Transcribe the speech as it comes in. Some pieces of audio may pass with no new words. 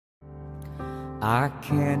I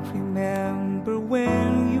can't remember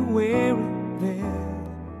when you were there,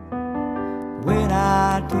 when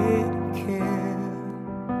I didn't care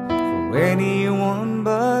for anyone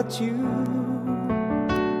but you.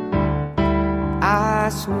 I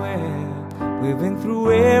swear we've been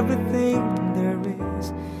through everything there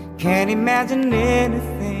is. Can't imagine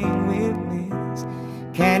anything we've missed.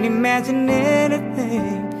 Can't imagine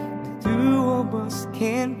anything the two of us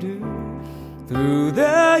can do. Through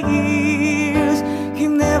the years, you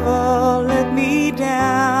never let me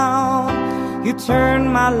down. You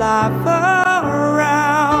turned my life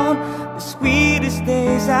around. The sweetest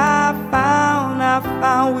days I found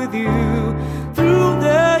with you. Through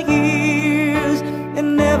the years,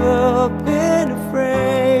 and never been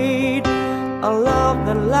afraid. I love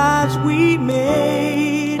the lives we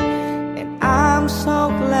made, and I'm so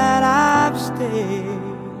glad I've stayed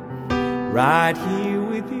right here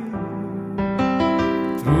with you.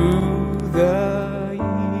 Through the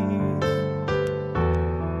years,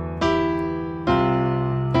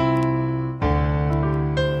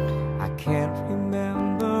 I can't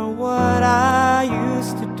remember what I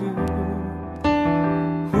used to do,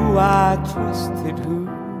 who I trusted, who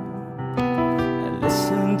I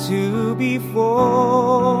listened to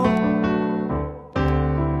before.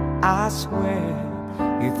 I swear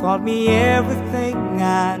you taught me everything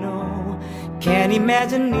I know. Can't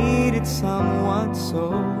imagine needed someone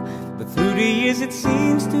so. But through the years it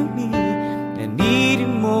seems to me I needed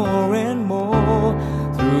more and more.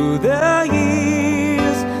 Through the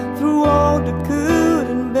years, through all the good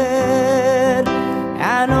and bad,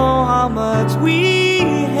 I know how much we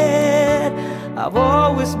had. I've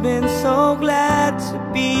always been so glad to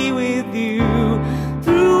be with you.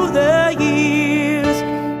 Through the years,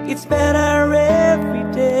 it's better every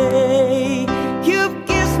day. You've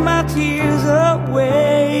my tears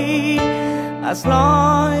away. As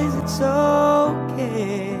long as it's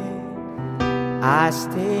okay, I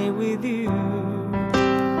stay with you.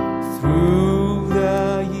 Through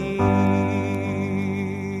the years,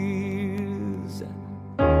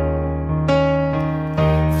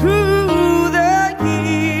 through the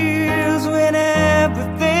years, when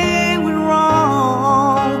everything went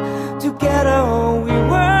wrong, together we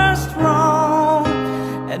were strong.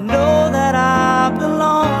 And know that I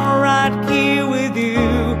belong right here with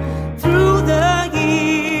you. Through the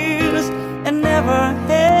years, and never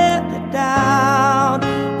had the doubt.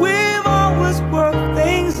 We've always worked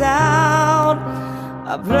things out.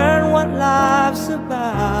 I've learned what life's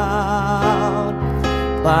about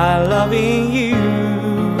by loving you.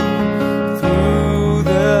 Through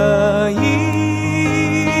the years,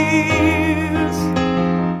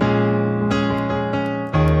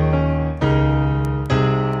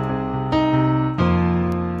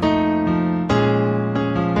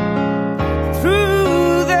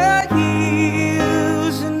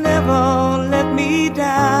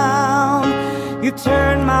 you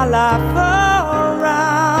turned my life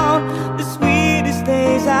around. The sweetest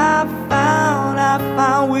days I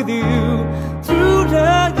found with you. Through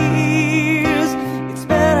the years, it's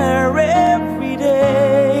better every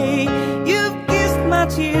day. You've kissed my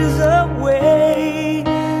tears away.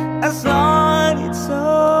 As long as it's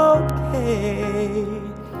okay,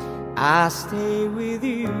 I stay with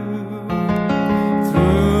you.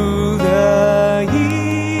 Through the years,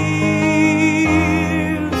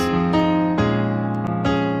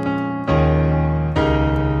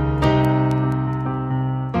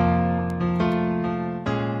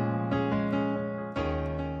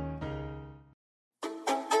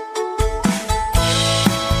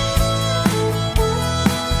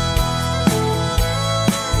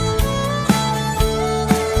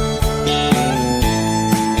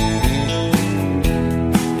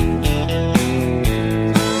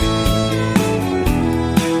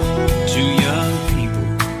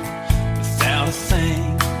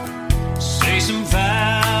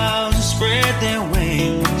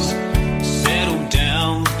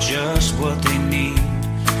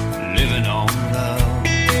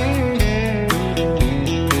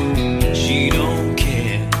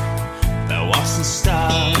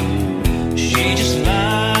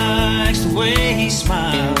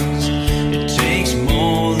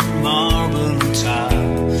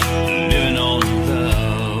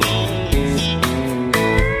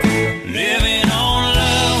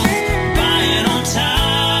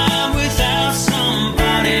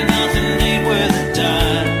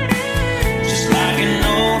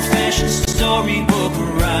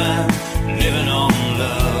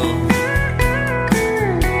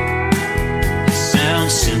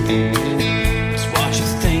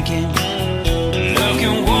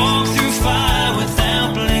 walk through fire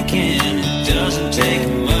without blinking. It doesn't take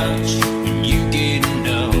much when you get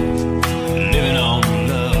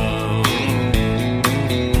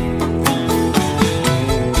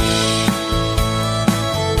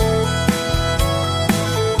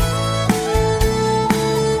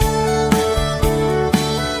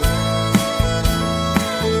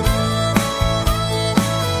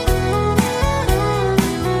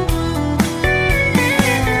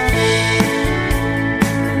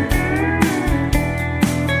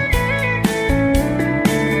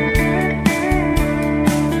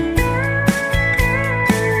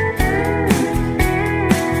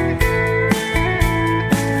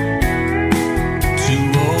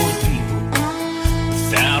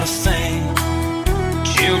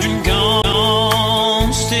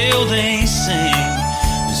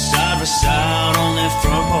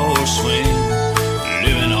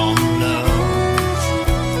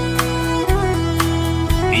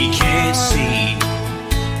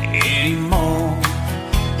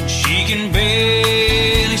can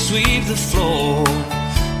barely sweep the floor,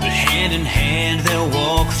 but hand in hand they'll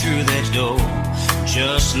walk through that door,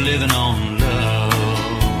 just living on love.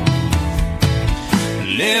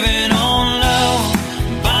 Living on love,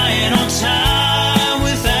 buying on time.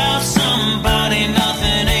 Without somebody,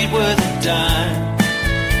 nothing ain't worth a dime.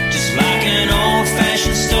 Just like an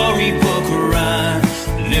old-fashioned storybook rhyme,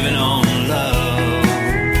 living on love.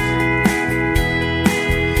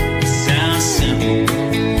 It sounds simple,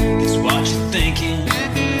 it's what you're thinking.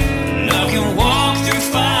 Love can walk through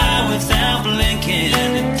fire without blinking.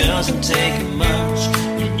 It doesn't take much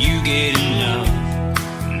when you get enough,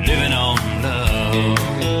 living on love.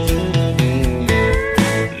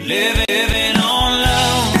 Living on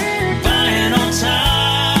love, buying on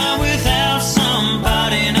time. Without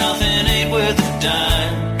somebody, nothing ain't worth a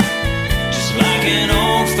dime. Just like an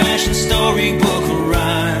old-fashioned storybook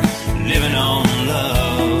rhyme, living on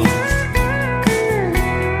love.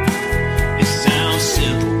 It sounds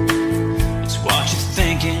simple, it's what you're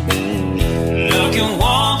thinking. Love can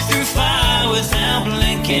walk through fire without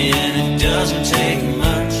blinking. It doesn't take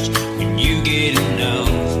much when you get enough,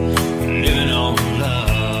 living on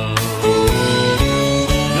love.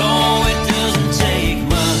 No, it doesn't take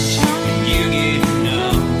much when you get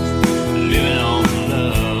enough, living on love.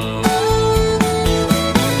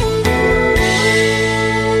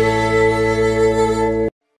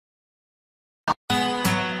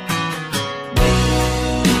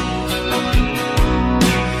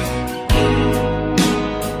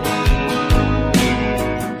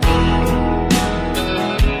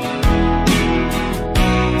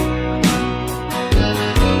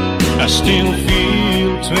 I still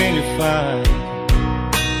feel 25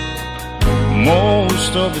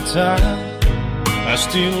 most of the time. I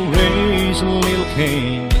still raise a little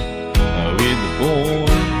Cain with the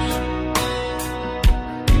boys.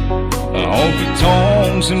 Honky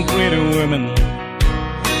tonks and pretty women,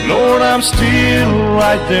 Lord, I'm still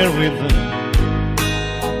right there with them,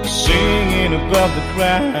 singing above the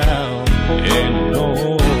crowd and the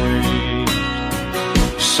noise.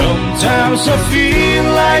 Sometimes I feel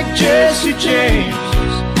like Jesse James,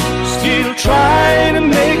 still trying to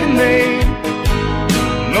make a name,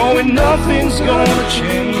 knowing nothing's gonna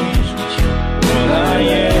change what I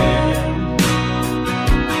am.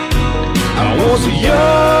 I was a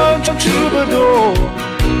young troubadour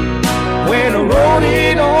when I wrote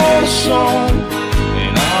it on a song,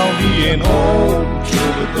 and I'll be an old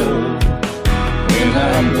troubadour when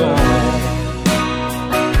I'm gone.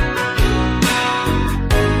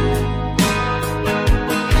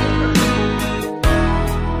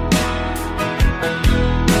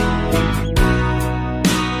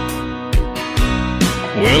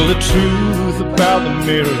 Well, the truth about the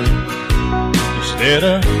mirror is that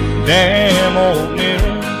a damn old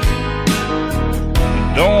mirror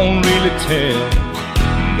don't really tell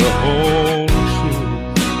the whole truth.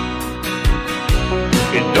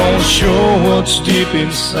 It don't show what's deep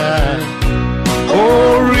inside or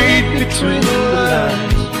read between the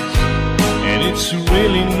lines, and it's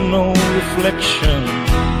really no reflection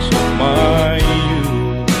of my youth.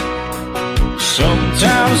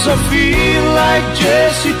 Sometimes I feel like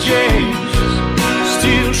Jesse James,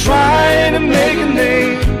 still trying to make a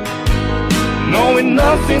name, knowing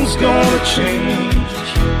nothing's gonna change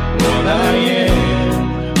what I am.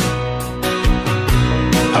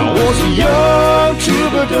 I was a young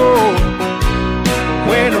troubadour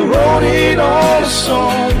when I wrote it on a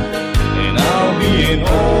song, and I'll be an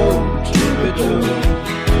old troubadour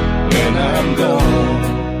when I'm gone.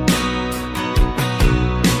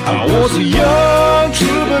 I was a young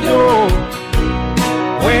troubadour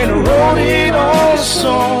when I wrote it on a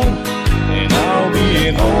song, and I'll be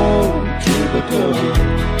an old troubadour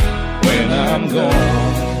when I'm gone.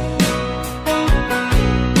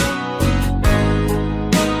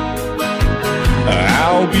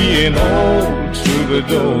 I'll be an old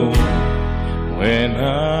troubadour when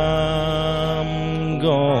I'm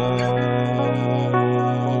gone.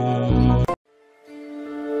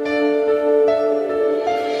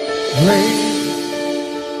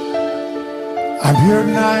 I'm here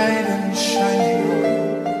tonight and shining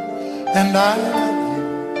on, and I love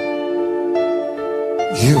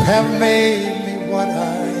you. You have made me what I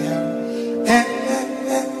am, and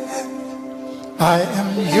I am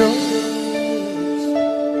yours.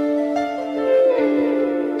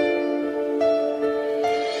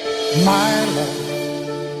 My love,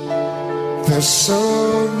 there's so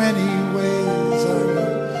many ways I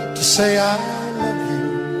love to say I love you.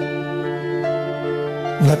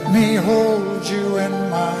 Let me hold you in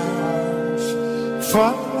my arms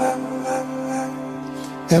forevermore.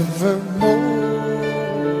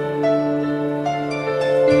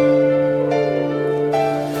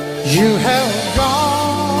 You have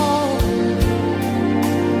gone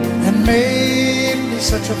and made me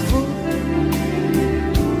such a fool,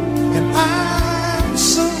 and I'm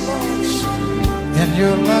so lost in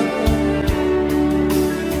your love.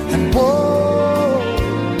 And whoa,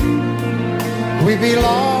 we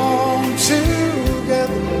belong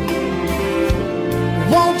together.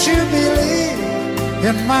 Won't you believe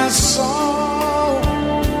in my song?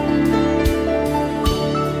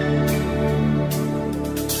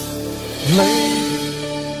 Lady,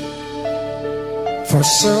 for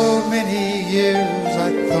so many years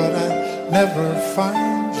I thought I'd never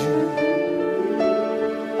find you.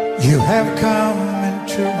 You have come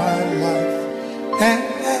into my life and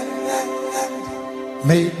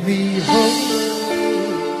made me whole.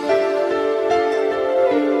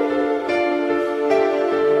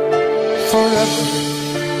 Forever,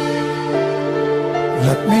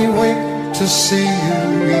 let me wake to see you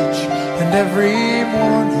each and every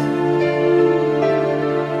morning.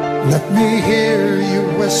 Let me hear you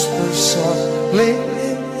whisper softly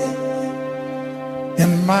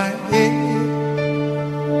in my ear.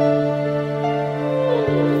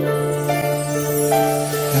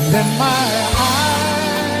 And in my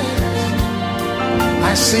eyes,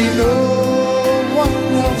 I see no one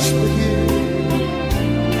else but you.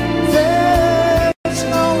 There's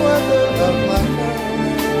no other love like that.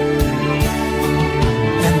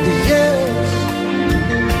 And yes,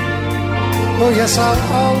 oh yes, I'll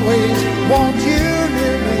always want you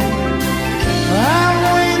near me. I've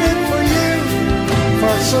waited for you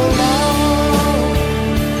for so long.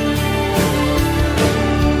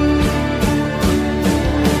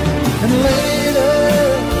 And later,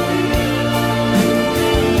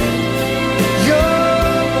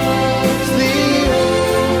 yours the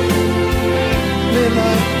only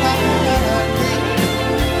love I need.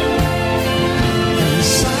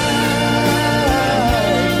 Inside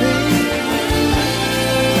me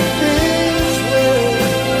is where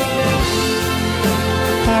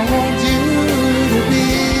I want you to be.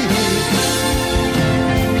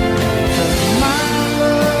 'Cause my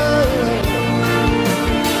love,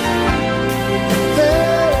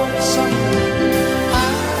 there's something I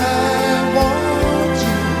want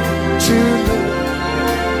you to know.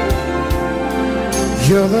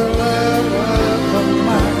 You're the love of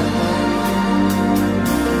my life.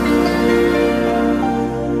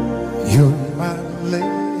 You're my lady.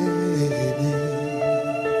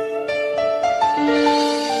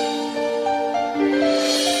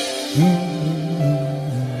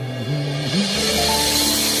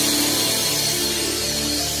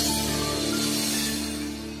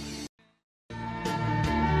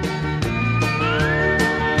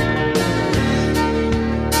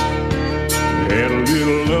 Had a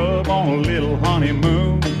little love on a little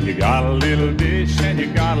honeymoon. You got a little dish and you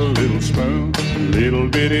got a little spoon. Little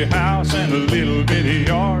bitty house and a little bitty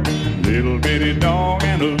yard. Little bitty dog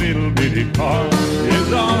and a little bitty car.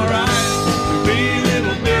 It's alright to be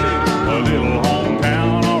little bitty, a little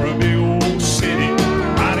hometown or a big old city.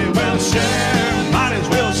 Might as well share, might as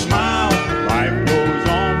well smile. Life goes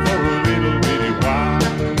on for a little bitty while.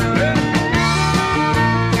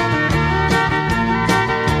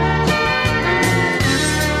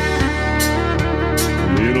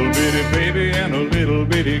 Little bitty baby and a little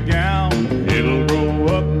bitty gown. It'll grow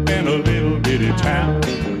up in a little bitty town.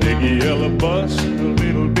 Big yellow bus, a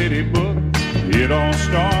little bitty book. It all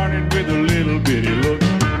started with a little bitty look.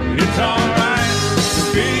 It's alright to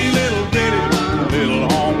be little bitty, a little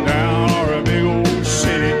hometown or a big old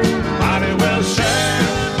city. Might as well share,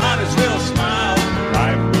 might as well smile.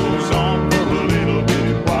 Life goes on for a little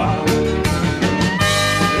bitty while.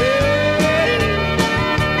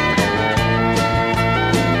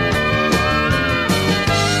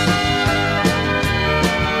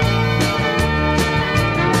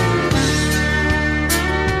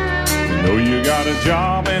 Know you got a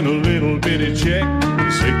job and a little bitty check,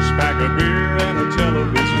 six-pack of beer and a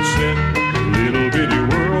television set. Little bitty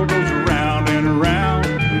world goes around and around. A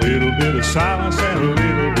little bit of silence and a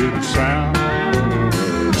little bit of sound.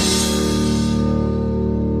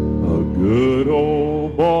 A good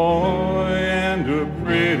old boy and a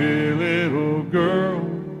pretty little girl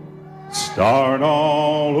start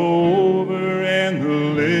all over in the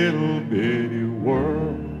little bitty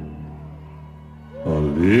world. A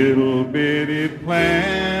little bitty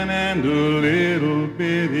plan and a little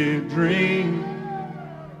bitty dream.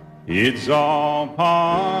 It's all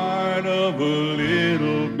part of a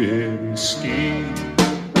little bitty scheme.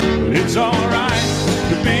 But it's alright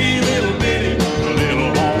to be little bitty, a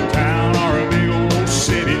little hometown or a big old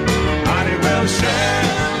city. Might as well share,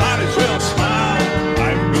 might as well smile.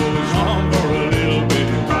 Life goes on for a little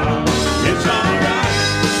bitty while. It's alright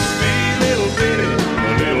to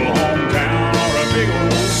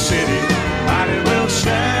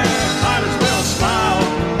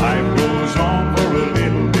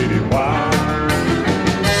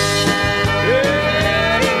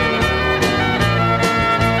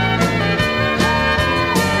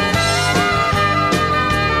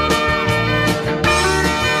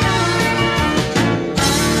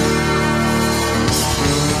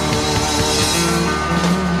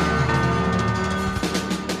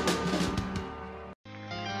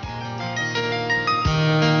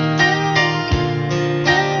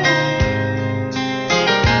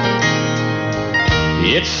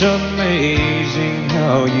It's amazing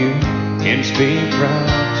how you can speak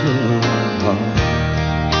right to my heart.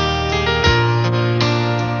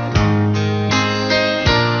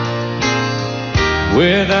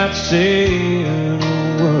 Without saying a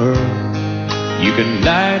word, you can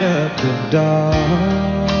light up the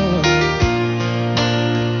dark.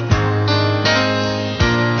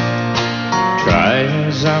 Try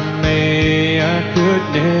as I may, I could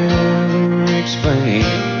never explain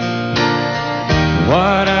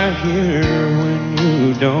what I hear when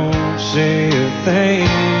you don't say a thing.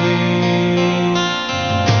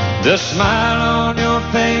 The smile on your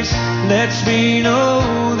face lets me know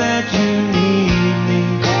that you need me.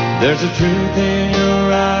 There's a truth in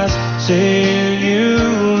your eyes saying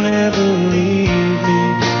you'll never leave me.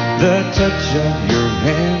 The touch of your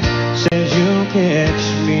hand says you'll catch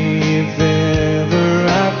me if ever I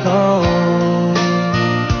fall.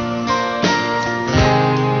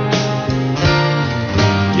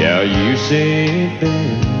 Yeah, you say it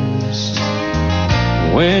best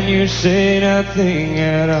when you say nothing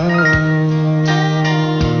at all.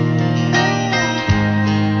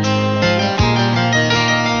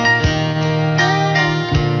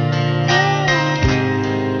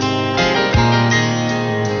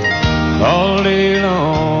 All day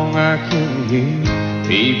long I can hear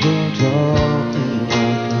people talking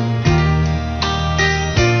like that.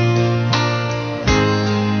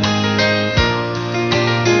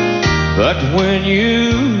 But when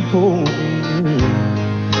you hold me near,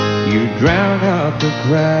 you drown out the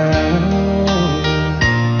crowd.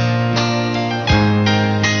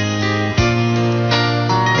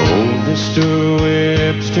 Oh, Mr.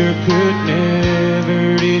 Webster could never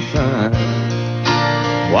define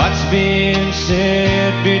what's being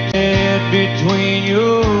said between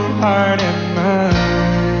your heart and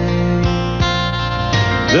mine.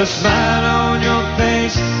 The smile on your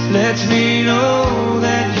face lets me know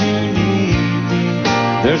that you need me.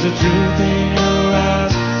 There's a truth in your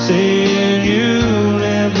eyes saying you'll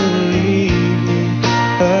never leave me.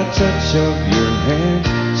 A touch of your hand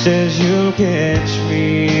says you'll catch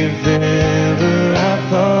me if ever I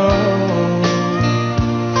fall.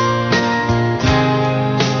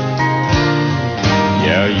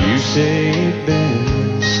 Yeah, you say it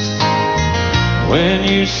best when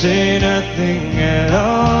you say nothing at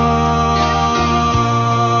all.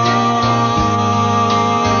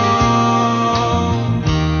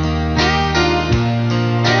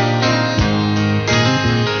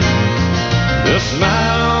 The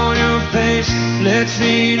smile on your face lets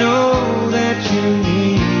me know that you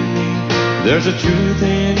need me. There's a truth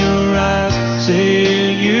in your eyes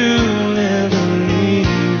saying you'll never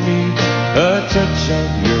leave me. A touch of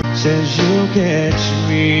your says you'll catch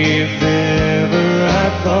me if ever I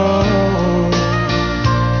fall.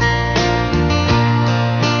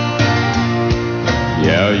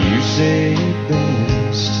 Yeah, you say it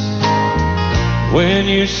best when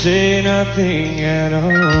you say nothing at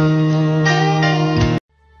all.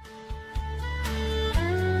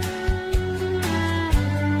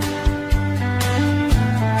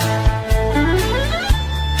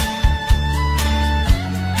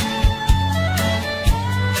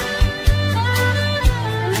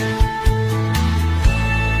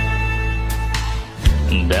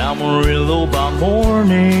 Armadillo by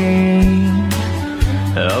morning,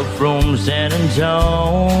 up from San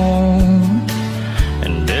Antonio,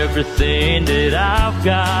 and everything that I've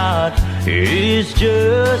got is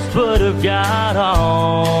just what I've got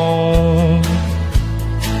on.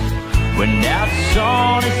 When that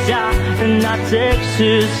sun is out in that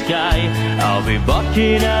Texas sky, I'll be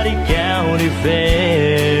bucking at the county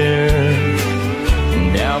fair.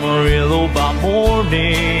 And Armadillo by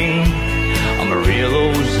morning,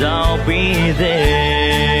 Amarillo's, I'll be there.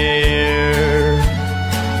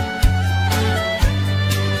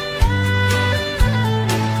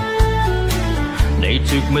 They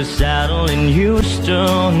took my saddle in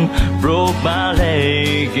Houston, broke my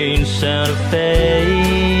leg in Santa Fe,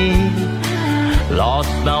 lost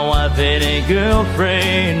my wife and a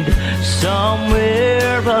girlfriend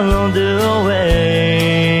somewhere along the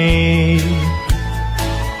way.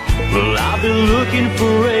 Well, I've been looking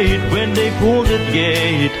for it when they pulled the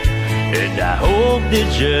gate, and I hope the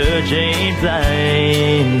judge ain't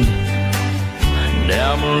blind. And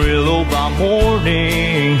Amarillo by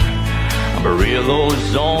morning,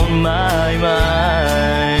 Amarillo's on my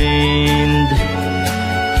mind.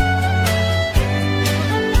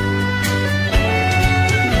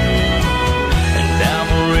 And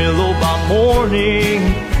Amarillo by morning,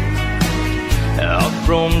 up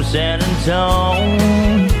from San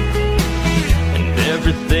Antonio,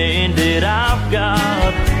 everything that I've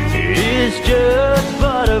got is just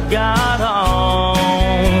what I've got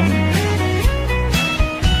on.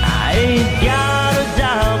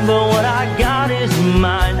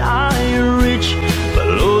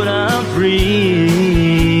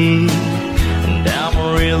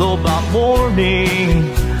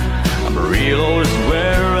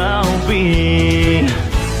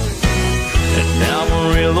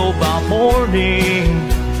 morning,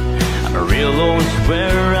 real low is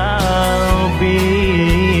where I'll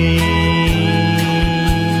be.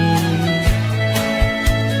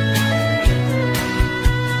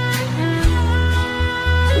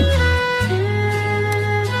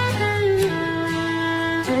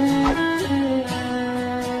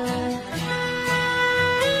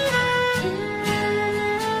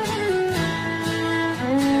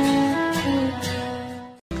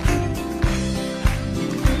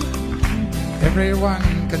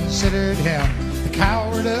 Everyone considered him the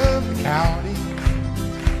coward of the county.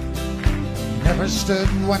 Never stood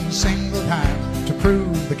one single time to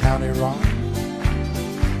prove the county wrong.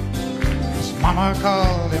 His mama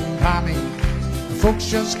called him Tommy, the folks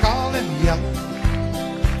just called him Yellow.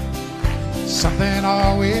 Something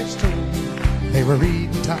always told me they were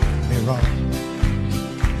reading Tommy wrong.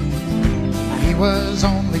 He was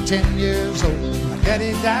only 10 years old, my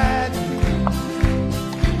daddy died.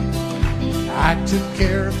 I took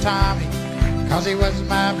care of Tommy, 'cause he was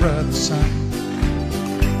my brother's son.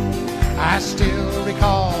 I still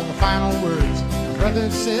recall the final words my brother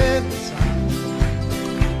said,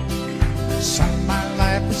 son, my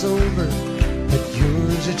life is over, but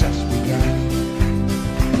yours has just begun.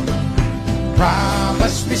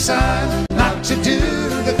 Promise me, son, not to do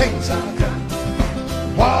the things I've done.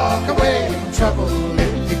 Walk away from trouble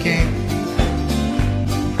if you can.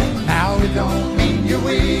 Now it don't mean you're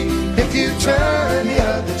weak if you turn the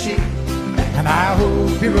other cheek, and I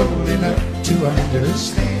hope you're old enough to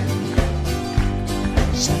understand.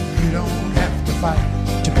 Son, you don't have to fight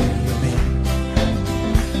to be a man.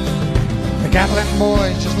 The Gatlin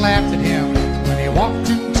boys just laughed at him when he walked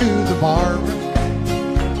into the bar room.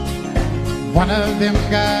 One of them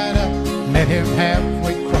got up, met him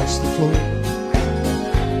halfway across the floor.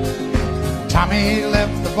 Tommy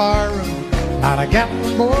left the bar room, not a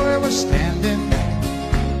Gatlin boy was standing.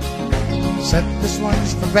 Said, this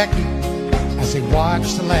one's for Becky, as he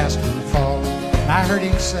watched the last one fall. And I heard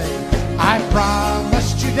him say, I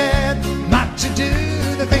promised you, Dad, not to do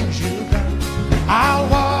the things you've done. I'll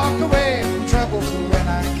walk away from trouble when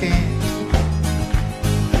I can.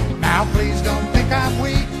 Now please don't think I'm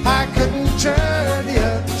weak, I couldn't turn the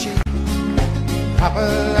other cheek. Papa,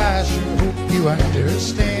 I sure hope you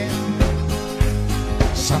understand.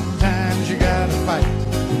 Sometimes you gotta fight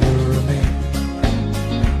for a man.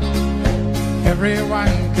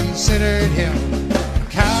 Everyone considered him the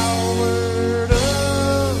coward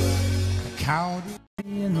of the county.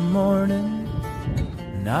 In the morning,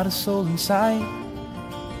 not a soul in sight.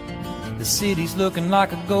 The city's looking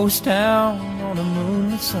like a ghost town on a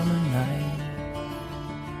moonlit summer night.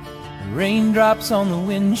 Raindrops on the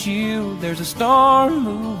windshield, there's a storm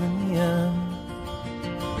moving in.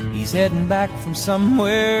 He's heading back from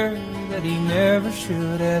somewhere that he never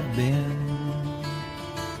should have been.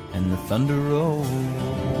 And the thunder rolls,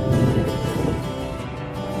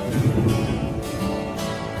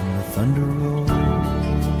 and the thunder rolls.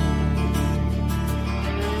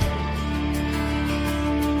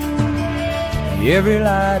 Every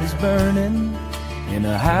light is burning in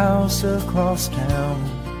a house across town.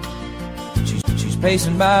 She's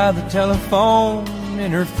pacing by the telephone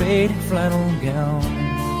in her faded flannel gown,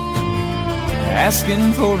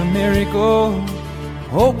 asking for a miracle,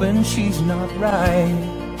 hoping she's not right,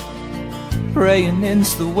 praying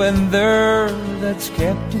it's the weather that's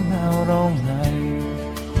kept him out all night.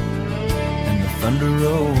 And the thunder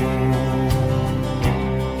rolls,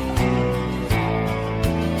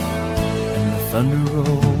 and the thunder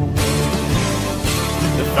rolls,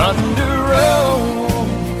 the thunder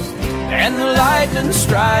rolls, and the lightning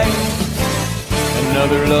strikes.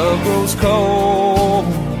 Another love grows cold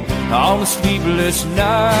on a sleepless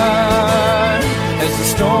night, as the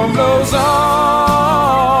storm blows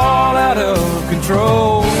all out of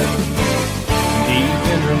control. Deep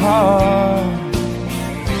in her heart,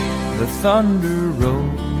 the thunder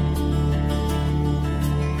rolls.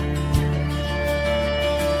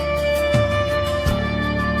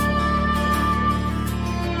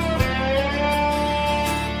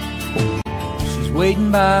 She's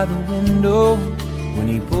waiting by the window when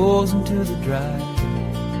he pulls into the drive.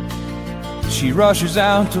 She rushes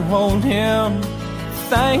out to hold him,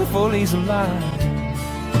 thankful he's alive.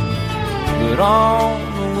 But on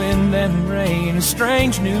the wind and rain, a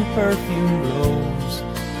strange new perfume blows,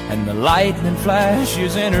 and the lightning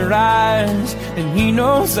flashes in her eyes, and he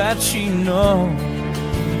knows that she knows.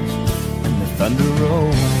 And the thunder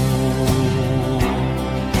rolls,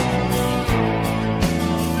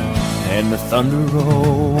 and the thunder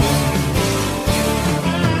rolls.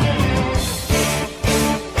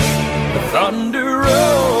 Thunder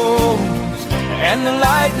rolls and the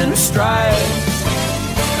lightning strikes.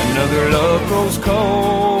 Another love grows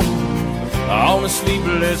cold on a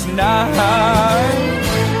sleepless night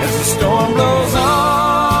as the storm blows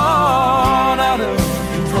on out of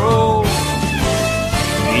control.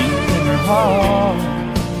 Deep in her heart,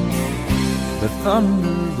 the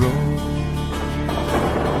thunder rolls.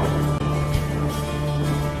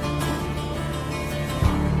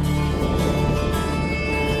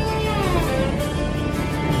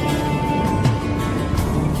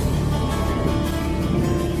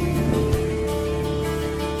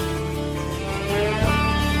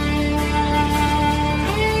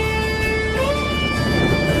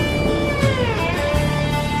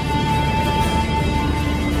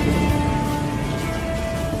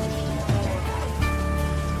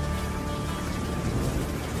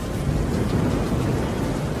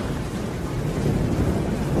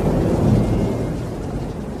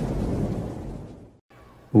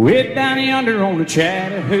 Way down yonder on the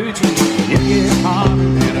Chattahoochee, it gets hotter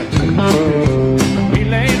than a Troubadour. We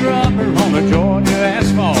laid rubber on the Georgia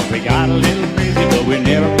asphalt. We got a little crazy, but we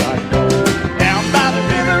never got caught. Down by the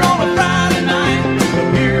river on a Friday night, the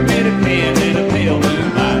pyramid of men in a pale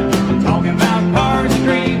moonlight, talking about cars and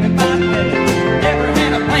dreaming about living. Never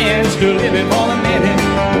had a plan, still living for the minute.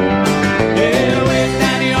 Yeah, way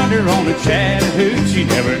down yonder on the Chattahoochee,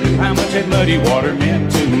 never knew how much that muddy water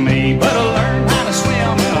meant to me, but I learned how to swim.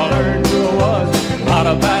 I learned who I was, a lot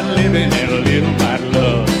about living and a little about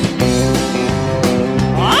love.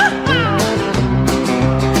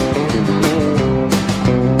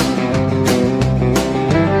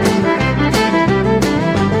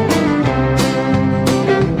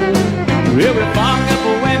 Well, we fogged up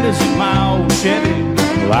the windows in my old Chevy.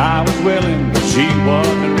 Well, I was willing, but she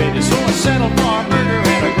wasn't ready, so I settled for a burger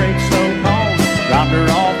and a great slow home. Dropped her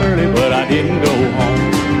off early, but I didn't go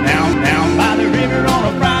home. Down by the river on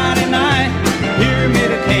a Friday night,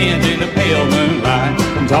 pyramid of cans in the pale moonlight.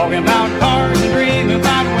 I'm talking about cars and dreaming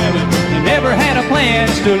about women. I never had a plan,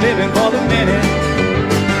 still living for the minute.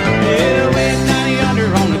 Yeah, way down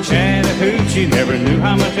yonder on the Chattahoochee, never knew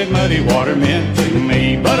how much that muddy water meant to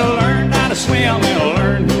me, but I learned how to swim and I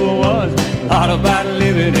learned who I was, a lot about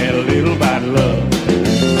living and a little about love.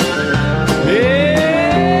 Yeah.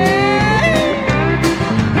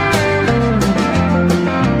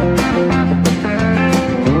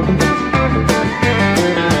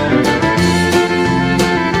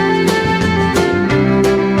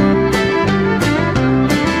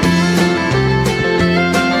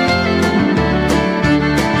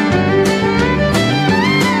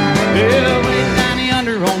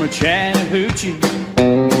 Chattahoochee,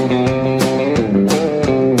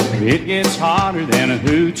 it gets hotter than a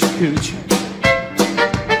hoochie coochie.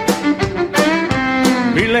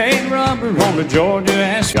 We laid rubber on the Georgia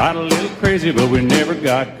ass, got a little crazy, but we never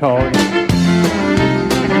got caught.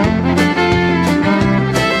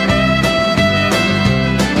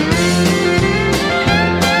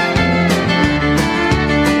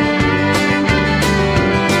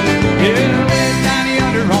 Yeah, way down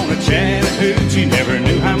yonder on the Chattahoochee, never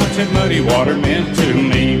knew how much that muddy water meant to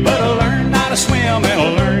me, but I learned how to swim and I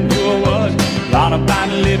learned who I was, a lot about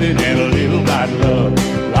living and a little about love, a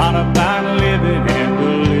lot about living and a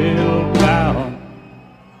little about love.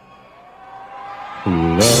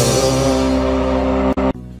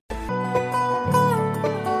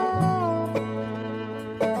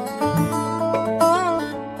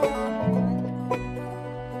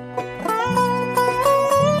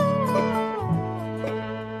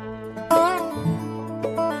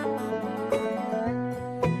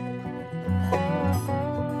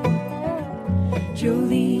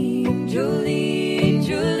 Jolene, Jolene,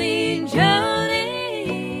 Jolene,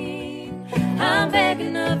 Jolene, I'm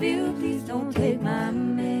begging of you, please don't take my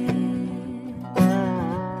man.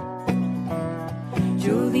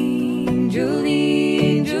 Jolene,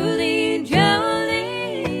 Jolene, Jolene,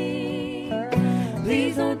 Jolene,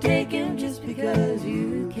 please don't take him just because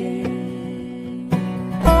you can.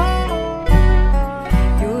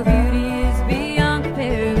 Your beauty is beyond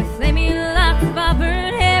compare, with flaming locks of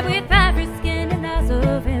auburn hair, with ivory skin and eyes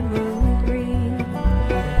of him.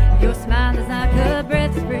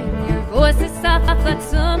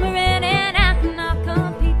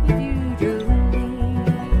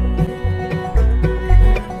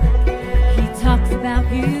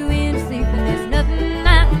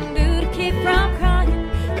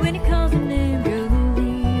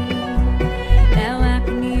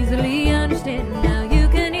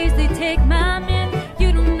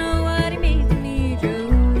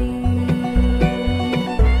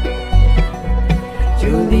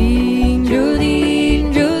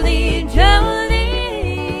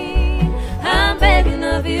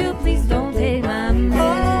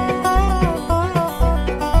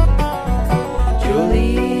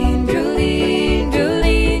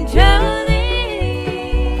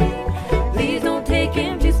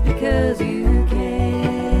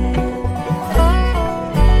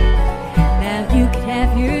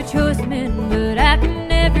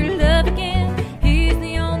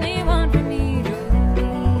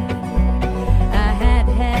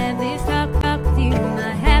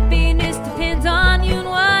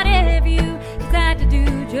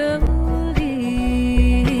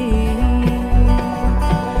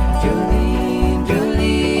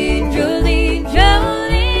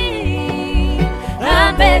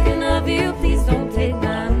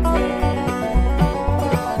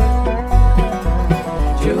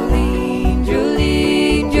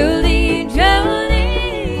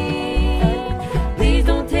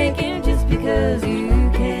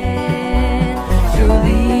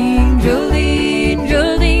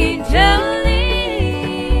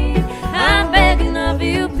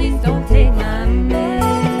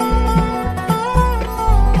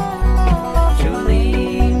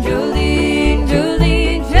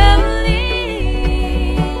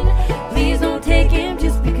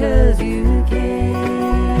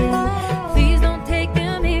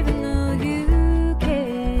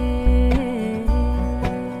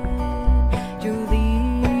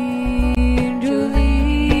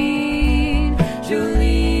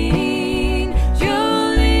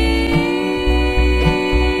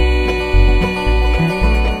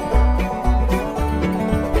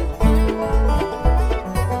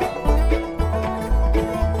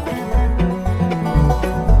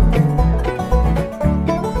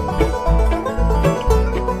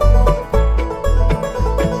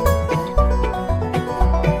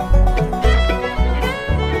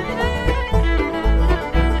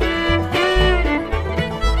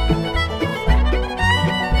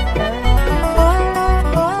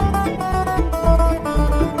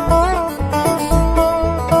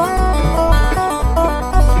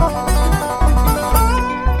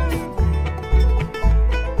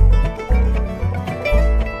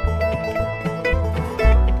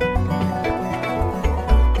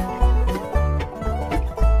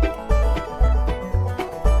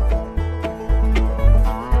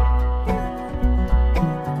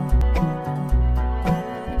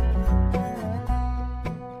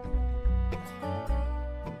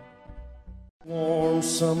 Warm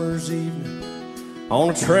summer's evening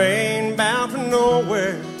on a train bound for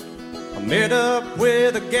nowhere, I met up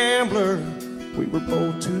with a gambler. We were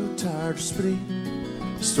both too tired to speak,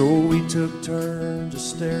 so we took turns of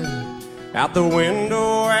staring out the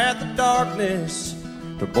window at the darkness.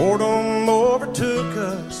 The boredom overtook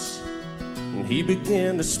us, and he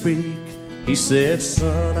began to speak. He said,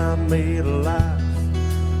 son, I made a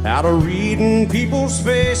life out of reading people's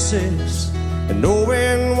faces and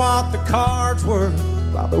knowing what the cards were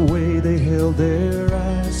by the way they held their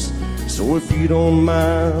eyes. So if you don't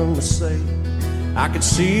mind me saying, I could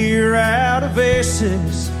see you're out of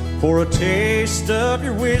aces. For a taste of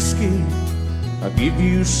your whiskey, I'll give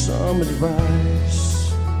you some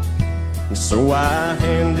advice. And so I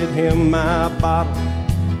handed him my bottle,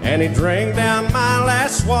 and he drank down my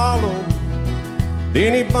last swallow.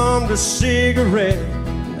 Then he bummed a cigarette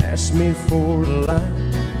and asked me for a light.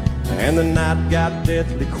 And the night got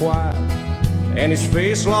deathly quiet, and his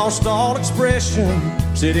face lost all expression.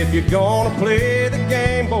 Said, if you're gonna play the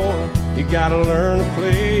game, boy, you gotta learn to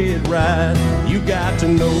play it right. You got to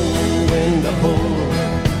know when to hold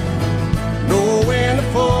up, know when to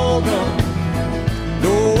fold up,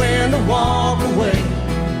 know when to walk away,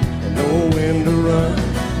 and know when to run.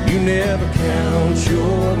 You never count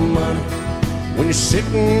your money when you're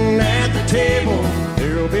sitting at the table.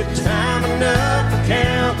 There'll be time enough for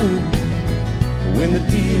counting when the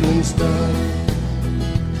dealing's done.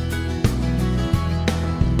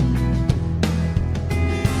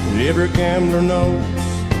 Every gambler knows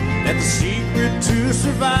that the secret to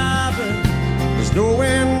surviving is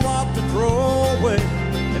knowing what to throw away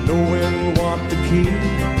and knowing what to keep.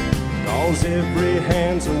 'Cause every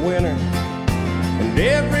hand's a winner and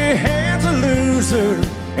every hand's a loser,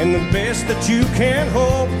 and the best that you can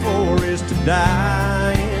hope for is to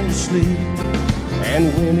die in your sleep.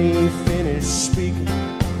 And when he finished speaking,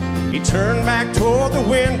 he turned back toward the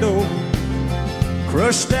window,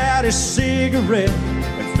 crushed out his cigarette,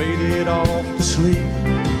 and faded off to sleep.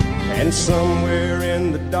 And somewhere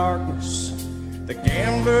in the darkness, the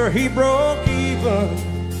gambler, he broke even.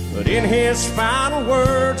 But in his final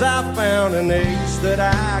words, I found an ace that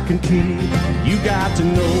I can keep. You got to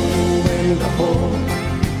know when to hold,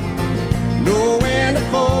 know when to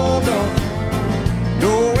fold up,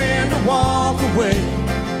 know when to walk away,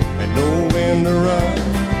 and know when to run.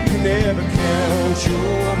 You never count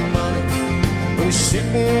your money when you're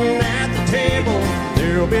sitting at the table.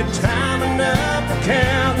 There'll be time enough for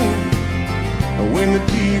counting when the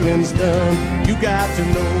dealing's done. You got to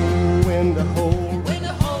know when to hold,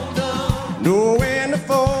 know when to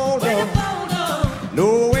fold up,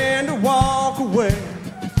 know when to walk away,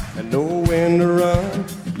 and know when to run.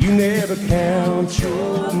 You never count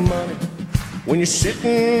your money when you're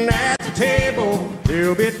sitting at the table.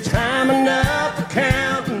 There'll be time enough for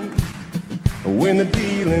counting when the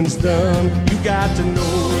dealing's done. You got to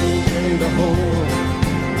know when to hold,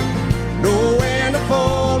 know when to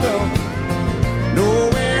fold up, know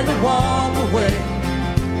when to walk away,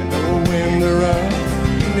 and know when to run.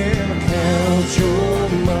 You never count your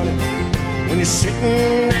money when you're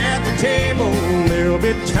sitting at the table. There'll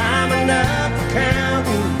be time enough for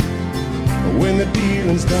counting when the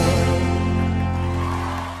dealing's done.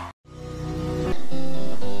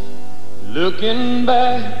 Looking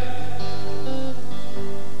back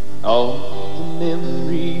on the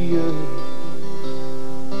memory of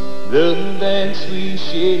the dance we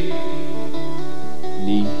shared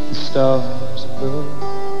beneath the stars above.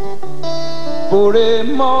 For a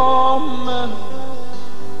moment,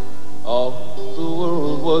 all the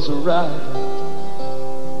world was right.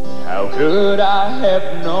 How could I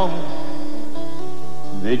have known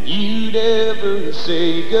that you'd ever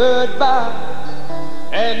say goodbye?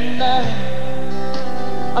 And now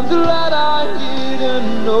I'm glad I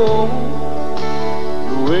didn't know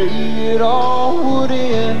the way it all would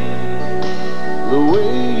end, the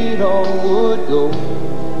way it all would go.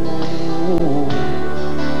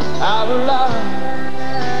 Our lives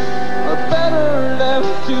are better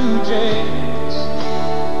left to chance.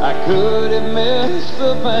 I could have missed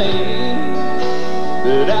the pain,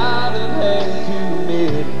 but I'd have had to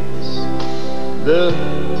miss the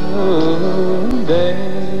dance.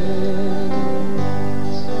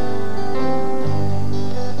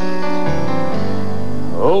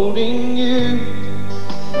 Holding you,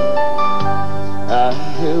 I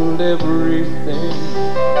held everything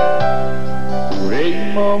for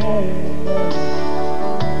a moment.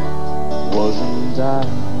 Wasn't I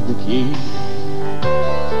the key?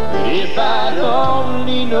 But if I'd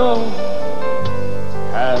only known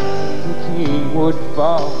how the king would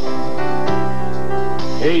fall.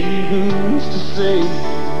 Hey, who's to say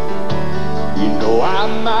You know I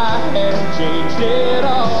might have changed it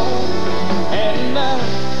all. And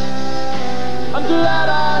I'm glad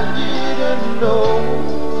I didn't know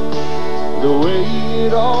the way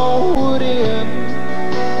it all would end,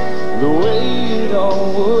 the way it all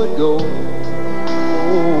would go.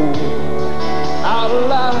 Our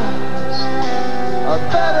lives are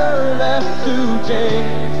better left to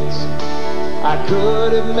chance. I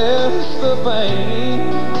could have missed the pain,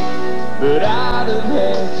 but I'd have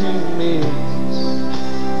had to miss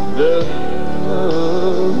the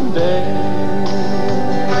dance.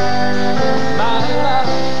 My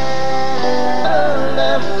life better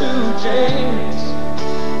left to chance.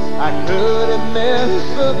 I could have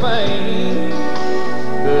missed the pain,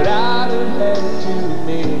 but I'd have had to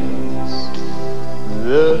miss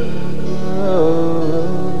the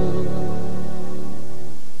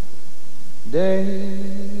dance.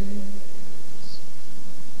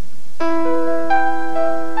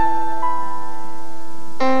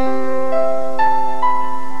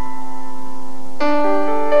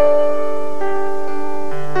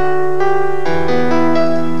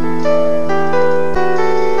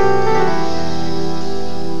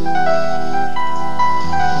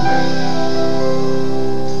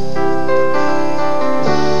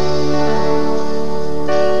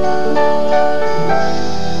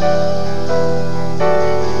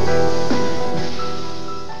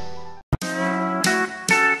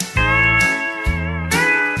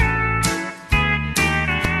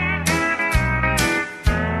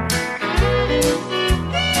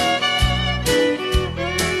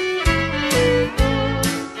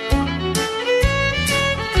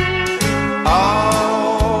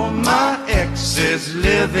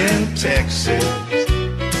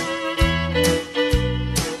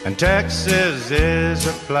 Texas is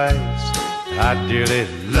a place I dearly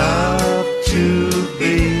love to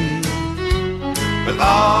be. But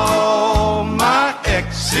all my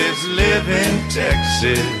exes live in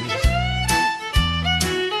Texas,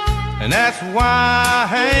 and that's why I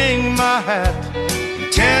hang my hat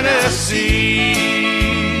in Tennessee.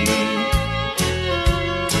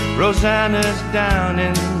 Rosanna's down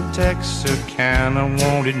in Texarkana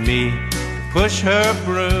wanted me to push her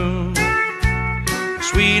broom.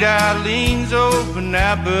 Sweet Eileen's over in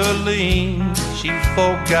Abilene, she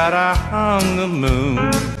forgot I hung the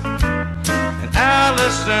moon. And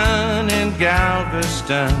Allison in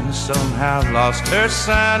Galveston somehow lost her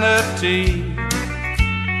sanity.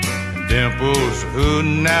 And Dimples, who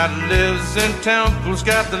now lives in Temple's,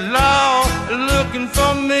 got the law looking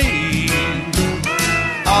for me.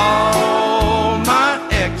 All my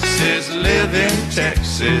exes live in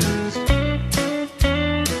Texas,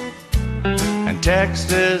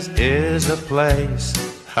 Texas is a place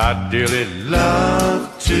I dearly love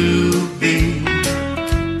to be.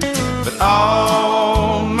 But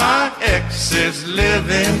all my exes live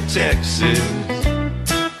in Texas,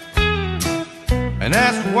 and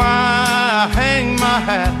that's why I hang my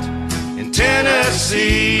hat in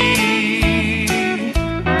Tennessee.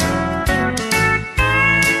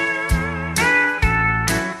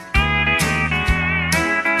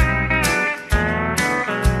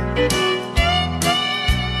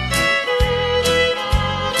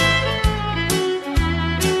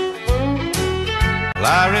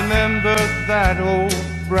 I remember that old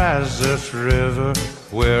Brazos River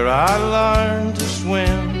where I learned to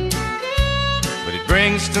swim, but it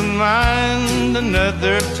brings to mind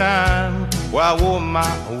another time where I wore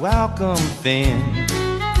my welcome thin.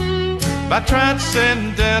 By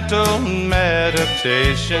transcendental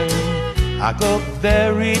meditation, I go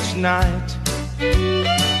there each night,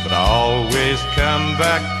 but I always come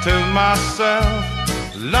back to myself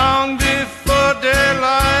long before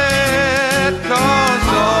daylight. 'Cause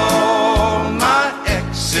all my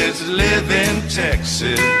exes live in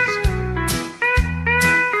Texas,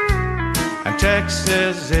 and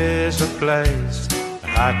Texas is a place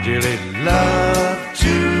I dearly love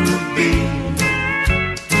to be.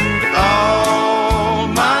 But all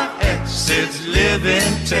my exes live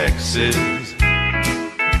in Texas,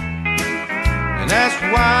 and that's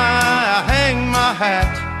why I hang my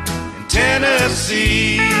hat in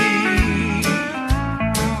Tennessee.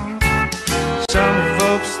 Some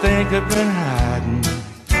folks think I've been hiding.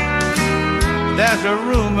 There's a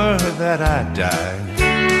rumor that I died,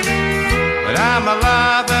 but I'm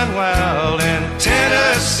alive and well in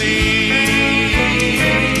Tennessee.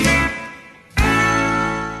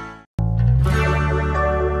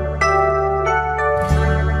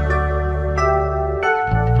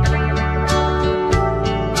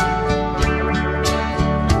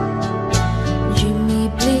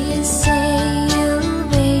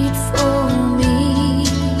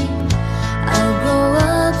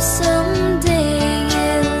 Someday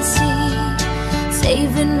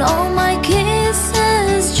saving all my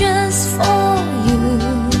kisses just for you.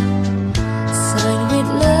 Signed with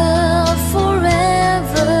love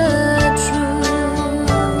forever true.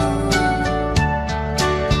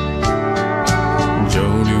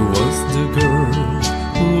 Joni was the girl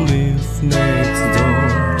who lived next door.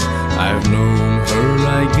 I've known her,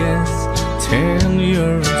 I guess, 10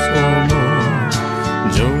 years or more.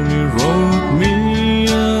 Joni wrote me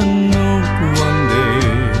a note one day,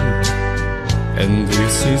 and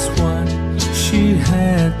this is what she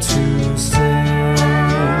had to say.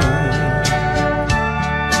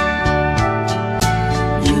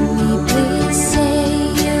 Joni, please say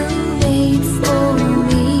you'll wait for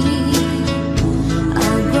me.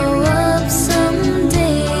 I'll grow up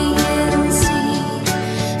someday, you'll see.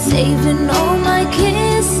 Saving all my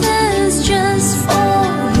kisses just for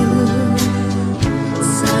you.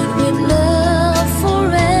 Signed with love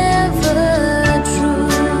forever true.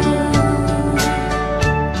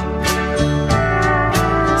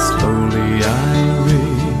 Slowly I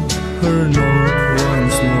read her note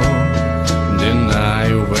once more. Then I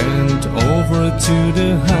went over to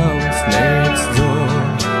the house next door.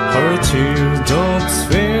 Her teardrops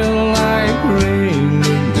fell like rain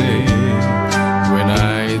today when I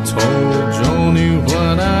told Joni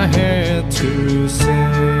what I had to say.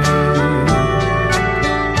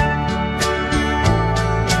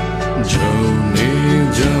 Joni,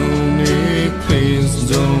 Joni, please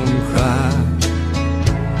don't cry.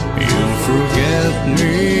 You'll forget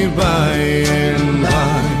me by and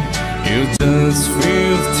by. You're just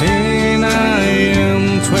 15, I am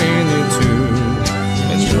 22.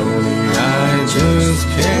 And Joni, I just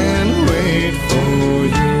can't wait for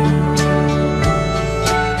you.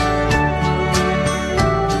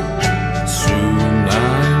 Soon I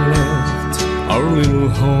left our little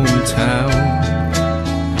hometown,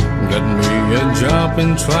 got me a job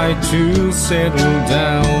and tried to settle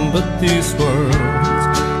down. But these words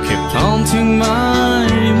kept haunting my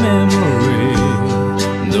memory,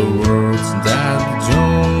 the words that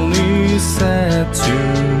Joni said to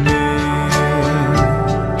me.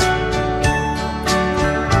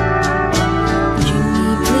 Joni,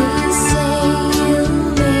 please say you'll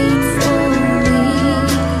wait for me.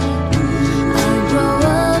 I'll grow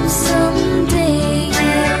up someday,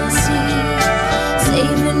 you'll see.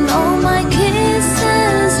 Saving all my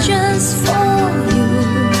kisses just for you.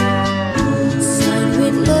 Signed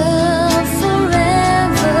with love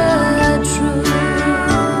forever true.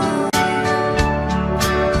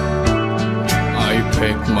 I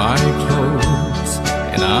packed my clothes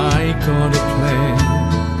and I got a plan.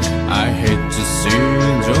 I had to see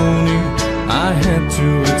Joni, I had to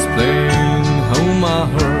explain how my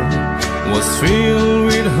heart was filled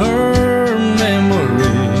with her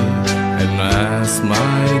memory, and asked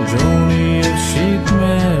my Joni if she'd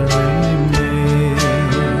marry me.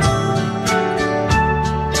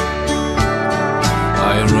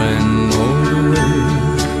 I ran all the way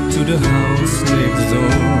to the house next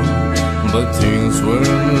door, but things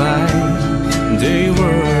weren't like they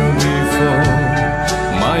were before.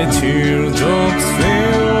 My teardrops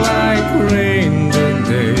fell like rain that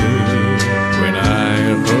day when I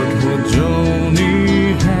heard what Joni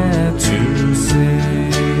had to say.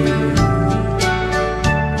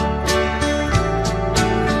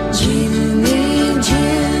 Jimmy,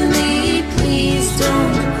 Jimmy, please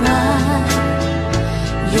don't cry.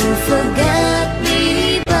 You'll forget me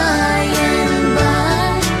by and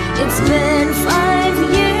by. It's been 5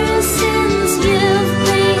 years since you've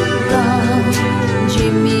been gone.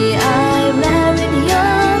 Jimmy, I married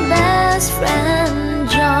your best friend,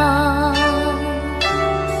 John.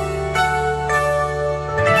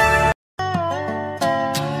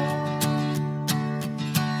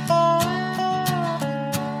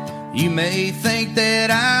 You may think that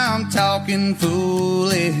I'm talking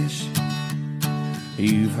foolish.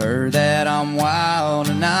 You've heard that I'm wild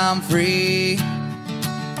and I'm free.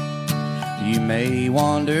 You may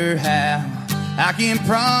wonder how I can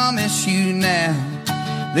promise you now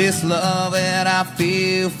this love that I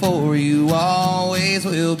feel for you always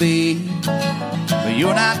will be. But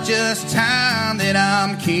you're not just time that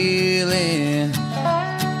I'm killing.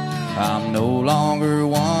 I'm no longer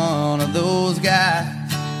one of those guys.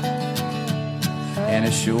 And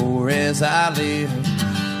as sure as I live,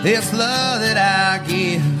 this love that I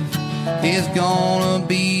give is gonna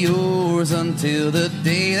be yours until the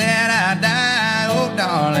day that I die. Oh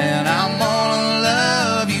darling, I'm gonna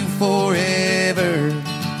love you forever,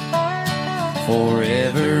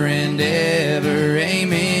 forever and ever,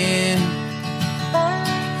 amen.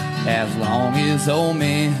 As long as old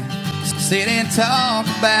men sit and talk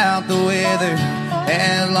about the weather,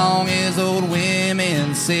 as long as old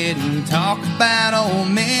women sit and talk about old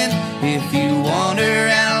men. If you wonder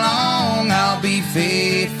how long I'll be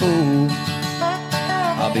faithful,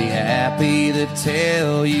 I'll be happy to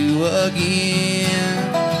tell you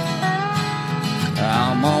again.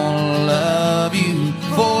 I'm gonna love you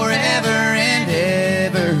forever and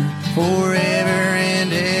ever, forever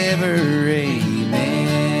and ever, amen.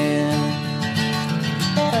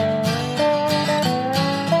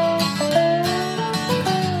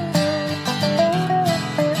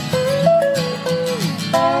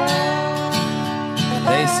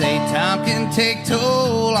 They say time can take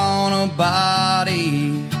toll on a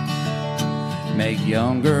body, make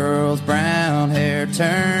young girls' brown hair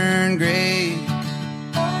turn gray.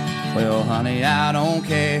 Well, honey, I don't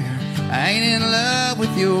care. I ain't in love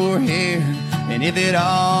with your hair. And if it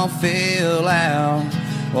all fell out,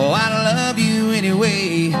 well, I love you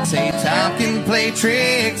anyway. Say time can play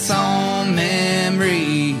tricks on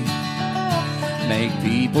memory, make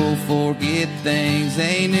people forget things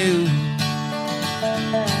they knew.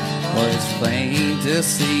 Well, it's plain to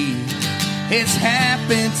see it's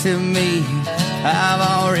happened to me. I've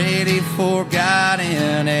already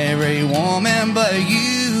forgotten every woman but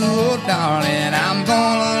you, oh darling. I'm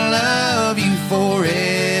gonna love you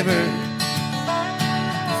forever,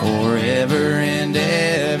 forever and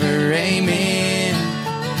ever, amen.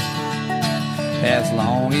 As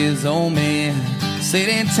long as old men sit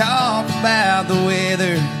and talk about the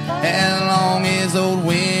weather, as long as old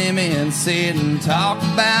women sit and talk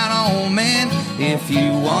about old men. If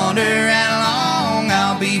you wonder how long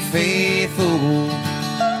I'll be faithful,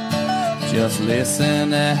 just listen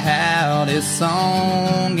to how this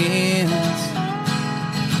song ends.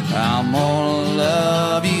 I'm gonna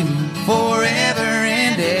love you forever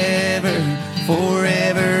and ever,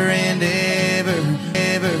 forever and ever,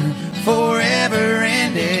 ever, forever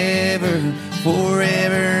and ever,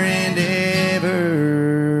 forever and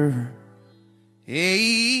ever,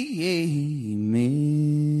 amen.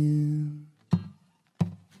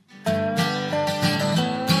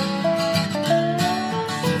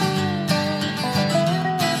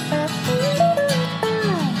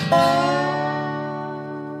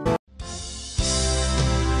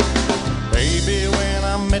 Baby, when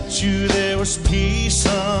I met you, there was peace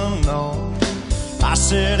unknown. I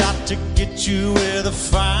set out to get you with a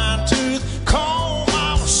fine-tooth comb.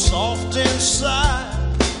 I was soft inside.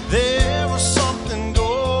 There was something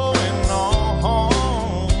going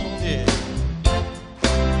on, yeah.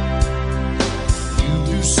 You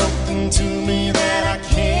do something to me that I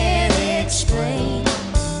can't explain.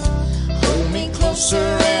 Hold me closer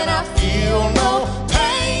and I feel no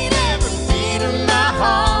pain. Every beat of my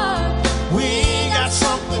heart, we got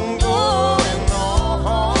something going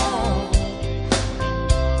on.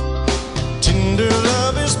 Tender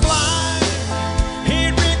love is blind,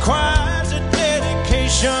 it requires a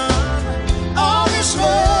dedication. All this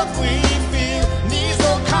love we feel needs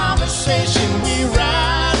no conversation. We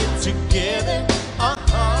ride it together,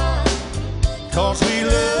 cause we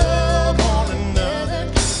love one another,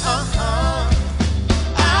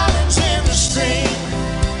 Islands in the stream,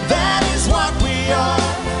 that is what we are.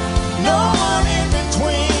 No one in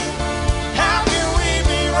between. How can we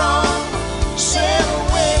be wrong? Sail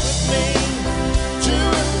away with me to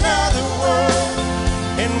another world,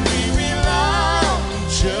 and we rely on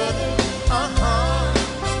each other,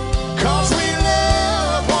 cause we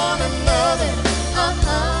love one another,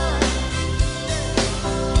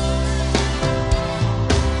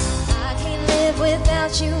 I can't live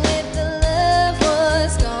without you if the love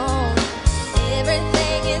was gone.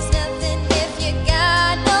 Everything is nothing if you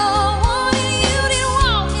got no one. You did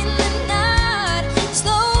walk in the night,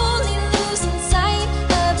 slowly losing sight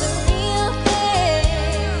of the real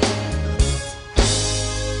thing.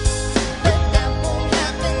 but that won't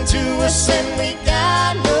happen to us, and we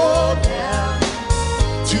got no doubt.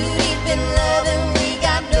 Too deep in love and we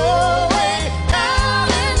got no way out,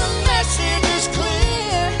 and the message is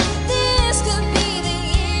clear. This could be the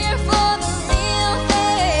year for the real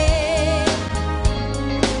thing.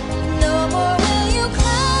 No more will you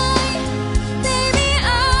cry, baby,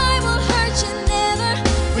 I will hurt you never.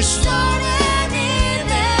 We started in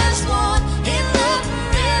as one, in love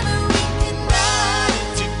forever. We can ride it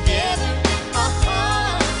together,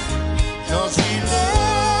 cause we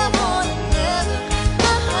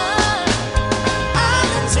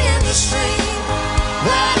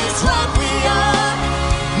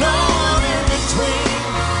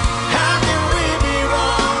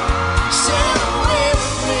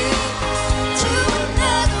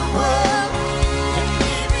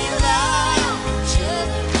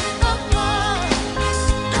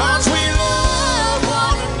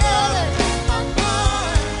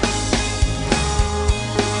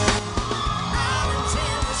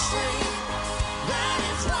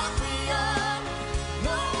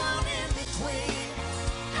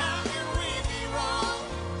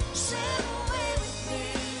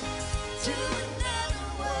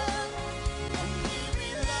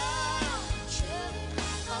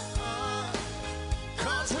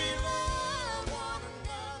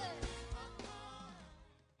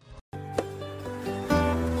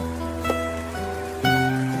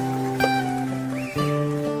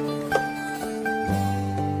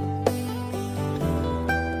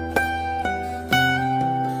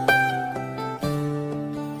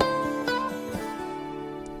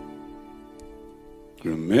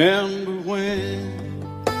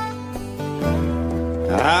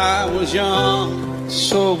I was young,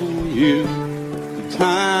 so were you. The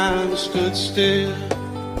time stood still.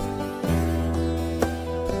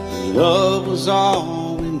 Love was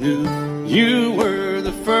all we knew. You were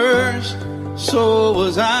the first, so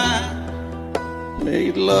was I.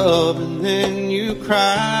 Made love and then you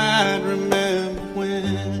cried. Remember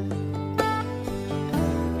when?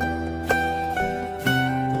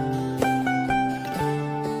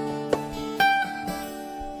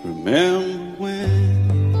 Remember when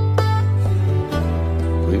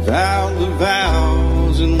we vowed the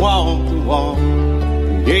vows and walked the walk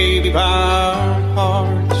and gave our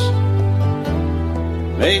hearts,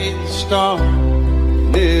 made the start,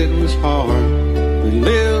 and it was hard. We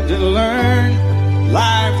lived and learned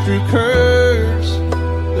life through curves.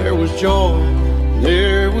 There was joy,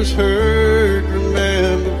 there was hurt.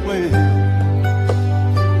 Remember when?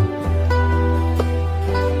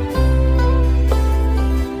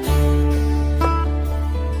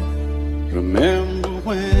 Remember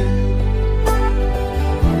when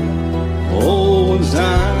old ones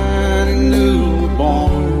died and new were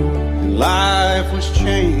born, and life was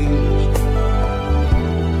changed.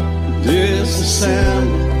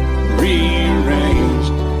 Disassembled,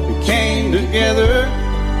 rearranged, we came together,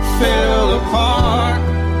 fell apart,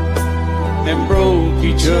 and broke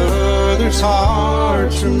each other's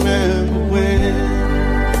hearts. Remember when?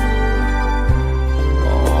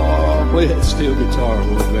 Oh, play that steel guitar,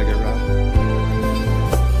 we'll make it right.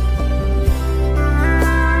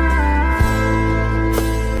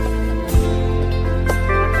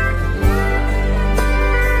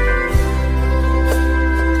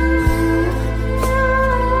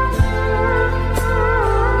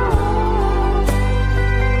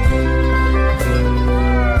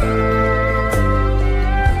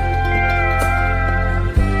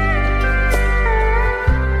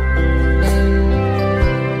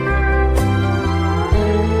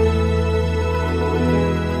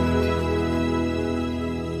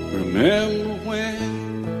 Remember when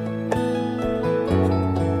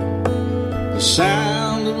the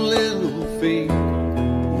sound of little feet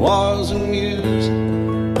was music?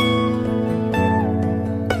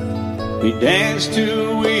 We danced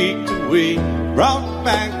to week, brought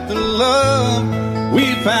back the love.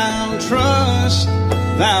 We found trust,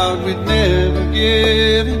 vowed we'd never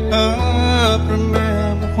give it up.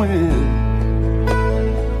 Remember when?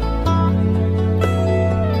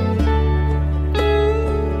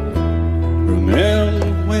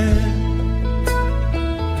 Remember when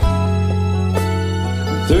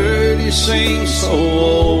 30 seems so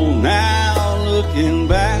old now, looking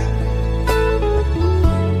back.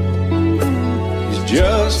 It's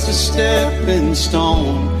just a stepping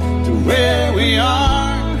stone to where we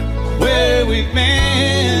are, where we've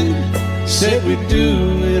been. Said we'd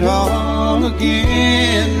do it all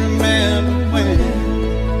again. Remember when?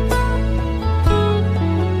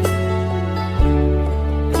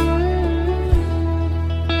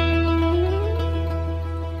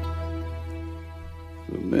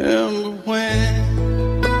 Remember when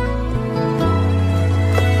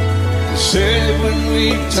they said when we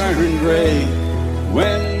turned gray,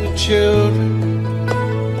 when the children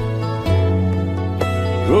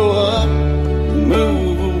grow up and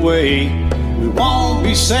move away, we won't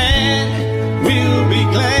be sad, we'll be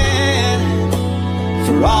glad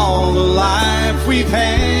for all the life we've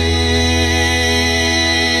had.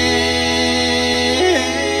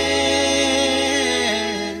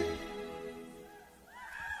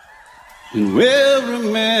 And we'll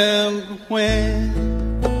remember when.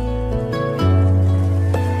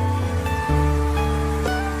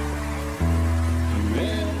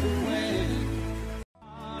 Remember when.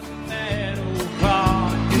 That old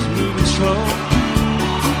clock is moving slow,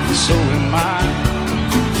 so am I.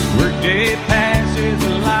 Workday passes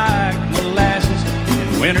like molasses in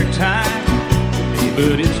wintertime,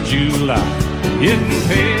 but it's July. Getting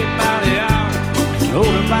paid by the hour,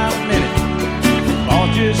 older by the minute. All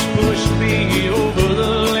just push me over the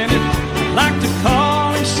limit. Like to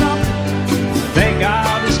call him something, think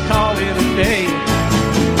I'll just call it a day.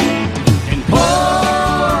 And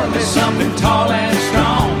pour me something tall and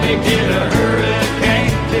strong, make it a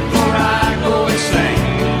hurricane before I go insane.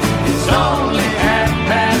 It's only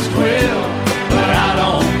 12:30, but I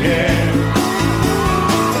don't care.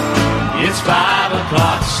 It's 5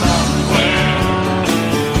 o'clock somewhere.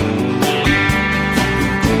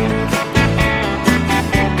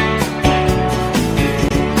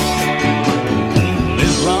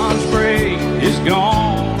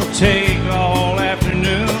 Gonna take all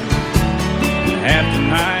afternoon, half the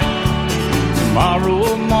night.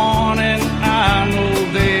 Tomorrow morning I know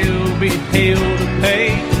there'll be hell to pay.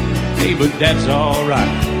 Hey, but that's alright,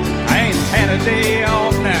 I ain't had a day off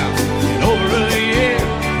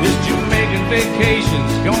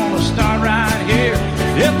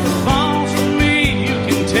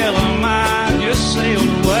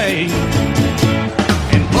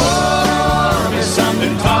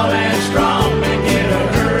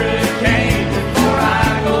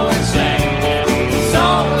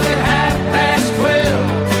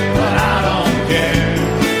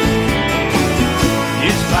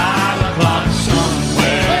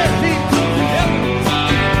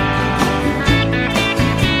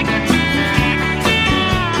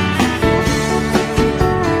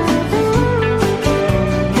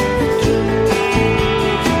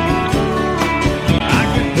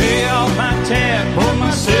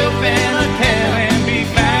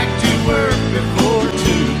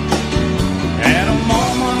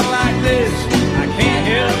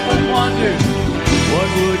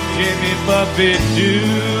it do?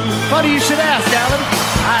 Funny you should ask, Alan.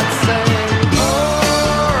 I'd say,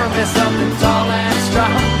 pour me something tall and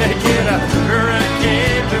strong to get a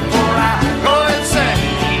hurricane before I go insane.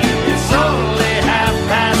 It's only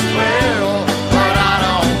 12:30, but I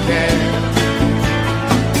don't care.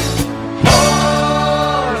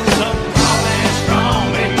 Pour something tall and strong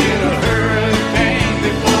to get a hurricane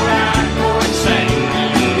before I go insane.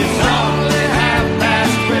 It's only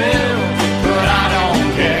 12:30, but I don't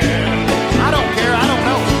care. I don't care. I don't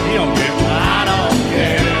know. He don't care. I don't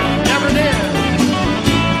care. Never did.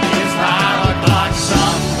 It's 5 o'clock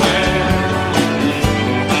somewhere.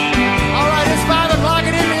 All right, it's 5 o'clock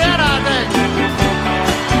in Indiana, I think.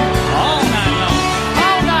 All night long.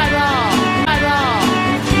 All night long. Night long.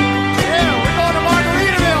 Yeah, we're going to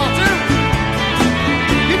Margaritaville, too.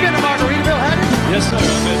 You've been to Margaritaville, haven't you? Yes, sir.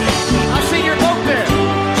 I've been there. I've seen your boat there.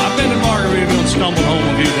 I've been to Margaritaville and stumbled home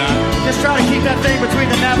a few times. Just try to keep that thing between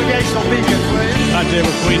the navigational beacons, will you? Right there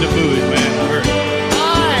between the buoys, man. I heard.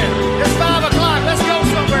 All right, it's 5 o'clock. Let's go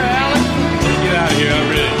somewhere, Alan. Let's get out of here. I'm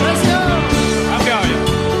ready. Let's go. I'm going.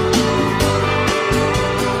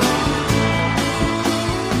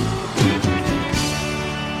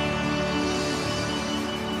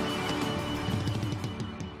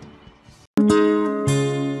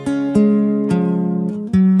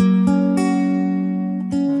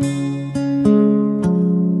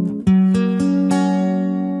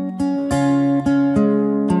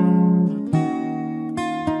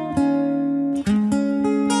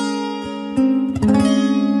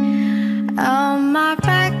 On my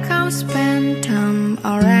back, I'm spent, I'm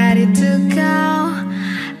all ready to go.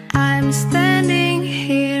 I'm standing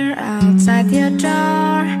here outside your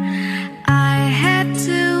door. I had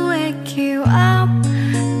to wake you up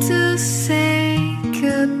to say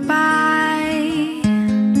goodbye.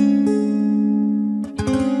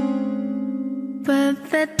 But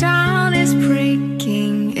the dawn is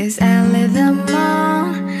breaking, it's early the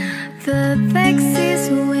morn. The taxi's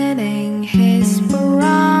waiting, his baron.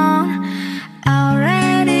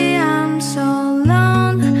 Already I'm so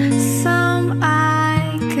lonesome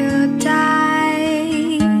I could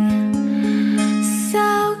die. So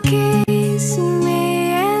kiss me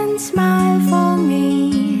and smile for me.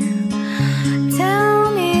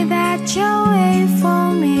 Tell me that you'll wait for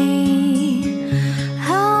me.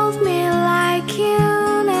 Hold me like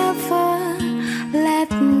you never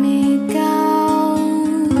let me go.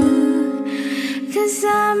 'Cause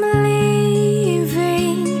I'm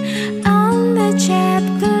leaving on the jet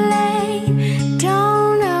plane.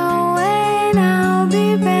 Don't know when I'll be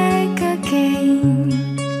back again.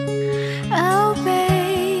 Oh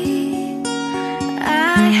babe,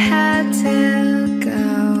 I had to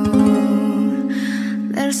go.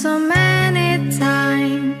 There's so many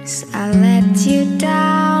times I let you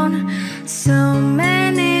down. So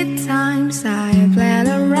many times I played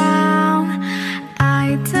around. I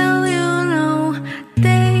tell you no,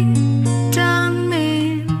 they don't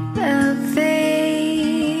mean a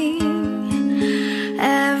thing.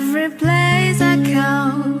 Every place I go,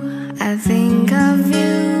 I think of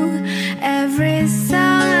you. Every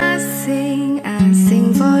song I sing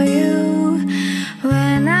for you.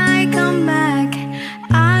 When I come back,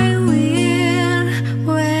 I wear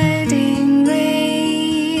wedding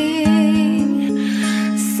ring.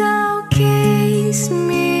 So kiss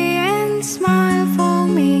me and smile for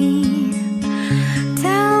me.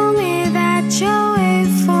 Tell me that you'll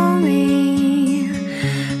wait for me.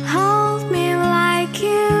 Hold me like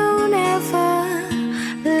you never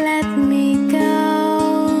let me go.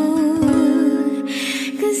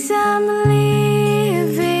 'Cause I'm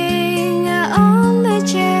leaving on the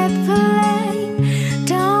jet plane.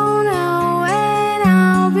 Don't know when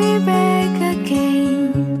I'll be back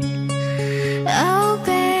again. Oh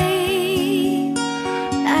babe,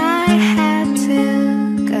 I had to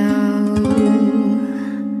go.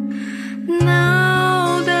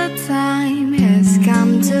 Now the time has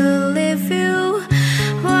come to leave you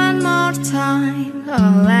one more time.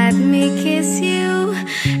 Oh, let me kiss you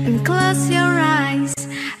and close your eyes.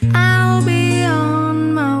 I'll be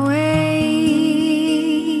on my way.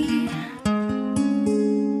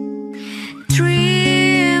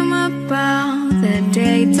 Dream about the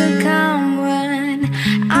day to come when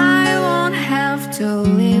I won't have to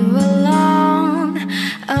live alone.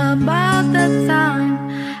 About the time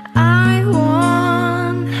I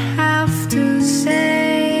won't have to say.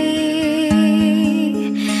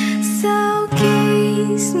 So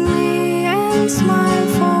kiss me and smile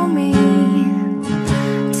for me.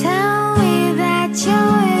 Tell me that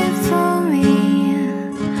you'll wait for me.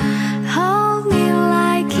 Hold me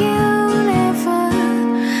like you never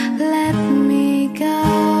let me go.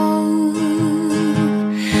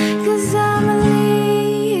 'Cause I'm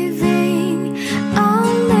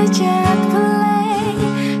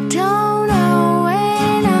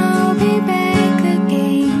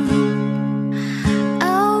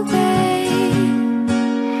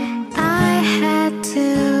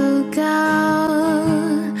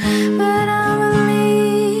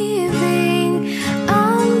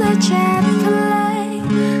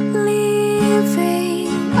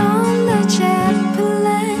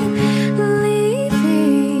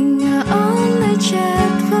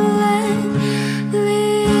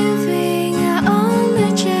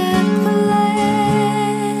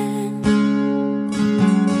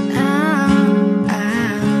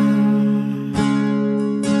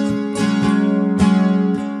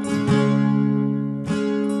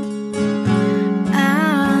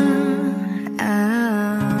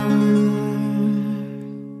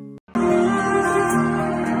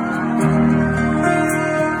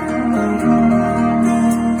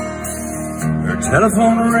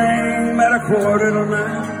Telephone rang about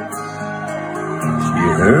 8:45. She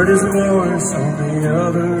heard his voice on the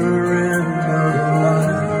other end of the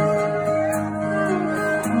line.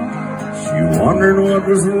 She wondered what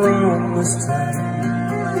was wrong this time.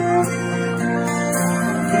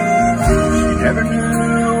 She never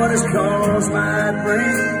knew what his calls might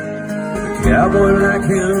bring. A cowboy like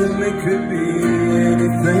him, it could be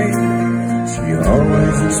anything. She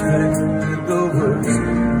always expected the worst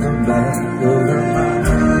in the back of her mind.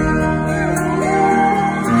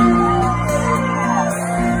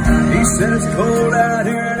 He said it's cold out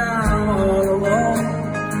here and I'm all alone.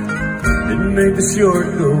 Didn't make the short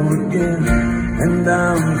go again, and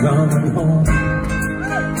I'm coming home.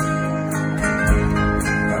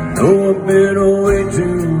 I know I've been away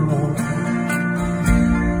too long.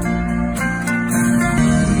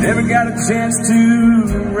 Never got a chance to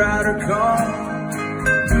ride or call.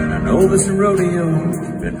 I know this rodeo's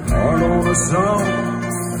been hard on us all,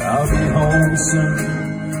 but I'll be home soon.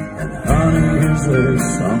 And honey, is there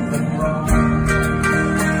something wrong?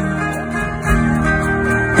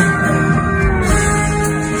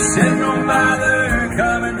 She said, don't bother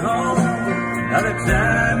coming home. By the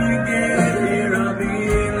time you get here, I'll be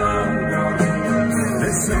long gone.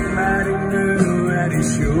 There's somebody new, and he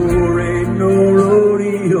sure ain't no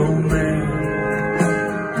rodeo man.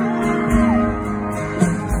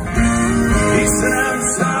 He said, I'm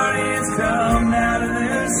sorry it's come down to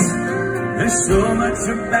this. There's so much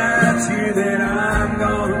about you that I'm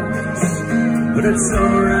gonna miss. But it's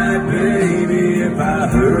alright, baby, if I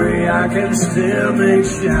hurry, I can still make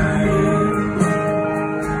Cheyenne.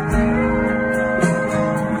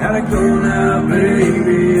 Gotta go now,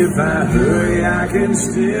 baby, if I hurry, I can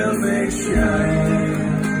still make Cheyenne.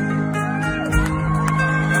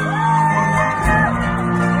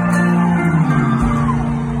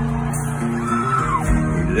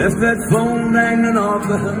 Left that phone hanging off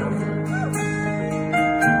the hook.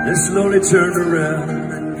 Then slowly turned around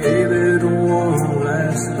and gave it one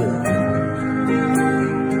last look.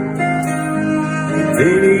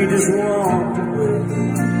 Then he just walked away.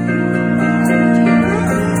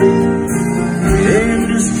 Then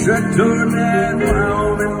just trucked toward that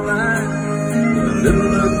Wyoming line. With a little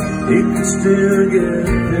look, he could still get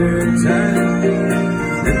there in time.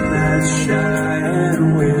 And that Cheyenne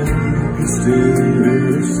wind could still hear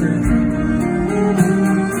her sing.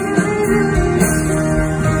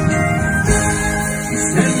 She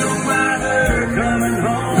said, no matter coming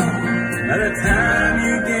home. By the time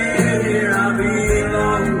you get here, I'll be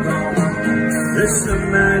long gone. There's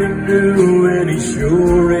somebody new, and he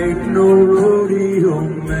sure ain't no rodeo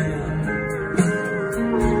man.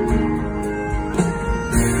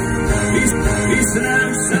 He said,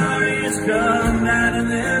 I'm sorry it's come down to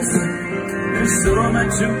this. There's so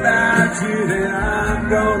much about you that I'm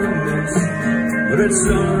gonna miss. But it's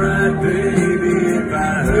alright, baby, if I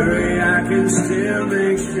hurry, I can still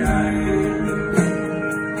make Cheyenne.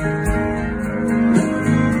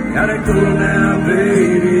 Gotta go now,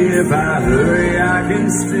 baby, if I hurry, I can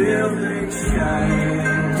still make Cheyenne.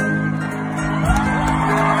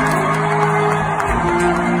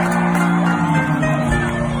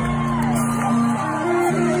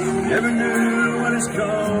 Never knew what his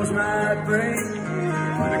calls might bring.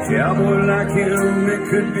 With a cowboy like him, it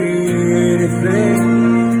could be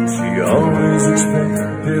anything. She always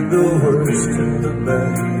expected the worst in the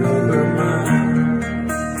back of her mind.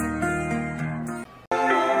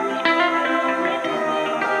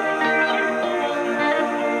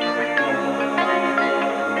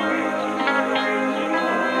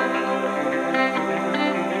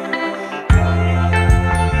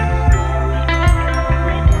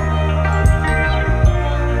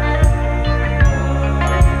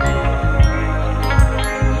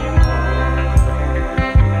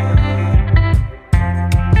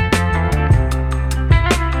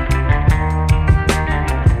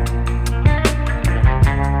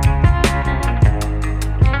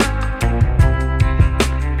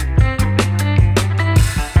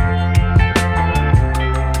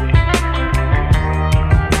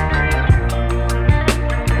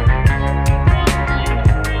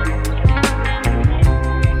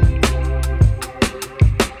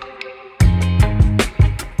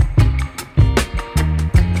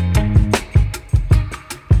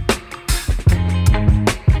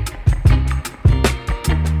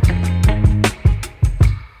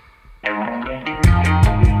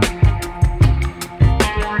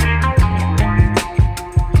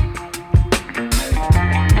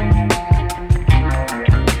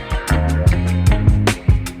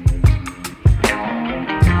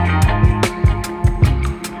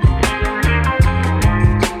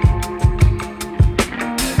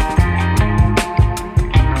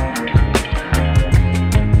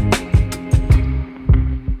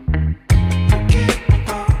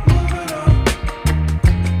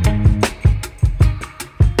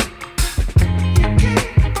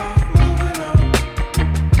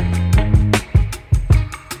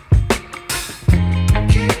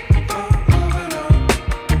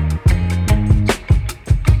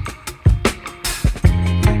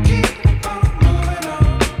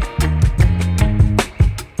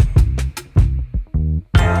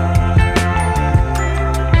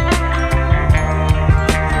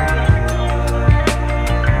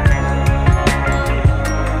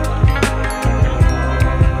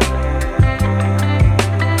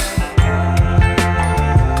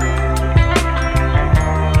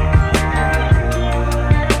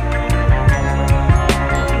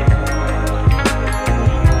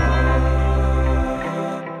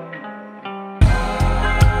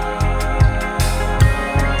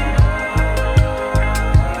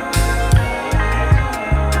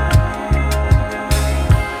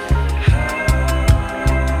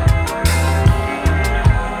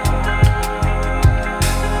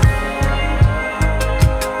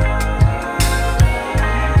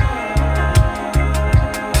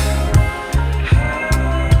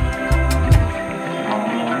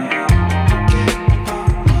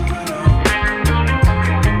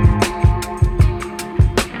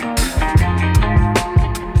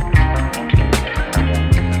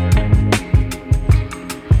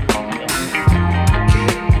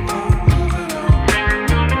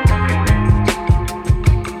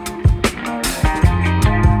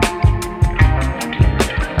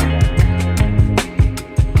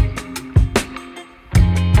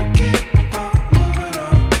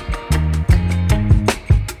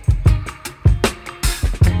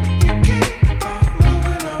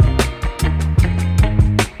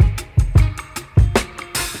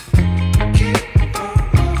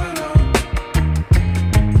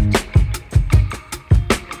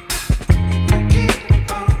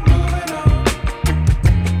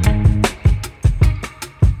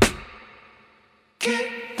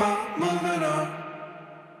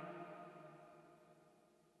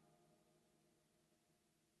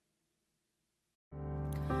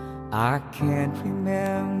 I can't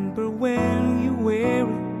remember when you were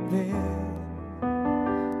there,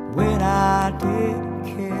 when I didn't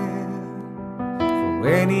care for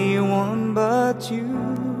anyone but you.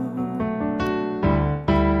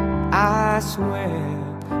 I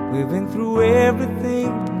swear we've been through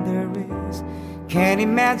everything there is. Can't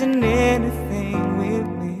imagine anything we've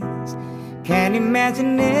missed. Can't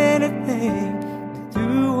imagine anything the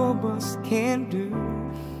two of us can do.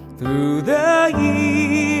 Through the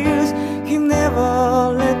years, you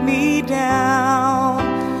never let me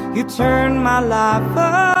down. You turned my life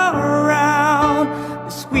around.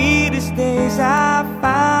 The sweetest days I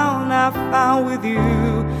found with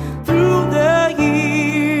you. Through the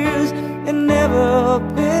years, and never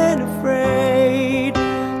been afraid.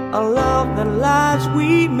 A love the lives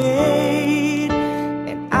we made,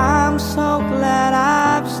 and I'm so glad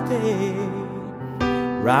I've stayed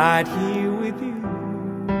right here with you.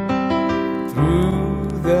 Through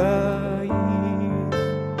the years,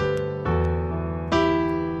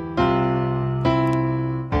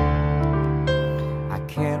 I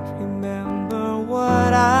can't remember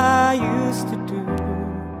what I used to do,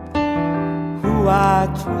 who I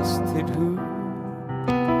trusted, who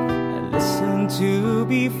I listened to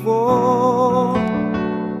before.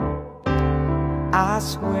 I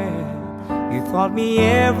swear you taught me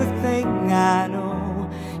everything I know.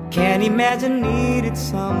 Can't imagine needed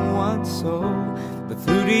someone so, but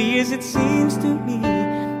through the years it seems to me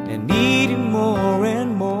I needed more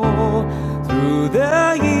and more. Through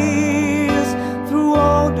the years, through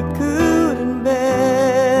all the good and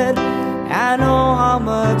bad, I know how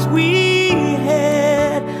much we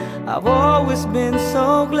had. I've always been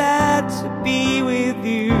so glad to be with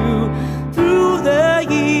you. Through the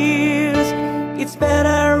years, it's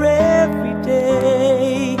better every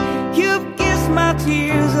day. You've kissed my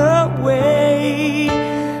tears away.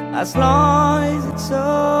 As long as it's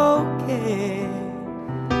okay,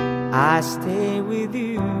 I stay with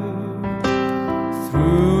you.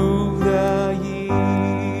 Through the years,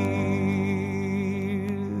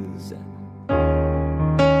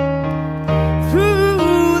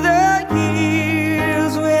 through the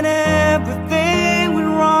years, when everything went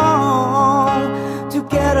wrong,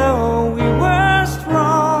 together we were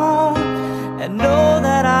strong. And know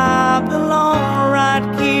that I belong right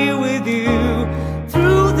here with you.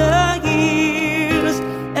 Through the years,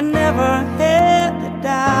 and never had the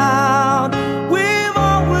doubt. We've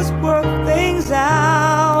always worked things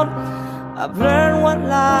out. I've learned what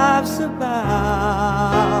life's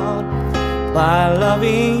about by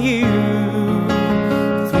loving you.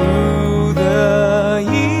 Through the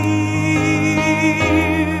years,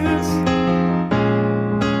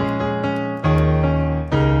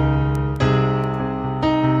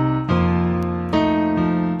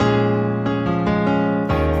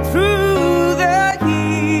 through the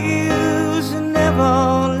years, you never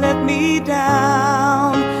let me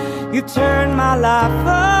down. You turned my life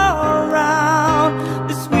around.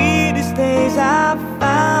 The sweetest days I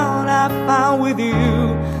found with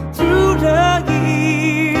you. Through the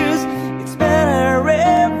years, it's better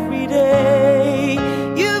every day.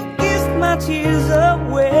 You've kissed my tears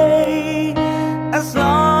away. As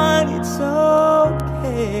long as it's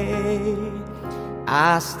okay,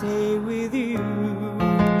 I stay with you.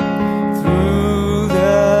 Through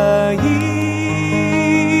the years.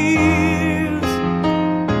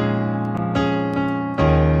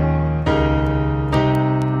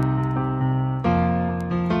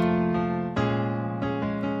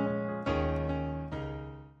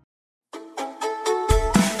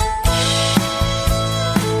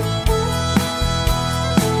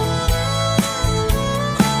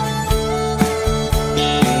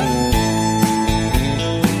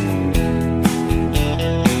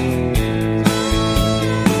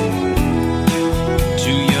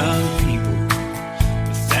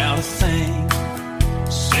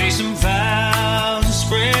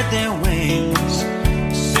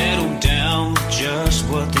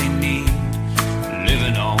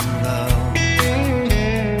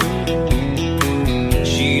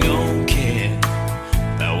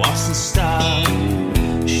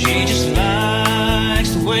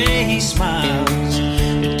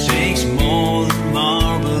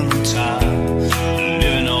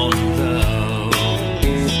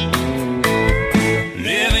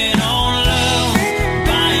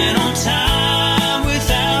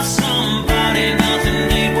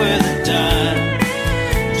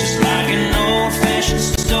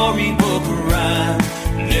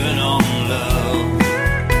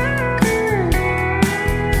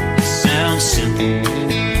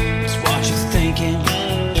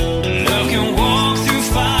 Love can walk through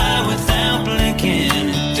fire without blinking.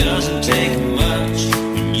 It doesn't take much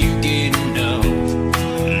when you get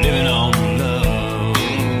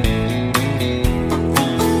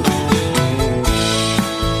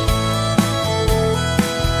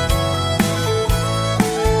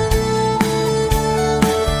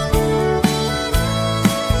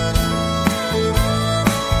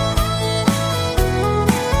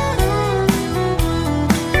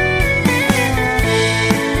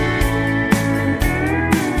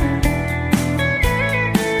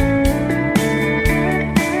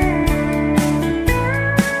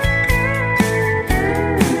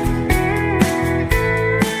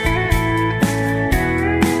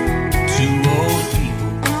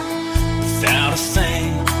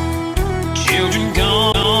children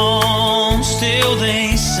gone, still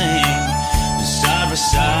they sing side by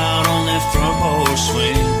side on that front porch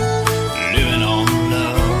swing, living on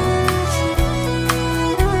love.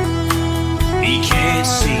 He can't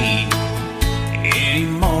see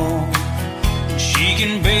anymore, she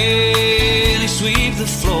can barely sweep the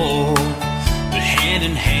floor, but hand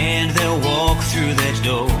in hand they'll walk through that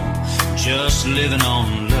door, just living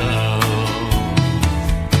on love.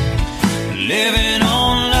 Living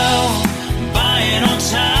on love, buying on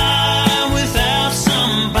time. Without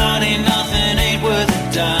somebody, nothing ain't worth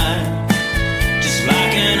a dime. Just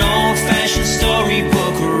like an old-fashioned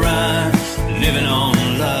storybook rhyme, living on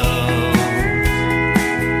love.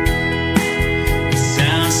 It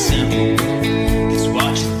sounds simple, it's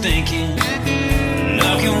what you're thinking.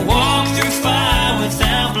 Love can walk through fire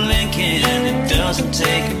without blinking. It doesn't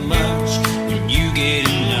take much when you get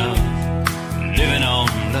enough, living on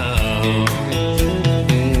love.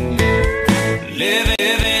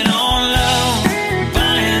 Living on love,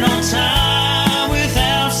 buying on time.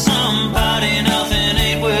 Without somebody, nothing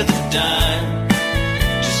ain't worth a dime.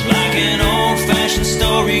 Just like an old-fashioned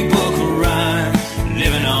storybook rhyme,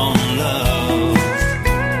 living on love.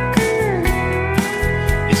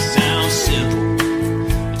 It sounds simple,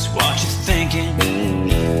 it's what you're thinking.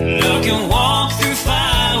 Love can walk through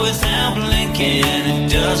fire without blinking. It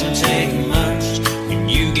doesn't take much when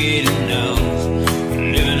you get enough,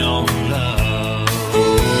 living on love.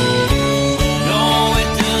 No, it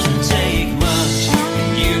doesn't take much when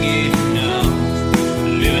you get enough,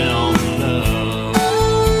 living on love.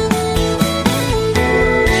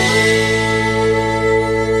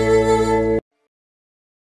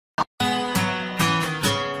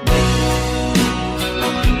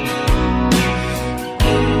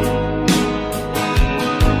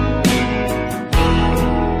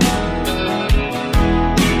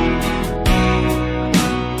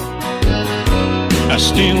 I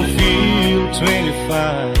still feel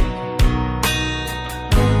 25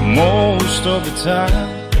 most of the time.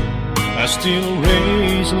 I still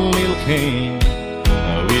raise a little Cain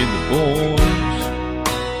with the boys.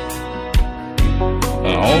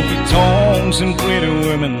 Honky tonks and pretty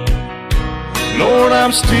women, Lord,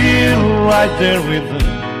 I'm still right there with them,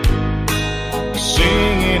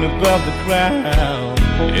 singing above the crowd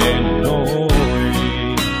and noise.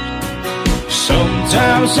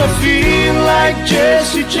 Sometimes I feel like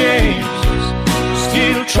Jesse James,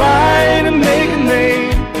 still trying to make a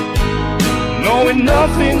name, knowing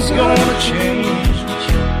nothing's gonna change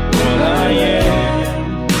what I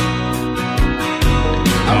am.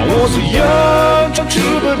 I was a young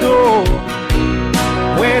troubadour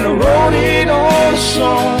when I wrote it on a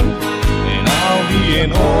song, and I'll be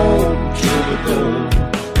an old troubadour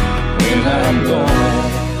when I'm gone.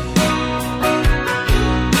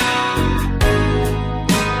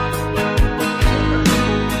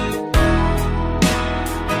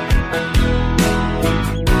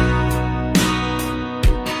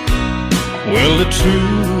 Well, the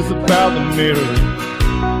truth about the mirror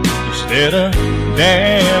is that a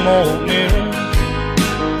damn old mirror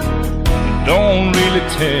don't really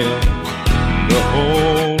tell the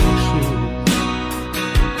whole truth.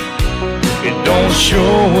 It don't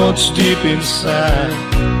show what's deep inside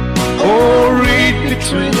or read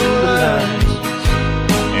between the lines,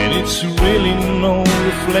 and it's really no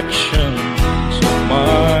reflection of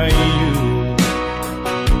my youth.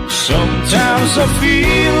 Sometimes I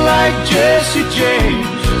feel like Jesse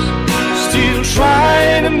James, still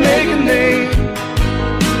trying to make a name,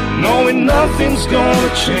 knowing nothing's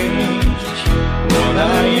gonna change what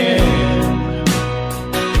I am.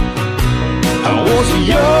 I was a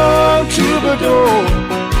young troubadour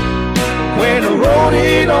when I wrote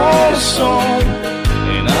it on a song,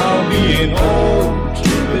 and I'll be an old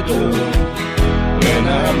troubadour when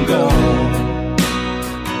I'm gone.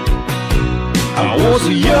 I was a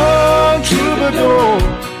young troubadour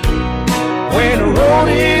when I wrote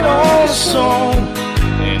it on a song,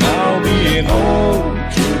 and I'll be an old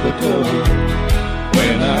troubadour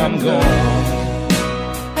when I'm gone.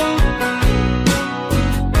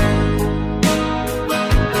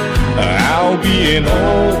 I'll be an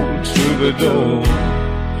old troubadour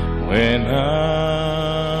when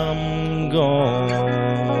I'm gone.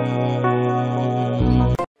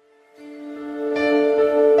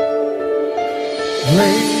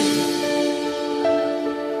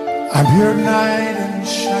 I'm here tonight and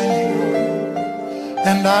shining on,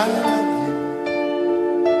 and I love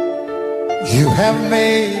you. You have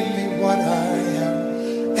made me what I am,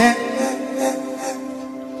 and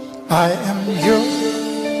I am yours.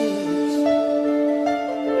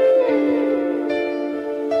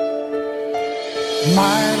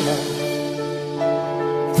 My love,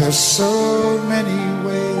 the There's so many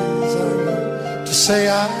ways I love to say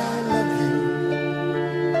I love you.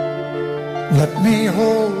 Let me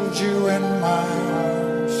hold you in my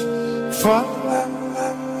arms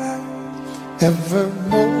forevermore.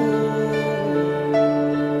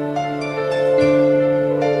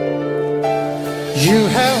 You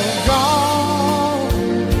have gone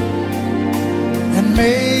and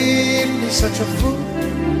made me such a fool,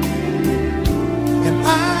 and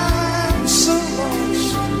I'm so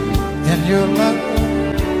lost in your love.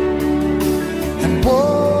 And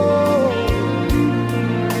whoa,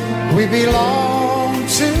 we belong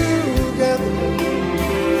together.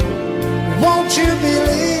 Won't you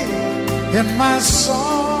believe in my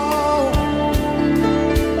song?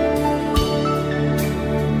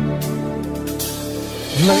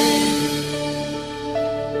 Lady,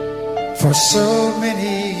 for so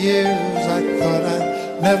many years I thought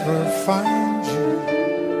I'd never find you.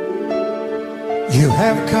 You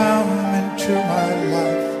have come into my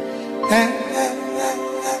life and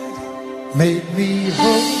made me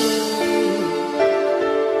whole.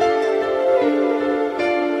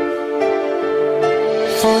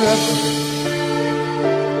 Forever,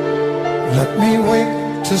 let me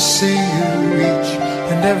wake to see you each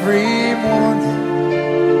and every morning.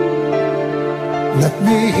 Let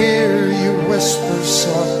me hear you whisper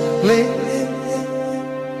softly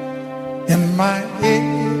in my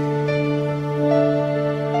ear.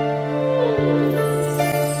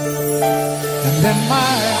 And in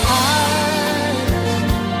my eyes,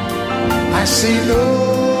 I see no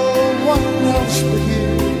one else but you.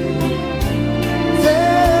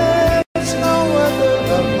 There's no other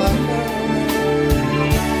love like mine.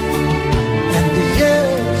 And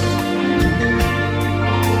yes,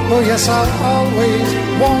 oh yes, I'll always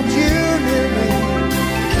want you near me.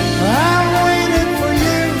 I've waited for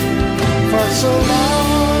you for so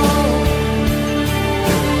long.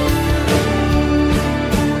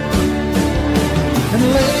 And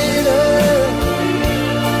later,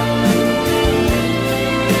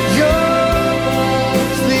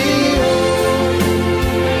 yours the only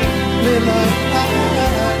love I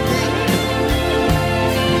need.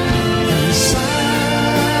 Inside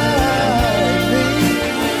me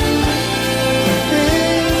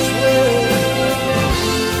is where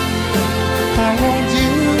I want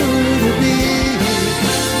you to be.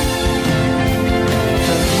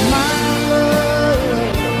 'Cause my love,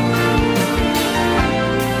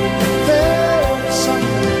 there's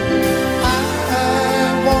something I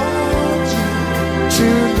want you to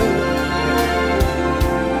know.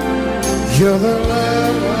 You're the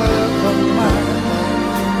love of my life.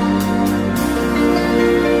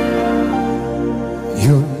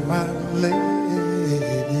 You're my lady.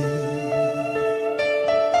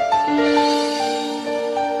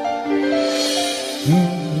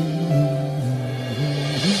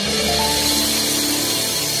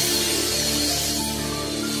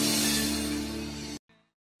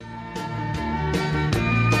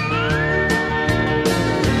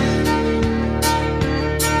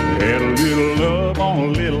 Had a little love on a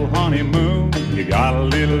little honeymoon. You got a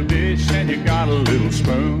little dish and you got a little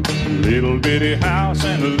spoon. Little bitty house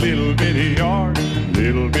and a little bitty yard.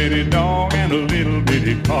 Little bitty dog and a little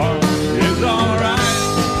bitty car. It's alright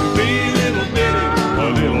to be little bitty, a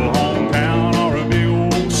little hometown or a big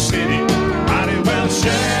old city. Might as well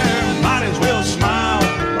share, might as well smile.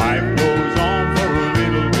 Life goes on for a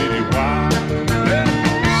little bitty while.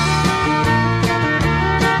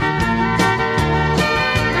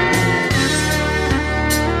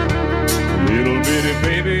 Little bitty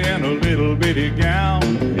baby and a little bitty gown.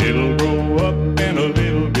 It'll grow up in a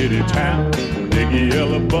little bitty town. Big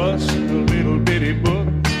yellow bus, a little bitty book.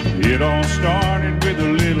 It all started with a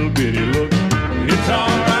little bitty look. It's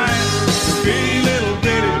alright to be little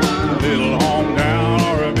bitty, a little hometown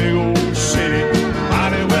or a big old city.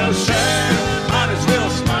 Might as well share, might as well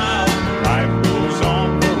smile. Life goes on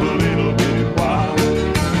for a little bitty while.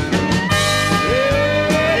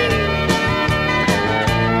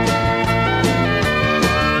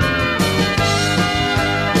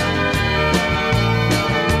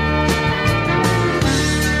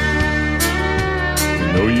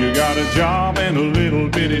 Know you got a job and a little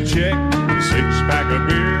bitty check, a six-pack of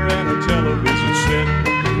beer and a television set.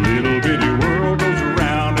 Little bitty world goes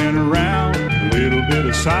around and around. A little bit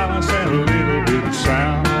of silence and a little bit of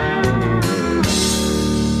sound.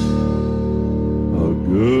 A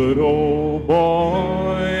good old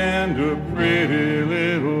boy and a pretty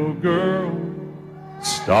little girl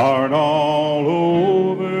start all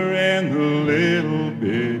over in the little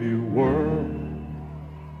bitty world.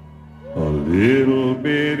 A little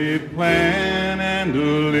bitty plan and a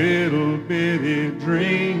little bitty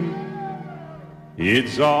dream.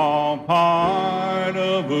 It's all part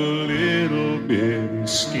of a little bitty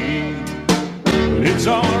scheme. But it's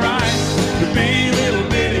alright to be a little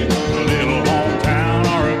bitty, a little hometown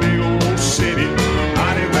or a big old city.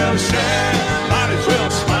 Might as well share, might as well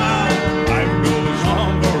smile. Life goes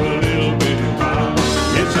on for a little bitty while.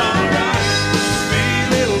 It's alright to be a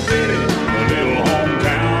little bitty, a little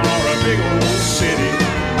hometown or a big old city.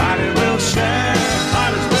 Might as well share,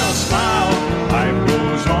 might as well smile. Life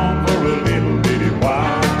goes on for a little bitty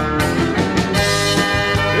while.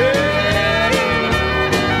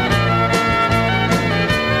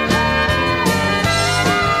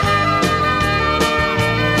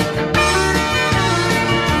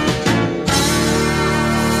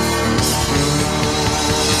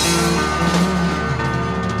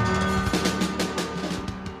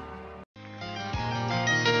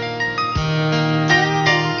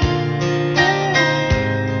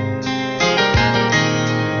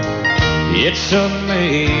 It's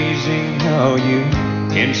amazing how you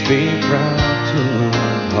can speak right to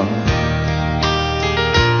my heart.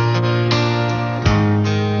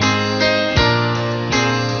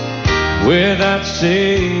 Without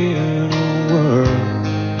saying a word,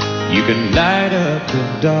 you can light up the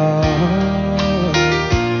dark.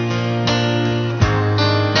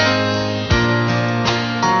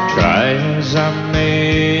 Try as I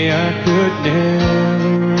may, I could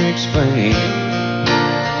never explain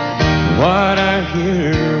what I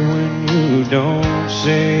hear when you don't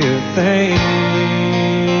say a thing.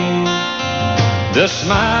 The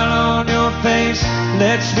smile on your face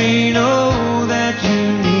lets me know that you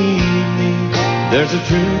need me. There's a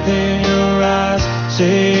truth in your eyes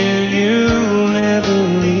saying you'll never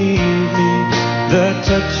leave me. The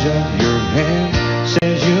touch of your hand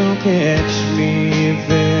says you'll catch me if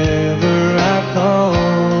ever I fall.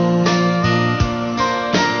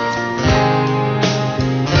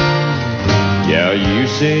 Yeah, you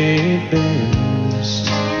say it best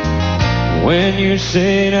when you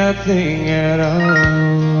say nothing at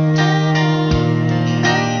all.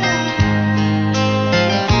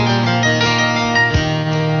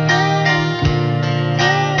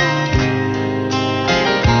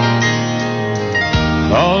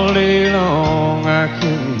 All day long I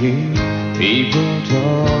can hear people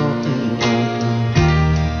talking like that.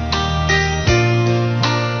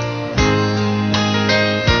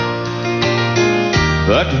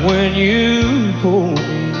 But when you hold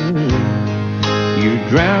me near, you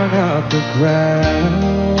drown out the crowd.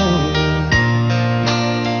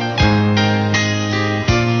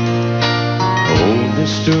 Oh,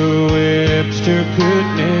 Mr. Webster could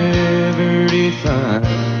never define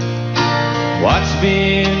what's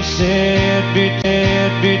being said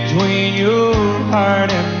between your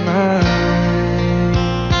heart and mine.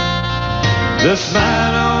 The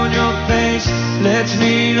smile on your face lets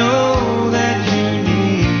me know that you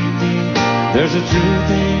need me. There's a truth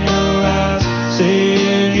in your eyes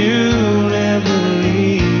saying you'll never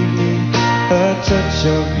leave me. A touch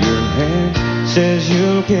of your hand says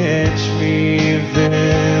you'll catch me if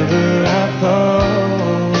ever I fall.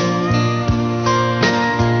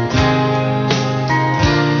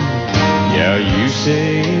 Yeah, you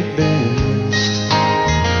say it best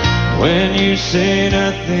when you say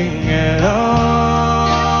nothing at all.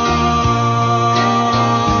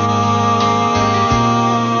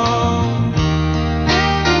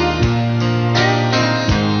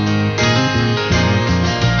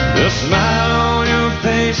 The smile on your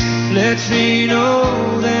face lets me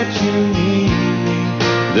know that you need me.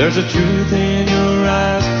 There's a truth in your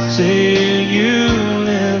eyes saying you'll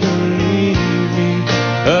never leave me.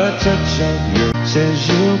 A touch of your says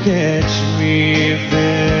you'll catch me if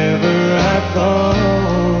ever I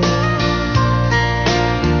fall.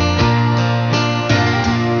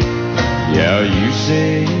 Yeah, you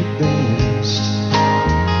say it best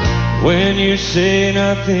when you say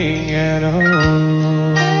nothing at all.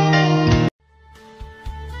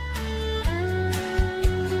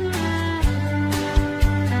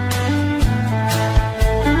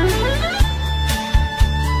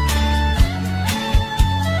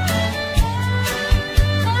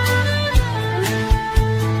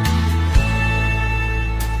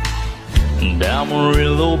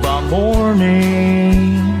 Armadillo by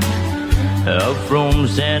morning, up from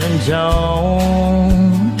San Antonio,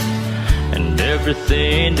 and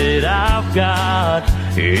everything that I've got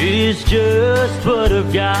is just what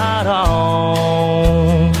I've got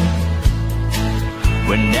on.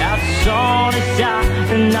 When that sun is out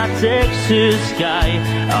in that Texas sky,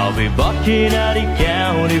 I'll be bucking at the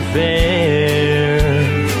county fair.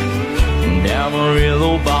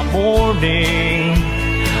 Armadillo by morning,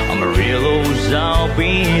 Amarillo's, I'll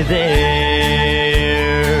be there.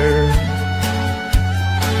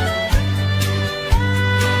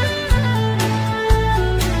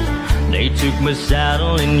 took my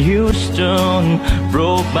saddle in Houston,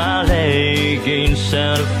 broke my leg in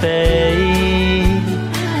Santa Fe.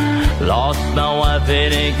 Lost my wife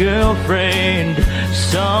and a girlfriend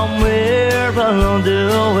somewhere along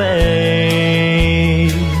the way.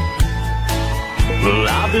 Well,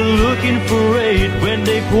 I've been looking for it when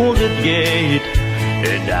they pulled the gate,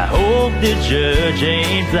 and I hope the judge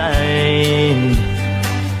ain't blind.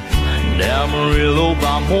 And Amarillo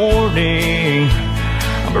by morning,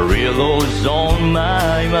 Amarillo's on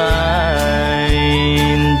my mind.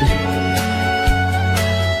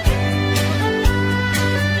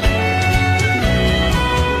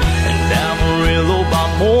 And Amarillo by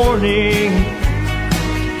morning,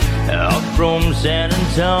 up from San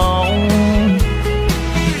Antonio,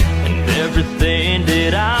 and everything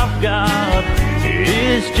that I've got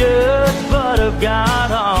is just what I've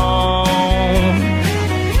got on.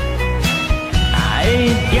 I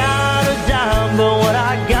ain't got a dime, but what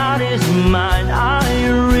I got is mine. I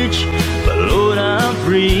ain't rich, but Lord, I'm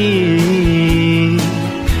free.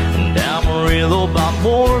 And Amarillo by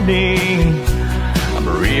morning,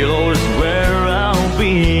 Amarillo's where I'll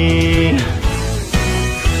be.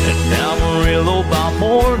 And Amarillo by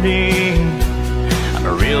morning,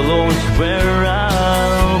 Amarillo's where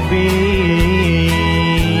I'll be.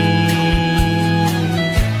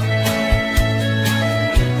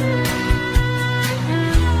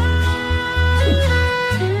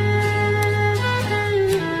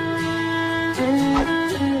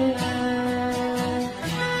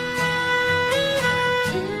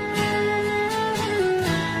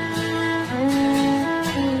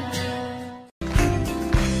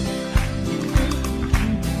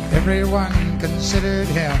 Everyone considered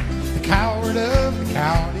him the coward of the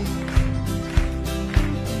county.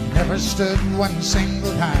 Never stood one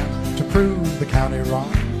single time to prove the county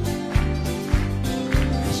wrong.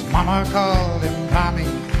 His mama called him Tommy,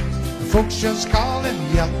 the folks just called him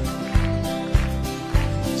Yellow.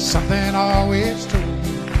 Something always told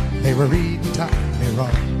me they were reading Tommy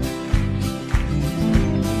wrong.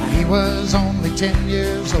 He was only 10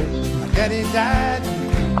 years old, my daddy died.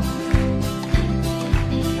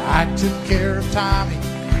 I took care of Tommy,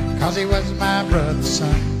 'cause he was my brother's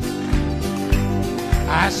son.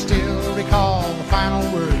 I still recall the final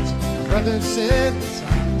words my brother said,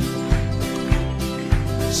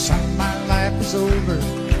 son, my life is over,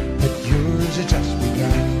 but yours has just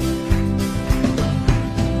begun.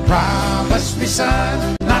 Promise me,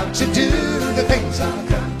 son, not to do the things I've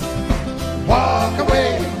done. Walk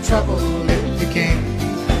away from trouble if you can.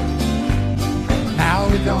 Now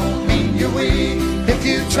it don't mean you're weak if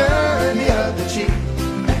you turn the other cheek,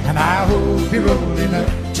 and I hope you're old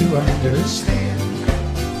enough to understand.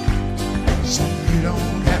 Son, you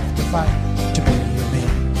don't have to fight to be a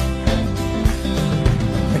man.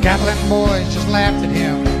 The Gatlin boys just laughed at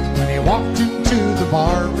him when he walked into the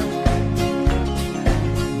bar room.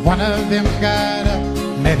 One of them got up,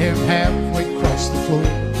 met him halfway across the floor.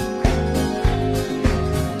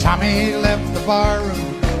 Tommy left the bar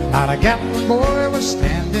room, not a Gatlin boy was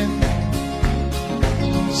standing.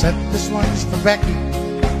 Said, this one's for Becky,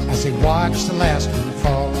 as he watched the last one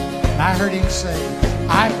fall. And I heard him say,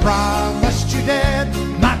 I promised you, Dad,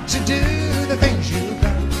 not to do the things you've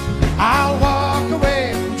done. I'll walk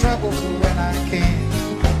away from trouble when I can.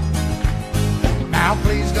 Now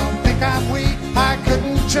please don't think I'm weak, I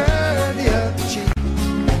couldn't turn the other cheek.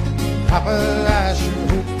 Papa, I sure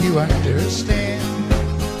hope you understand.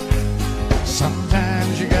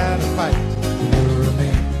 Sometimes you gotta fight when you're a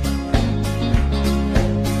man.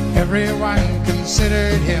 Everyone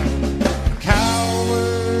considered him a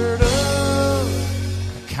coward of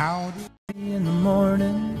the county. In the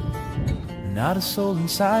morning, not a soul in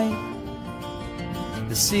sight.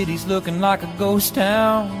 The city's looking like a ghost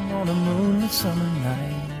town on a moonlit summer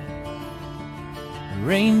night.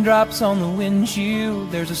 Raindrops on the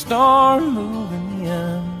windshield, there's a storm moving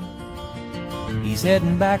in. He's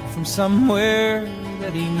heading back from somewhere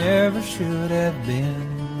that he never should have been.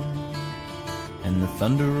 And the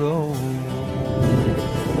thunder rolls,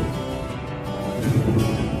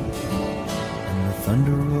 and the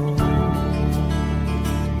thunder rolls.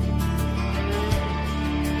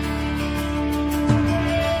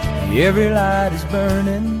 Every light is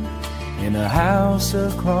burning in a house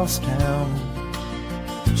across town.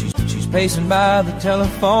 She's pacing by the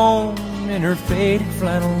telephone in her faded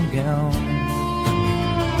flannel gown,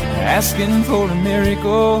 asking for a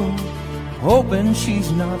miracle, hoping she's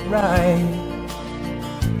not right,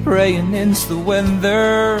 praying it's the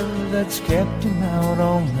weather that's kept him out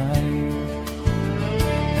all night.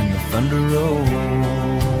 And the thunder rolls,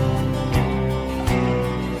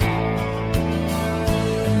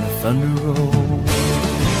 and the thunder rolls.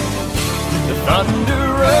 The thunder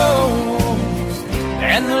rolls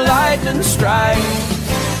and the lightning strikes.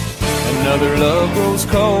 Another love grows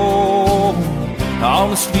cold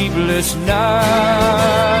on a sleepless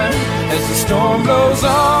night as the storm blows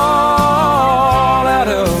all out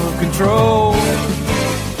of control.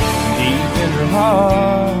 Deep in her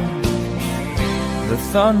heart, the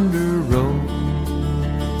thunder rolls.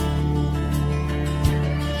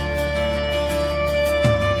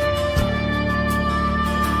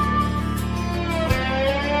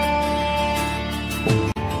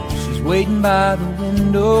 Waiting by the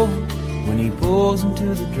window when he pulls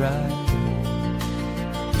into the drive.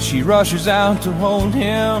 She rushes out to hold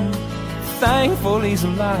him, thankful he's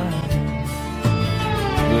alive.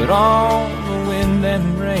 But on the wind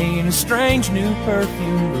and rain, a strange new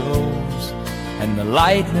perfume blows, and the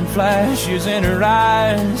lightning flashes in her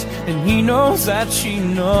eyes, and he knows that she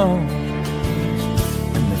knows,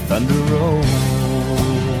 and the thunder rolls.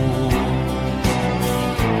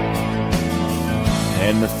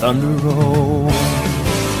 And the thunder rolls.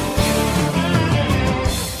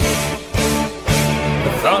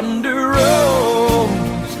 The thunder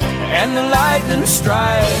rolls and the lightning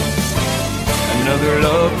strikes. Another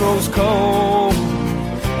love grows cold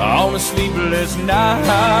on a sleepless night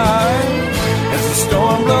as the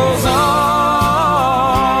storm blows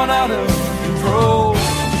on out of control.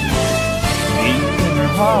 Deep in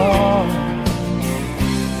her heart,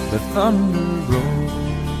 the thunder rolls.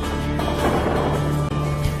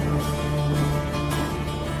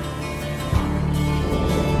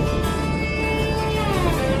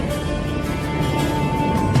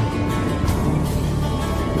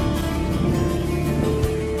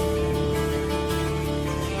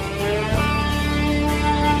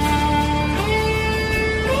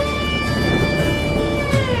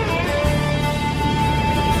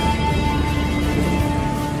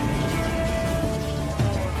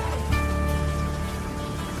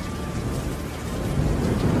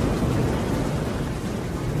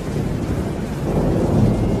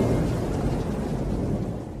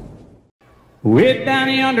 Way down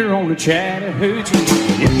yonder on the Chattahoochee,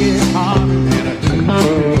 it gets hotter than a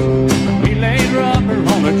Chattahoochee. We laid rubber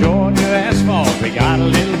on the Georgia asphalt. We got a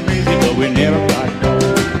little crazy, but we never got caught.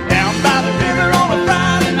 Down by the river on a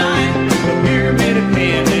Friday night, the pyramid of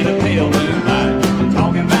men in a pale moonlight,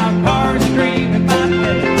 talking about cars and dreaming about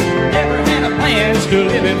living. Never had a plan, still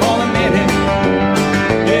living for the minute.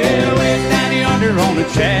 Yeah, way down yonder on the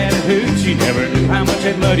Chattahoochee, never knew how much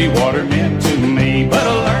that muddy water meant to me, but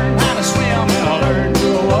I learned how to swim. I learned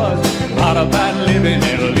who I was, a lot about living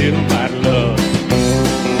and a little about love.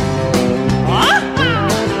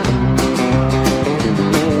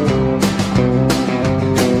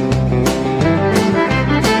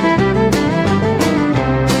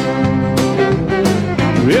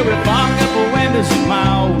 Well, we fogged up the windows in my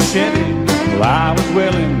old Chevy. Well, I was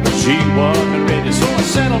willing, but she wasn't ready, so I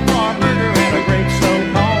settled for a burger and a great slow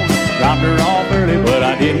bone. Dropped her off early, but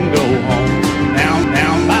I didn't go home.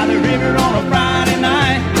 Down by the river on a Friday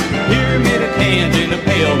night, pyramid of cans in the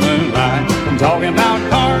pale moonlight. I'm talking about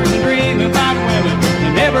cars and dreaming about women.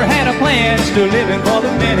 I never had a plan, still living for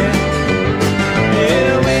the minute.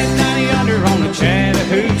 Yeah, way down yonder on the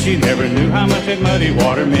Chattahoochee, never knew how much that muddy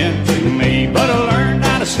water meant to me. But I learned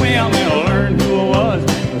how to swim and I learned who I was,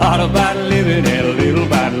 a lot about living and a little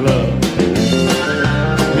about love.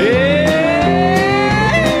 Yeah.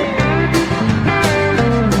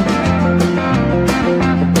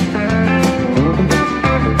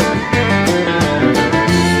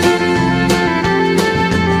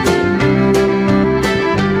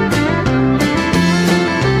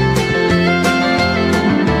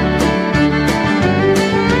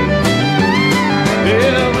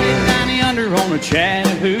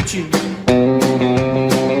 Chattahoochee,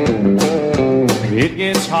 it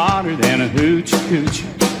gets hotter than a hoochie coochie.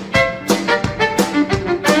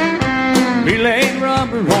 We laid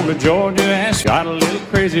rubber on the Georgia asphalt. Got a little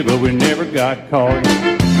crazy, but we never got caught.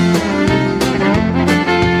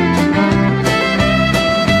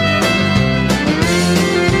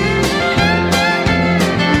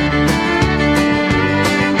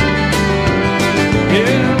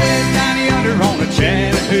 Yeah, way down yonder on the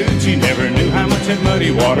Chattahoochee, never knew how much that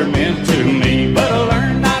muddy water meant to me. But I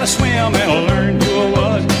learned how to swim and I learned who I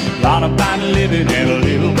was, a lot about living and a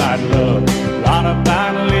little about love. A lot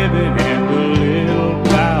about living and a little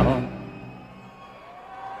about love.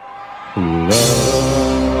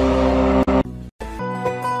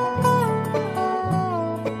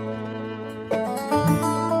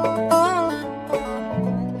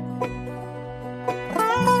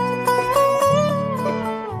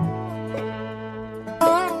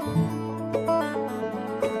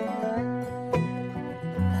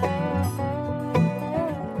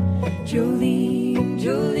 Jolene,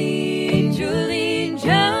 Jolene, Jolene,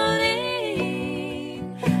 Jolene,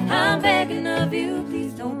 I'm begging of you,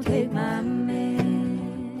 please don't take my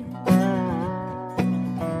man.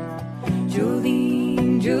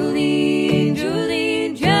 Jolene, Jolene,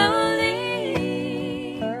 Jolene,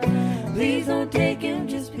 Jolene, please don't take him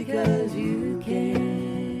just because you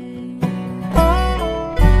can.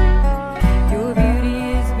 Your beauty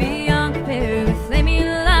is beyond compare, with flaming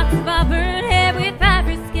locks of auburn hair, with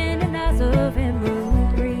vibrant skin and eyes of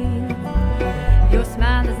emerald green. Your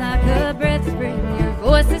smile is like a breath of spring, your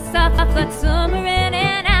voice is soft like summer rain,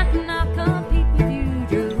 and I cannot compete with you,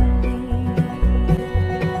 Jolene.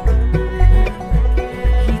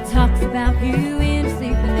 He talks about you in his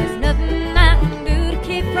sleep, and there's nothing I can do to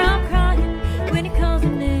keep from crying when he calls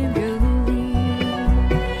your name, Jolene.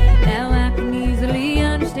 Now I can easily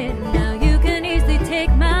understand, now you can easily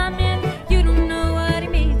take my man. You don't know what he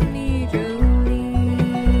means to me, Jolene.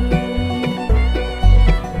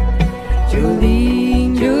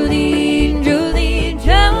 Jolene, Jolene, Jolene,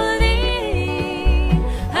 Jolene,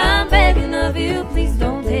 I'm begging of you, please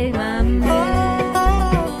don't take my man.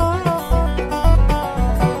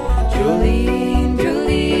 Jolene,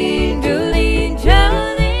 Jolene, Jolene,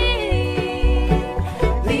 Jolene,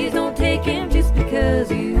 please don't take him just because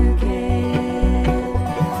you can.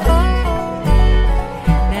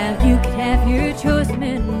 Now you can have your choice,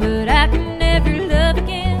 man, but I can never love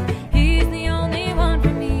again. He's the only one for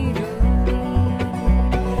me, Jolene.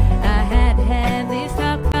 I had to have this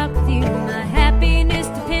talk with you. My happiness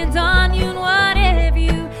depends on you and whatever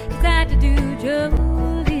you decide to do, Jolene.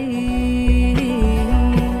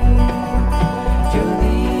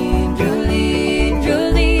 Jolene, Jolene,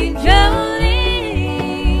 Jolene,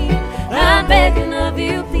 Jolene, I'm begging of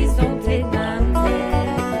you, please don't take my man.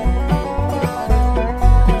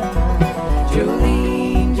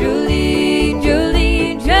 Jolene, Jolene,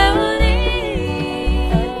 Jolene, Jolene,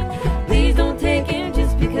 please don't take him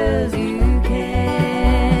just because you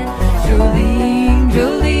can. Jolene,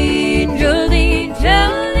 Jolene, Jolene,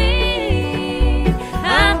 Jolene,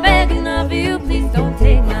 I'm begging of you, please don't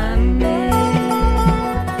take my man.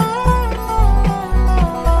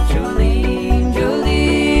 Jolene,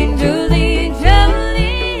 Jolene, Jolene,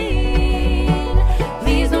 Jolene,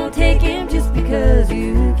 please don't take him just because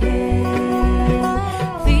you can.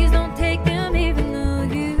 Please don't take him even though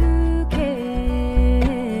you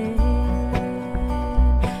can.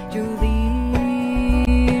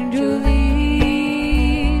 Jolene,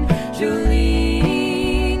 Jolene,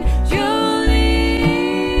 Jolene,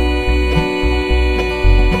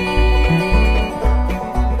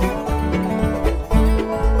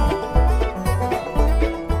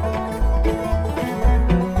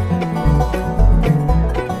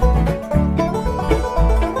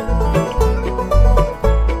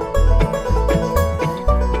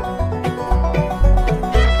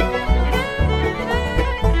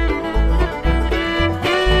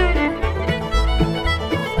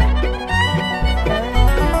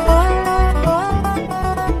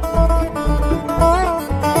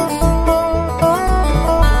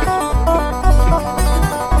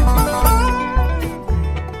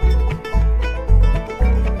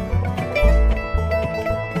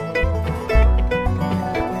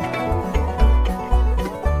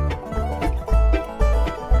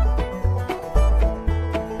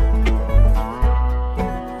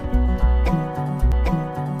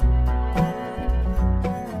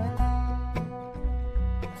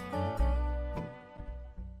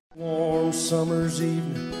 Warm summer's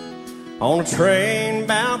evening on a train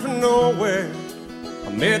bound for nowhere, I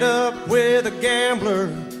met up with a gambler.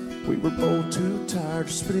 We were both too tired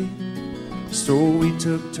to speak, so we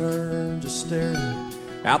took turns of staring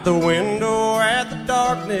out the window at the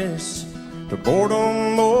darkness. The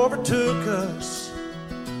boredom overtook us,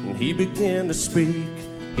 and he began to speak.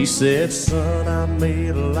 He said, "Son, I made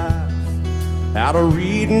a life out of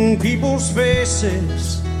reading people's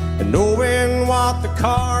faces and knowing what the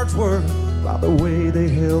cards were by the way they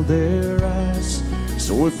held their eyes.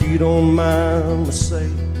 So if you don't mind me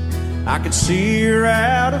saying, I could see you're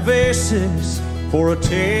out of aces. For a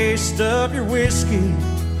taste of your whiskey,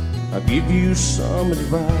 I'll give you some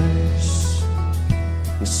advice."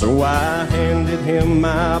 And so I handed him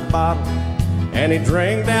my bottle, and he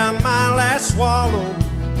drank down my last swallow.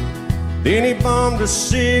 Then he bummed a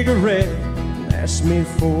cigarette and asked me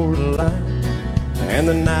for a light. And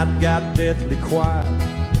the night got deathly quiet,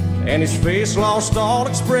 and his face lost all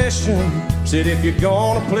expression. Said, "If you're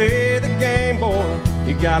gonna play the game, boy,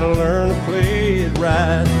 you gotta learn to play it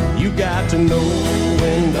right. You got to know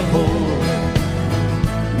when to hold up,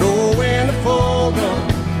 know when to fold up,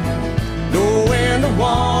 know when to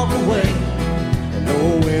walk away, and know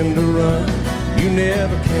when to run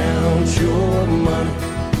never count your money.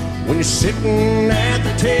 When you're sitting at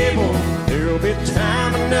the table, there'll be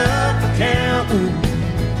time enough for counting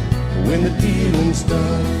when the dealing's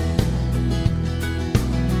done.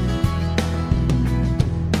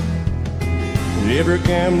 Every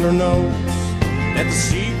gambler knows that the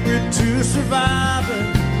secret to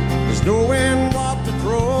surviving is knowing what to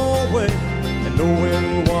throw away and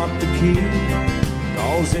knowing what to keep.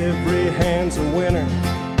 'Cause every hand's a winner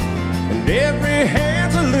and every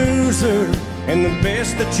hand's a loser, and the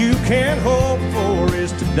best that you can hope for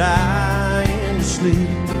is to die in your sleep.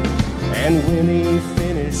 And when he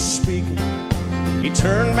finished speaking, he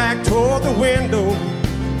turned back toward the window,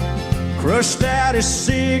 crushed out his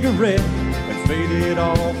cigarette, and faded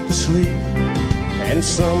off to sleep. And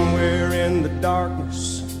somewhere in the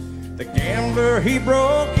darkness, the gambler, he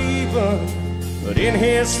broke even. But in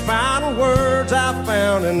his final words, I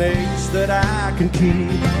found an ace that I can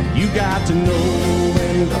keep. You got to know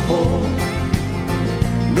when to hold,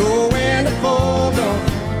 know when to fold up,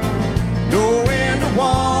 know when to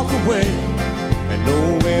walk away, and know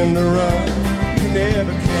when to run. You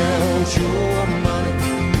never count your money.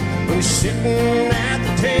 When you're sitting at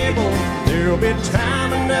the table, there'll be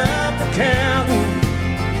time enough for counting.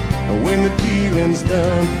 And when the dealing's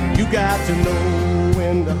done, you got to know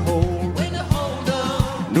when to hold,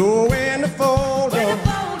 know when to fold up,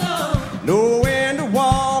 know when to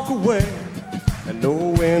walk away, and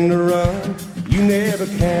know when to run. You never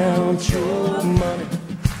count your money.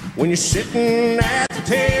 When you're sitting at the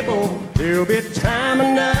table, there'll be time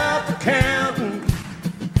enough for counting.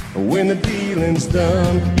 When the dealing's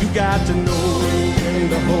done, you got to know when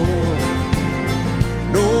to hold,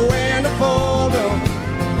 know when to fold up,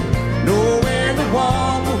 know when to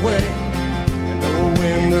walk away, and know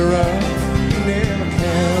when to run. You never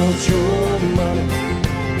count your money.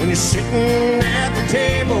 When you're sitting at the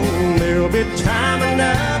table, there'll be time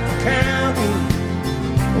enough for counting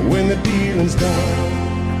when the dealing's done.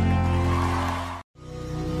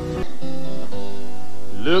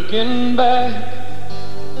 Looking back,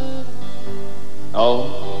 all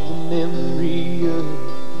the memory of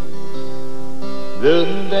the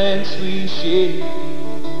dance we shared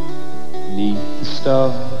neath the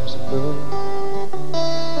stars above.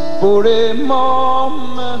 For a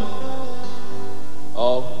moment,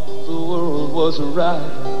 all the world was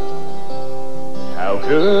right. How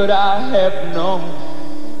could I have known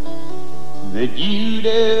that you'd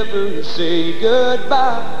ever say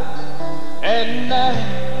goodbye? And now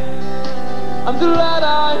I'm glad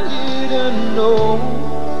I didn't know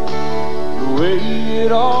the way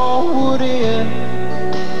it all would end,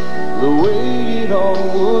 the way it all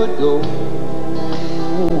would go.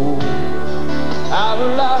 Our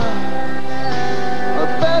lives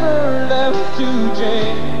are better left to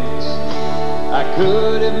chance. I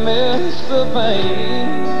could have missed the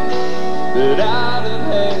pain, but I'd have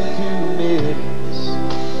had to miss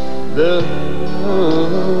the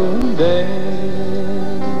dance.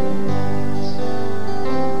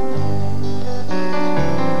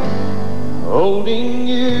 Holding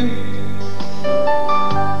you,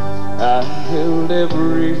 I held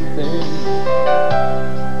everything.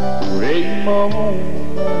 For a moment,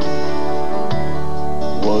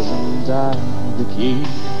 wasn't I the key?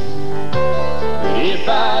 But if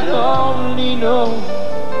I'd only known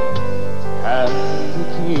how the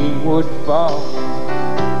king would fall,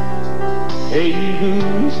 hey,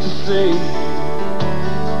 who's to say?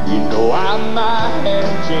 You know I might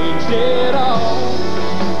have changed it all.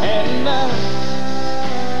 And now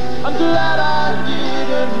I'm glad I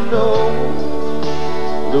didn't know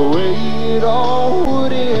the way it all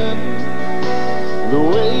would end, the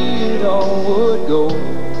way it all would go.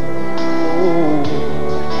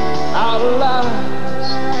 Our lives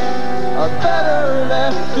are better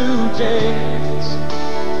left to chance.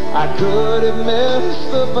 I could have missed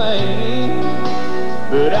the pain,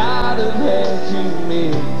 but I'd have had to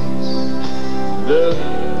miss the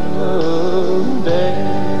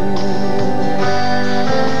dance.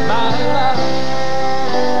 My life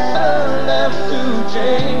better left to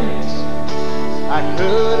chance. I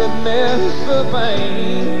could have missed the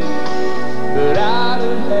pain, but I'd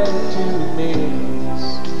have had to miss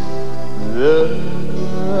the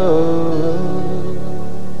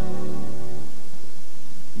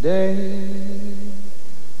dance.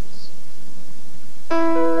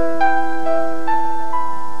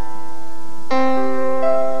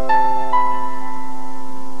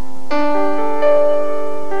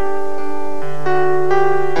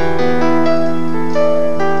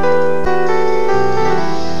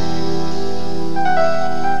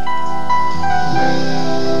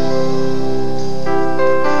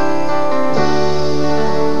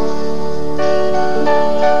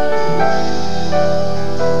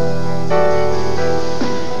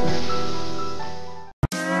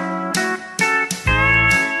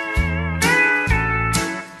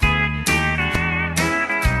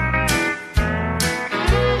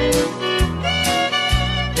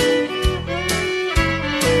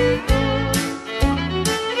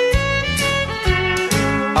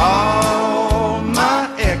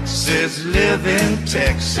 exes live in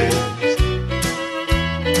Texas.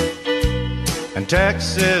 And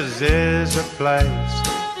Texas is a place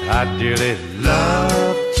I'd dearly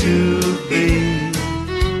love to be.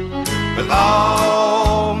 But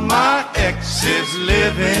all my exes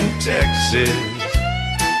live in Texas,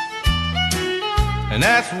 and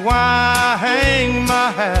that's why I hang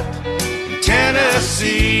my hat in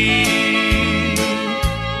Tennessee.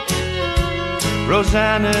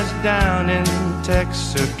 Rosanna's down in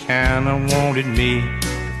Texarkana wanted me to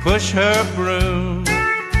push her broom.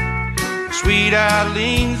 Sweet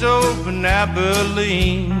Eileen's over in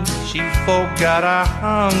Abilene, she forgot I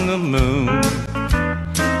hung the moon.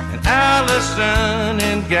 And Allison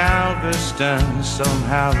in Galveston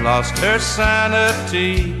somehow lost her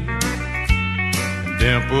sanity. And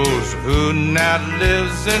Dimples, who now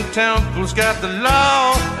lives in Temple's, got the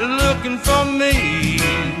law looking for me.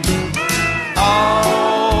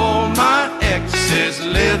 All my exes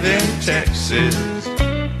live in Texas,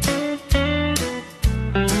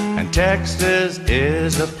 and Texas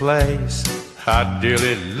is a place I'd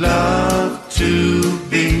dearly love to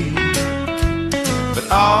be.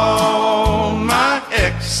 But all my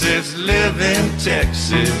exes live in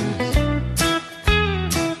Texas,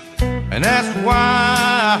 and that's why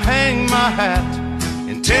I hang my hat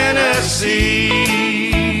in Tennessee.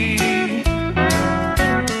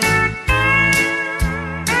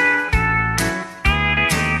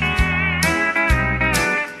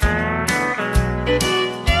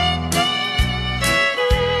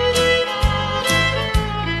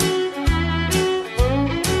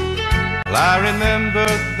 I remember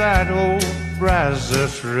that old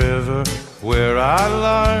Brazos River where I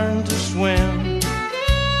learned to swim,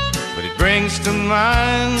 but it brings to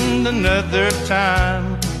mind another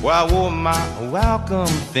time where I wore my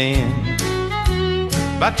welcome thin.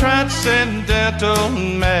 By transcendental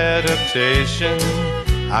meditation,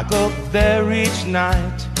 I go there each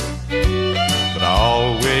night, but I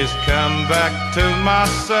always come back to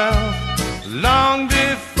myself long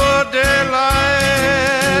before daylight.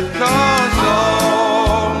 'Cause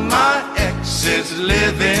all my exes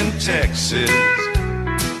live in Texas,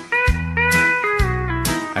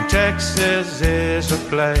 and Texas is a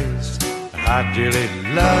place I dearly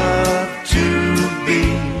love to be.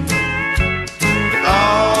 But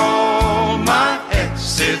all my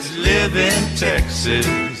exes live in Texas,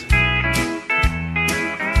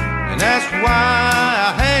 and that's why I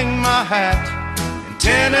hang my hat in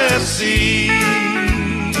Tennessee.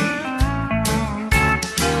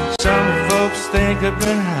 Some folks think I've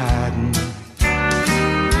been hiding,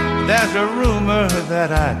 there's a rumor that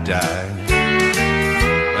I died,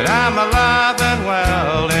 but I'm alive and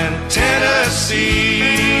well in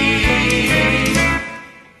Tennessee.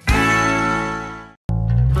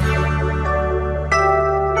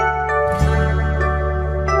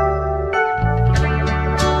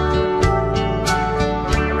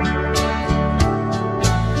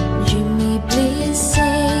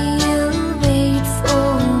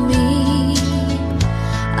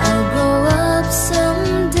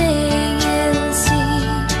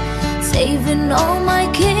 All my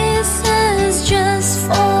kisses just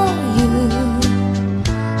for you,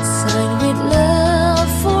 signed with love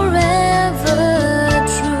forever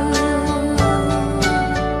true.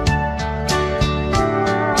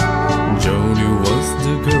 Joni was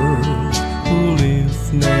the girl who lived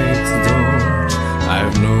next door.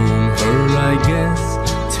 I've known her, I guess,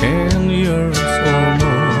 10 years or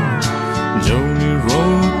more. Joni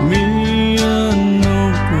wrote me a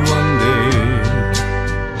note one day,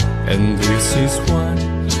 and this is what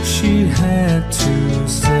she had to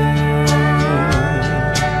say.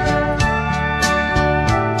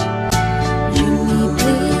 Joni,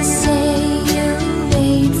 please say you'll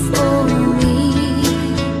wait for me.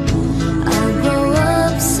 I'll grow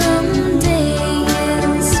up someday,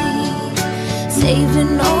 you'll see,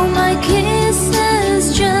 saving all my kisses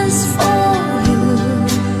just for you,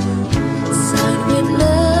 signed with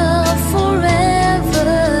love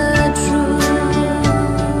forever true.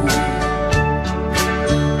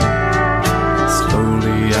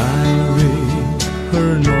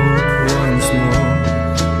 Her note once more,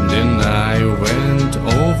 then I went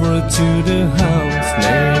over to the house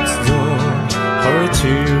next door. Her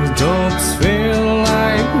teardrops fell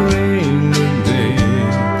like rain today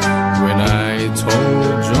when I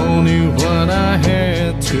told Joni what I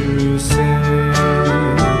had to say.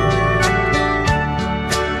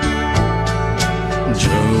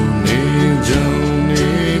 Joni, Joni,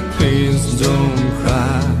 please don't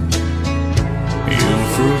cry, you'll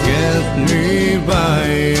forget me by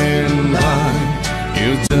and by.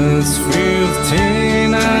 You're just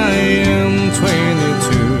 15, I am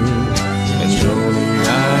 22, and Joni,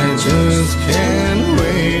 I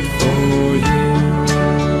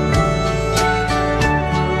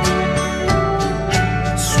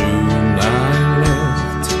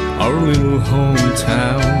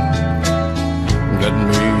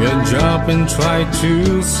a job and tried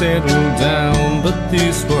to settle down, but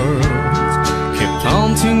these words kept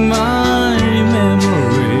haunting my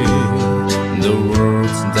memory. The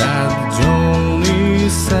words that Joni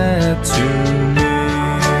said to me.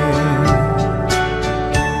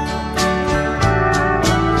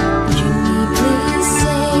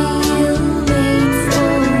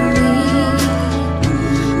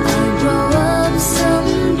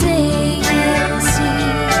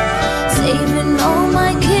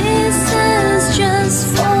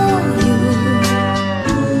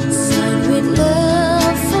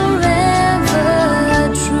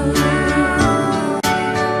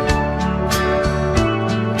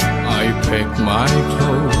 My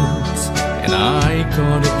clothes and I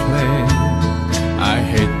got a plan. I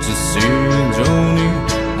had to see Joni,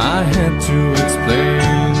 I had to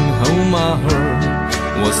explain how my heart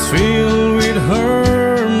was filled with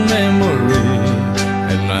her memory,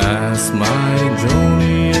 and asked my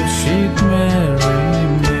Joni if she'd marry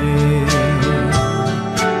me.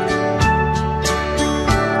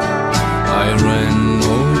 I ran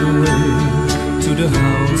all the way to the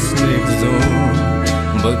house next door,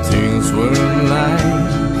 but things weren't like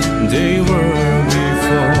they were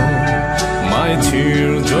before. My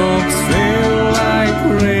teardrops fell like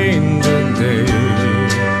rain that day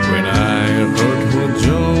when I heard what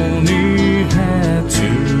Joni had to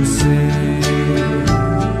say.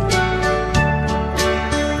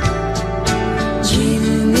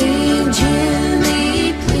 Jimmy,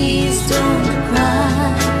 Jimmy, please don't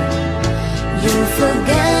cry. You'll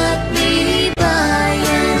forget me by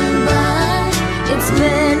and by. It's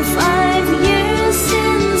been 5 years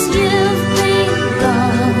since you've been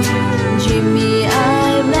gone. Jimmy,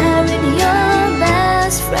 I married your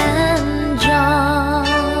best friend, John.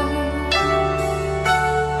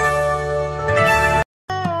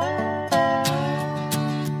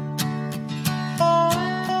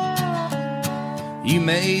 You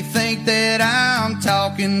may think that I'm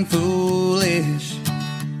talking foolish.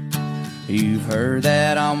 You've heard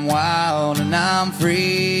that I'm wild and I'm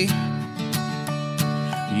free.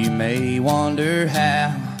 You may wonder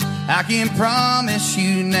how I can promise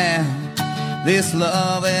you now this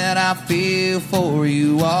love that I feel for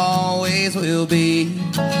you always will be.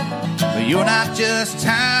 But you're not just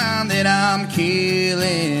time that I'm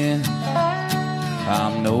killing.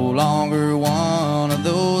 I'm no longer one of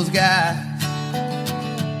those guys.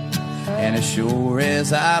 And as sure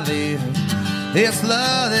as I live, this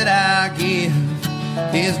love that I give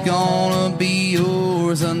is gonna be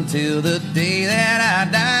yours until the day that I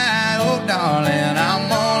die. Oh darling, I'm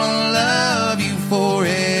gonna love you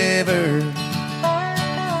forever,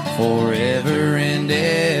 forever and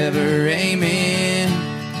ever, amen.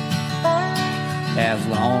 As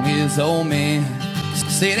long as old men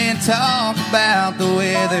sit and talk about the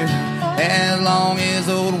weather, as long as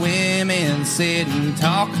old women sit and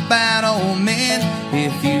talk about old men.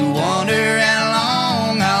 If you wonder how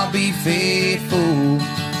long I'll be faithful,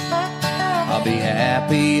 I'll be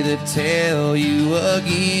happy to tell you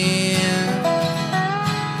again.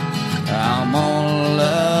 I'm gonna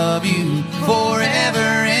love you forever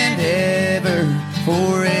and ever,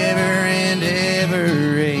 forever and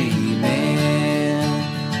ever, amen.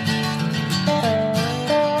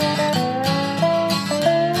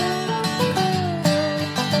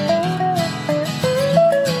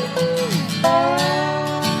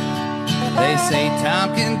 They say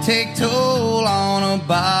time can take toll on a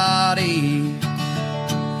body,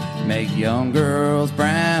 make young girls'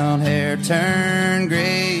 brown hair turn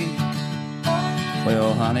gray.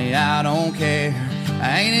 Well, honey, I don't care.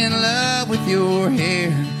 I ain't in love with your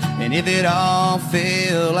hair. And if it all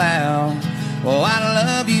fell out, well, I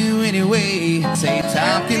love you anyway. Say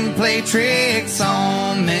time can play tricks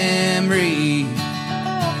on memory,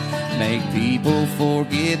 make people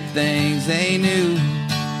forget things they knew.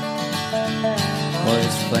 Well,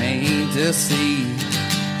 it's plain to see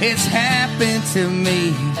it's happened to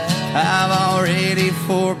me. I've already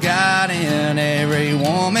forgotten every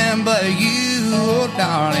woman but you. Oh,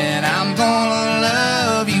 darling, I'm gonna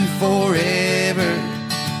love you forever,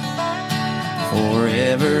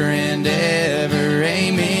 forever and ever,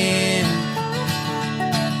 amen.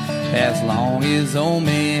 As long as old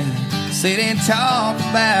men sit and talk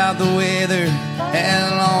about the weather,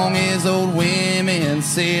 as long as old women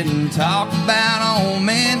sit and talk about old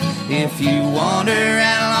men. If you wonder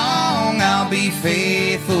how long I'll be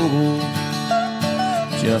faithful,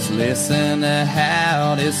 just listen to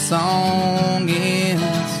how this song ends.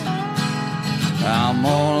 I'm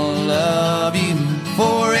gonna love you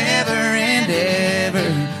forever and ever,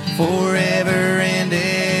 forever and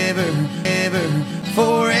ever, ever,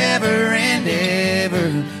 forever and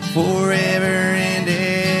ever, forever and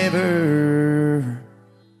ever.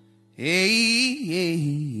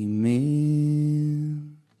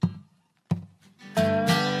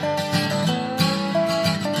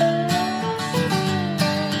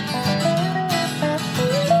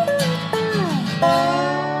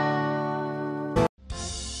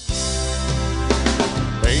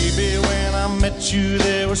 met you,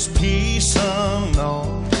 there was peace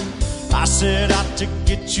unknown. I set out to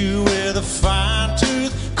get you with a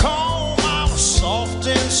fine-tooth comb. I was soft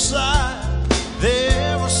inside.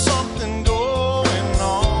 There was something going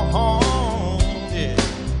on, yeah.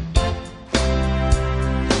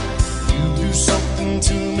 You do something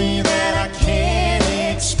to me that I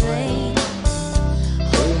can't explain.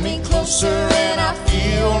 Hold me closer and I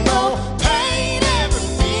feel no pain. Every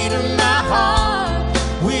beat of my heart,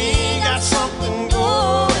 we got something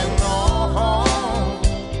going on.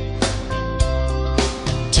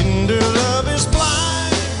 Tender love is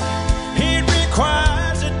blind. It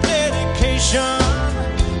requires a dedication.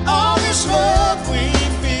 All this love we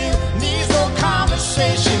feel needs no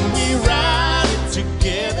conversation. We ride it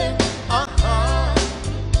together,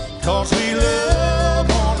 cause we love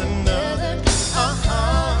one another,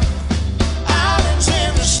 Islands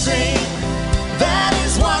in the stream, that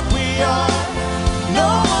is what we are. No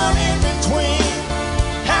one in between.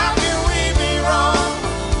 How can we be wrong?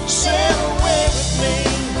 Sail away with me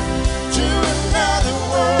to another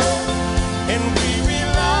world, and we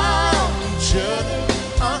rely on each other,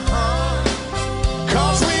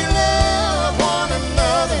 cause we love one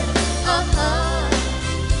another,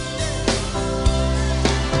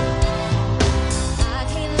 I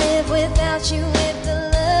can't live without you if the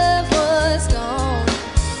love was gone.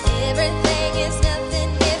 Everything is nothing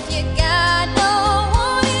if you got no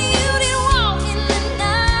one. And you did walk in the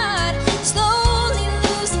night, slowly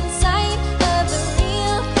losing sight of the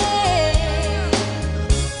real thing.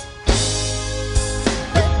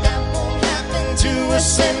 but that won't happen to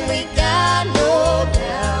us, and we got no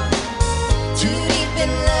doubt. Too deep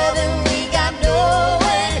in love and we got no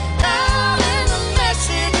way out, and the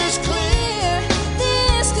message is clear.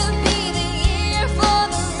 This could be the year for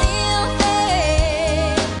the real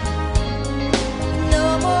thing. No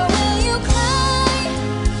more will you cry,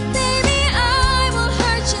 baby, I will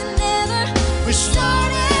hurt you never. We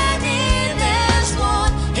started in as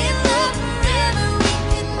one, in love forever. We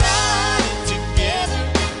can ride it together,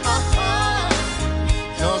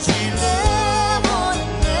 cause we love one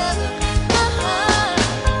another,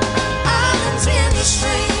 Islands in the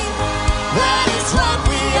stream, that is what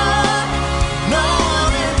we are. No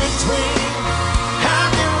one in between. How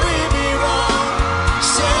can we be wrong?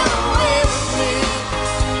 Sail away with me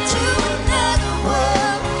to another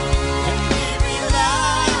world, and we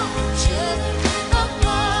rely on each other,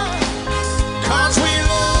 cause we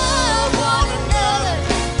love one another,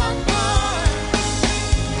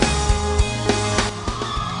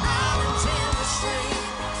 Islands in the stream,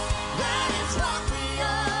 that is what we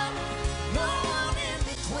are. No one in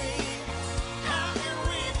between. How can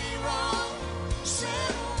we be wrong?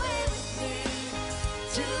 Sail away with me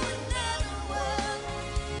to another world,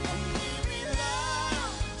 and we rely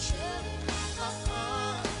on each other,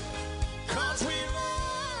 cause we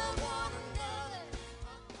love one another.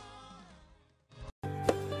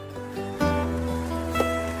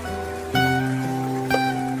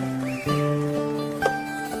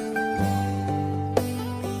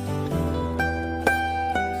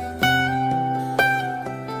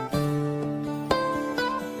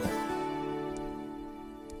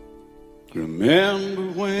 Remember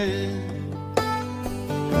when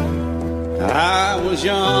I was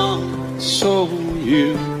young, so were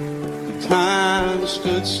you. The time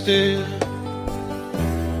stood still.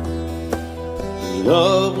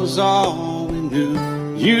 Love was all we knew.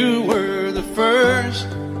 You were the first,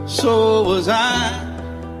 so was I.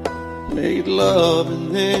 Made love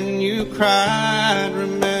and then you cried.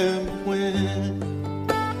 Remember when?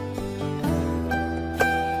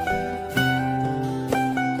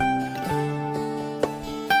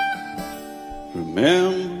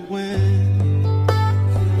 Remember when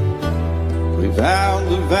we vowed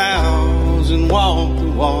the vows and walked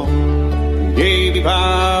the walk, and gave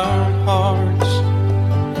our hearts,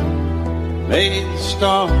 made the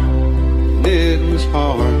start, and it was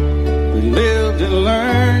hard. We lived and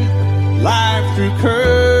learned life through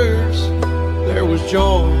curves. There was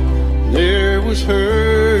joy, there was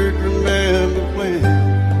hurt. Remember when?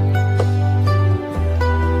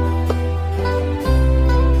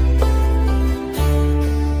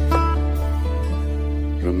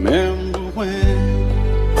 Remember when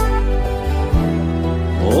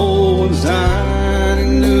old ones died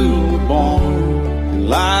and new were born, and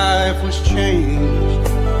life was changed,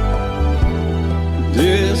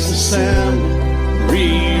 disassembled,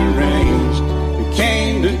 rearranged. We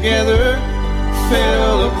came together,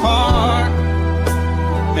 fell apart,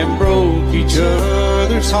 and broke each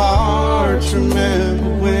other's hearts. Remember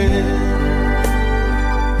when?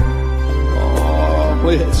 Oh,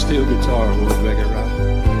 play that steel guitar, we'll make it right.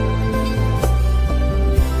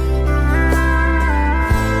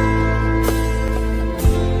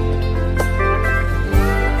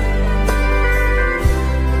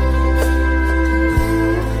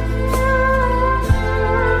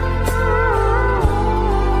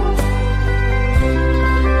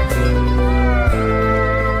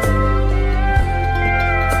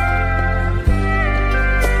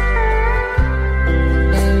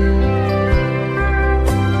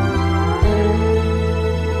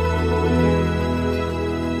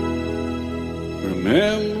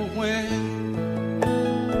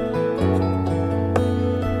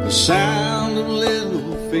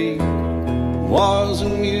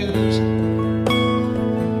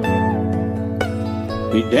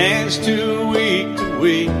 He danced to week,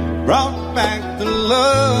 brought back the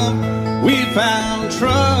love. We found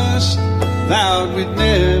trust, vowed we'd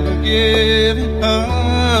never give it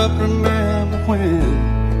up. Remember when?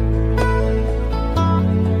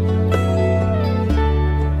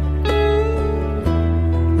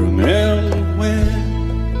 Remember when?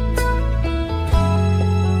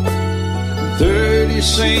 30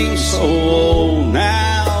 seems so old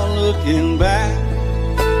now, looking back.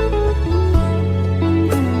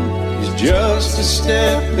 Just a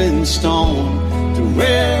stepping stone to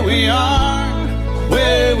where we are,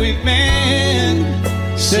 where we've been.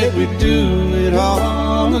 Said we'd do it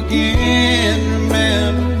all again.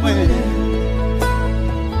 Remember when?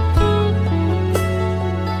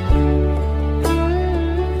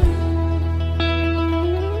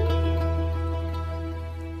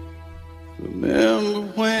 Remember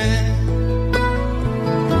when?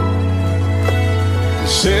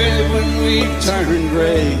 Said when we turned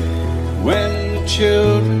gray, when the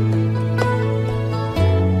children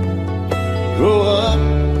grow up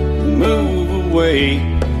and move away,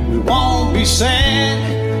 we won't be sad,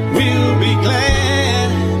 we'll be glad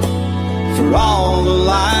for all the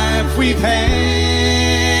life we've had.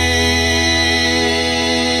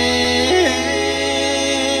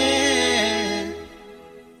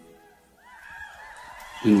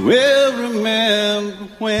 And we'll remember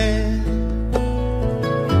when.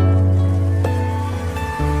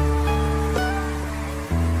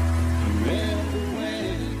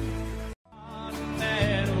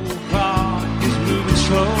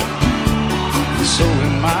 So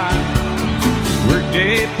am I.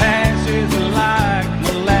 Workday passes like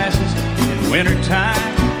molasses in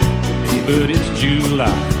wintertime, but it's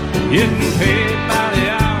July. Getting paid by the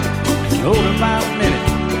hour, older by the minute.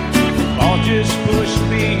 All just push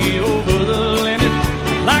me over the limit.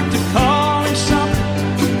 I'd like to call him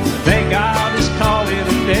something, I think I'll just call it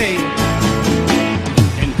a day.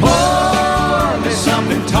 And pour me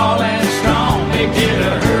something tall and strong, make it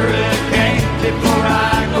a hurricane before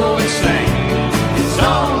I go insane. It's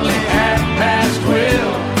only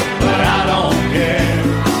 12:30, but I don't care.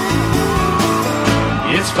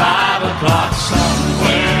 It's 5 o'clock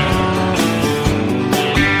somewhere.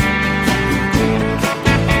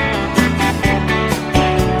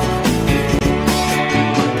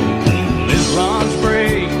 This lunch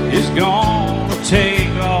break is gonna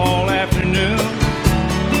take all afternoon,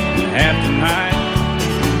 half the night.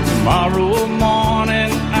 Tomorrow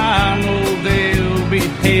morning I know they'll be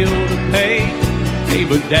hell to pay. Hey,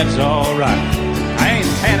 but that's alright. I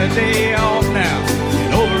ain't had a day off now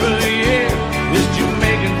in over a year. This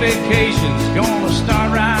Jamaican vacation's gonna start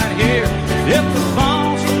right here. If the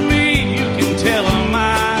phone's for me, you can tell them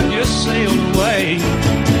I just sailed away.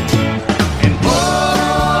 And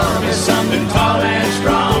pour me something tall and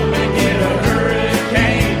strong, make it a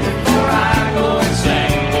hurricane before I go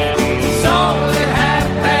insane. It's only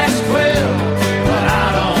 12:30, but I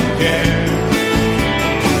don't care.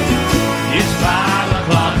 It's 5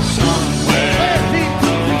 o'clock somewhere.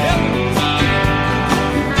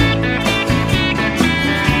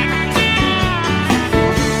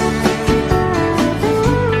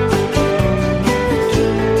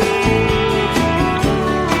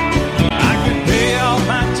 I can pay off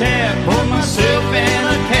my tab, pour myself in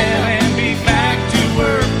a cab, and be back to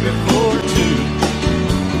work before 2.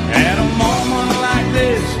 At a moment like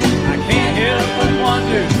this, I can't help but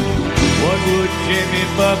wonder, what would Jimmy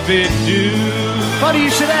Buffett do? Funny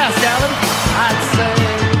you should ask, Alan. I'd say,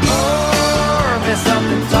 pour me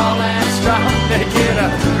something tall and strong, make it a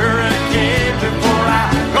hurricane before I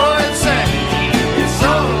go insane. It's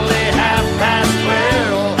only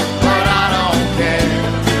 12:30, but I don't care.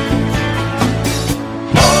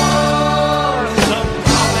 Pour me something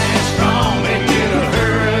tall and strong, make it a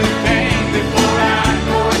hurricane before I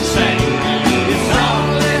go insane. It's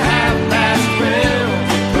only 12:30,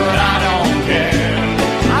 but I don't care.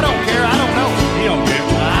 I don't care, I don't know. He don't care.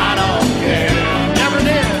 I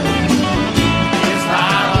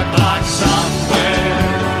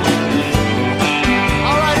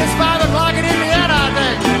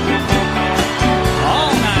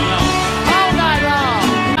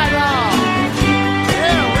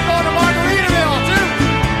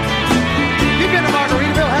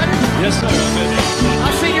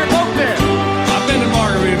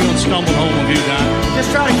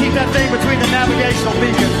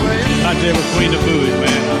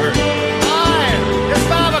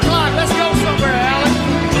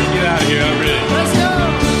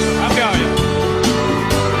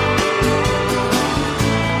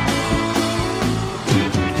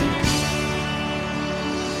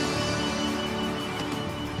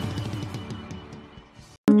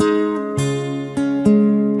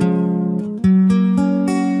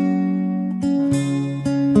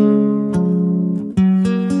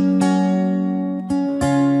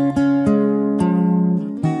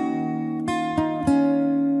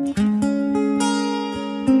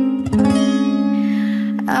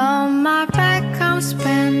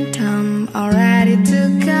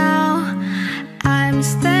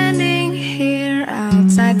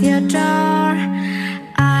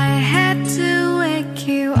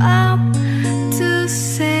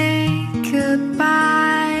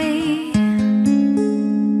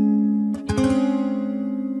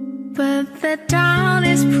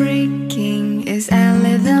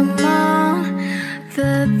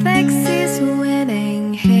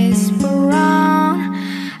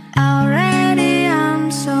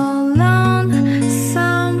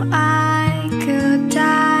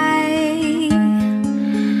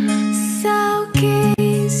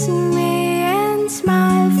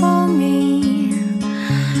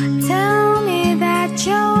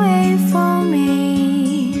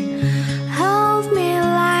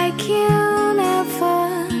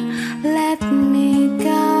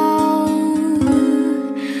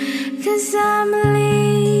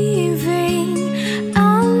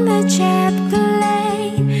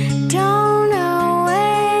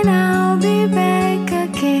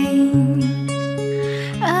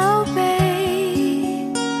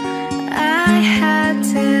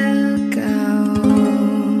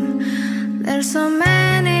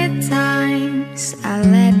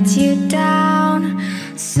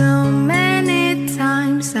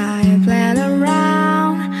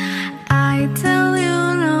I tell you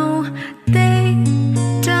no, they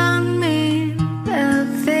don't mean a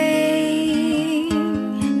thing.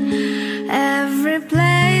 Every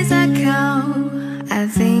place I go, I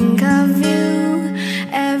think of you.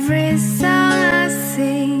 Every song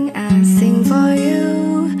I sing for you.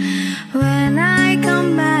 When I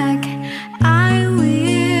come back, I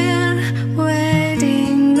wear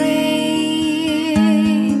wedding ring.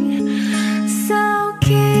 So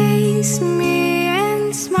kiss me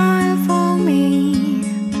and smile for me.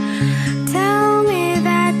 Tell me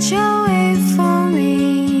that you'll wait for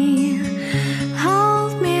me.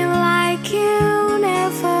 Hold me like you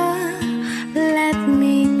never let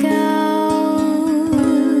me go.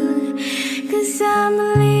 'Cause I'm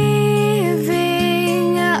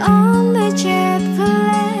leaving on the jet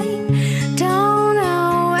plane. Don't know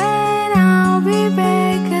when I'll be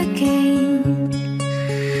back again.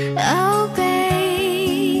 Oh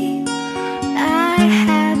babe, I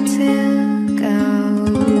had to go.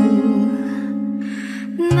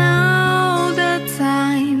 Now the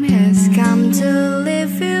time has come to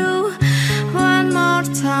leave you one more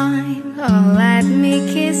time. Oh, let me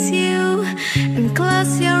kiss you and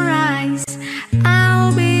close your eyes.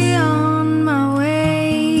 I'll be on my way.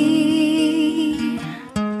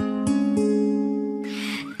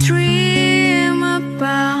 Dream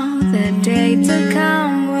about the day to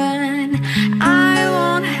come when I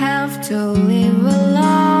won't have to live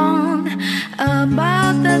alone.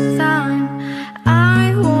 About the time I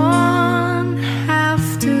won't have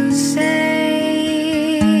to say.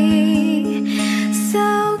 So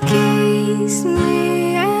kiss me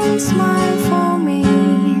and smile for me.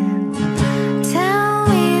 Tell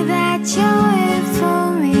me that you'll wait for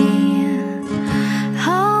me.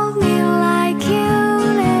 Hold me like you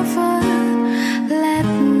never let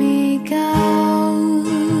me go.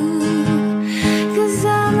 'Cause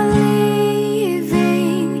I'm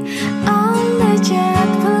leaving on the jet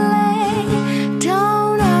plane.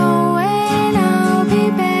 Don't know when I'll be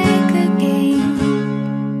back again.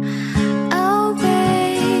 Oh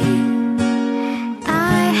babe,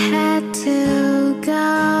 I had to go.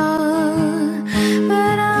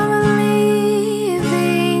 But I'm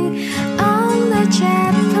leaving on the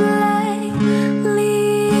jet plane.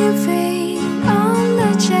 Leaving on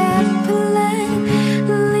the jet plane.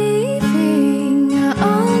 Leaving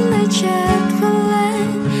on the jet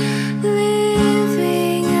plane.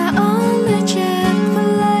 Leaving on the jet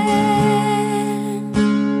plane.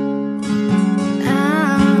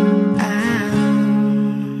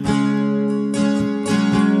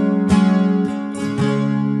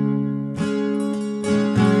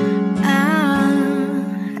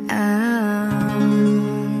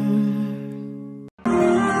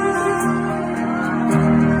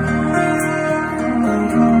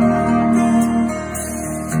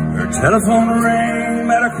 Her telephone rang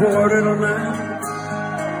about 8:45.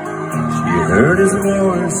 She heard his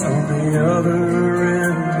voice on the other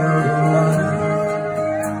end of the line.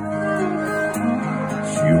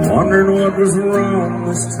 She wondered what was wrong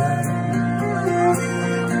this time.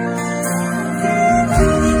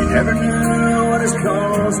 She never knew what his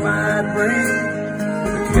calls might bring.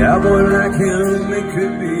 A cowboy like him, it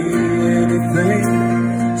could be anything.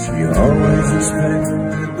 She always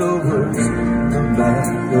expected the worst in the back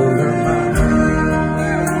of her mind.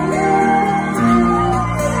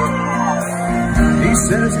 He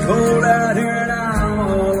said it's cold out here and I'm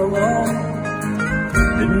all alone.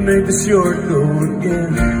 Didn't make the short go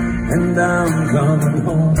again, and I'm coming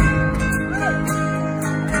home.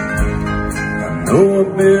 I know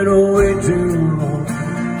I've been away too long.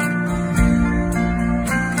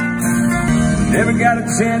 Never got a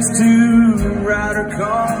chance to write or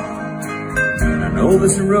call. I know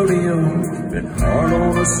this rodeo's been hard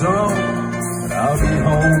on us all, but I'll be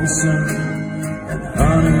home soon. And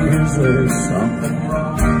honey, is there something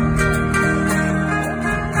wrong?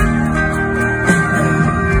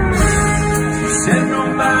 She said,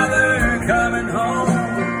 don't bother coming home.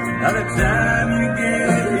 By the time you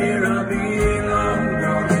get here, I'll be long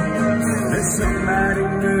gone. There's somebody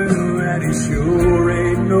new, and he sure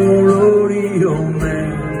ain't no rodeo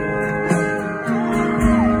man.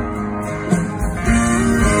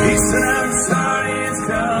 He said, I'm sorry it's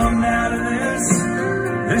come down to this.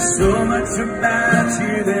 There's so much about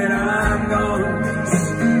you that I'm gonna miss.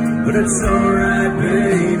 But it's alright,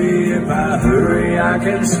 baby, if I hurry, I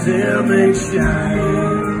can still make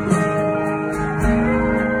Cheyenne.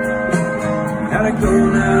 Gotta go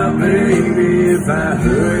now, baby, if I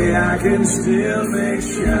hurry, I can still make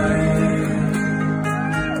Cheyenne.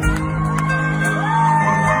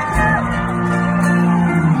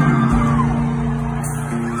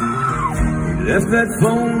 Left that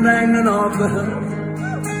phone hanging off the hook.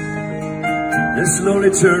 and slowly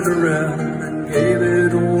turned around and gave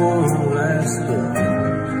it one last look.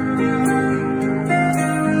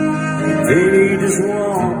 Then he just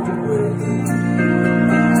walked away,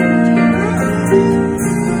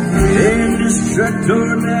 and just trucked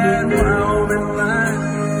toward that Wyoming line.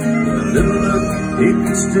 With a little look, he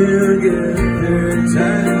could still get there in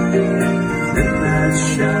time. And that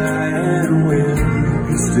Cheyenne wind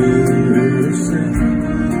could still hear her sing.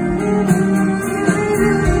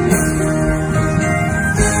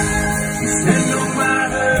 She said, don't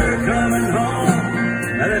mind her coming home.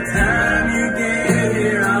 By the time you get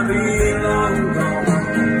here, I'll be long gone.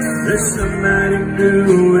 There's somebody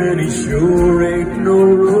new and he sure ain't no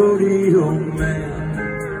rodeo man.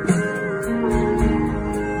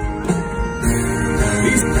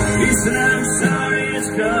 He said, I'm sorry it's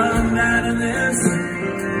come down to this.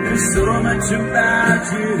 There's so much about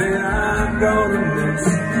you that I'm gonna miss.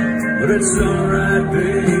 But it's alright,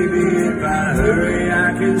 baby, if I hurry,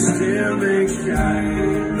 I can still make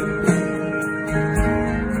Cheyenne.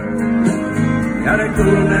 Gotta go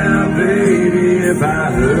now, baby, if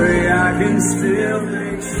I hurry, I can still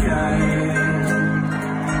make Cheyenne.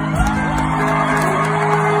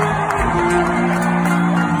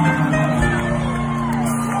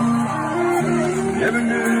 Never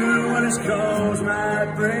knew what his cause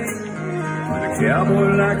might bring. With a cowboy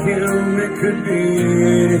like him, it could be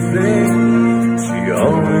anything. She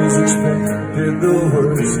always expected the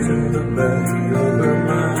worst in the back of her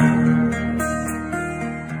mind.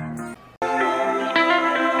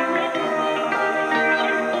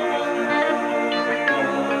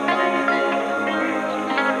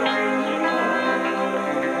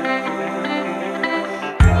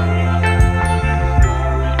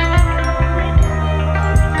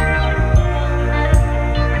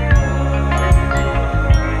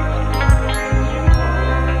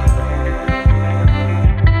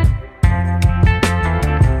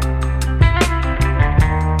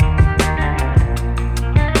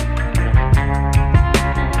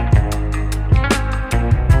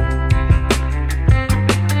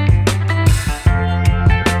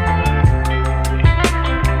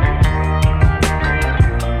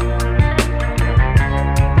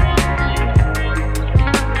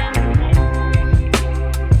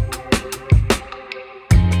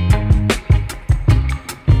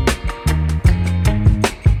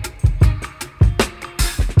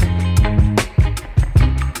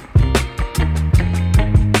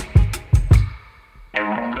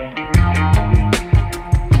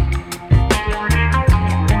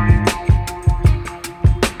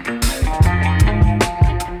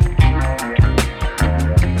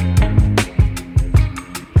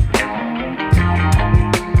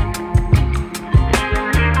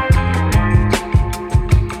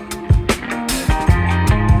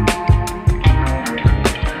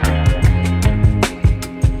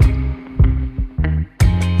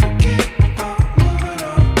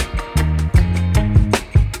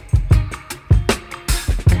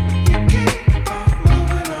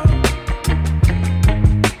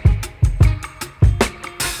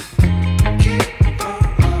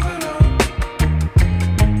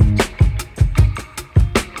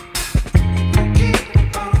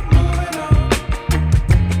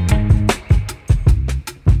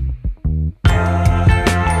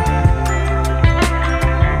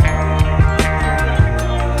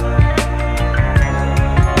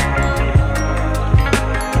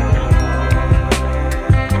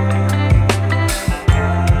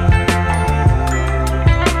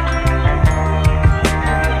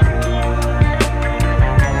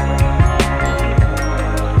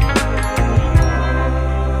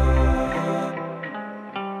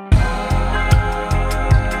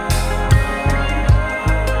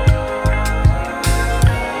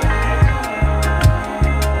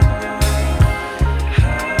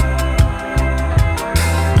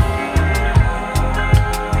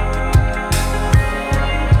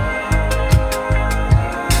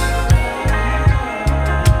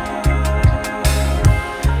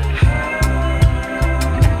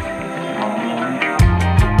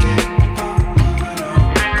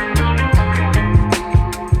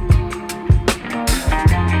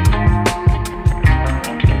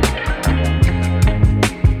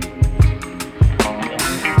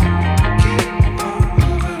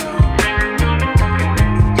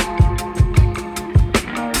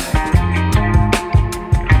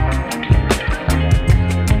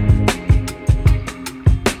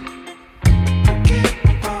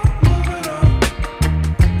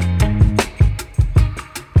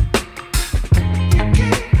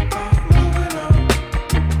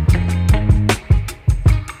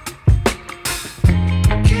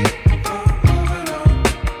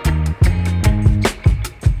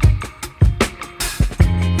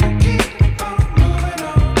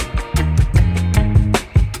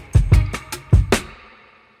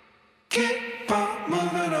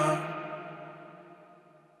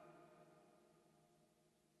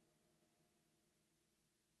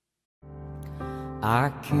 I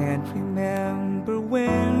can't remember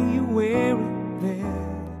when you were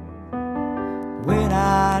there, when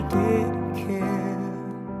I didn't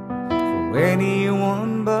care for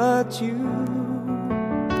anyone but you.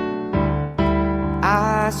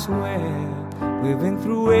 I swear we've been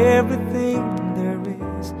through everything there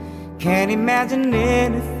is. Can't imagine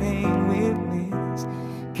anything we miss.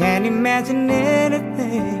 Can't imagine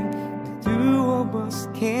anything the two of us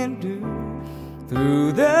can do.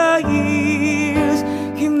 Through the years,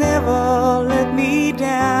 you never let me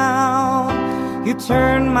down. You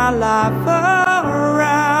turned my life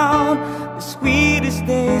around. The sweetest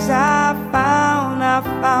days I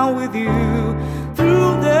found with you.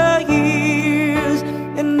 Through the years,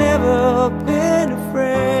 and never been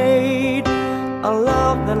afraid. A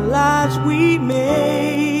love that lives we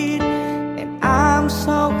made, and I'm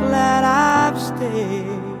so glad I've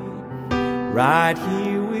stayed right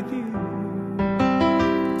here with you.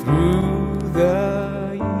 Through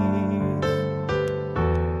the years,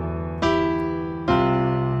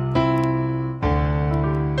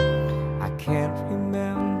 I can't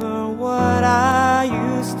remember what I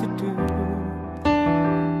used to do,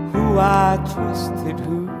 who I trusted,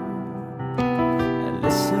 who I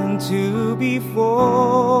listened to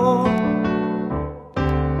before.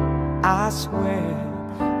 I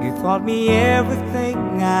swear you taught me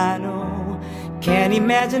everything I know. Can't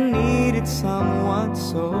imagine needed someone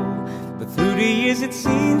so, but through the years it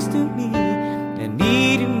seems to me I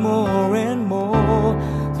needed more and more.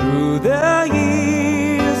 Through the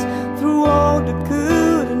years, through all the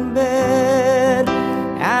good and bad,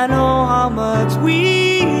 I know how much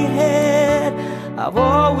we had. I've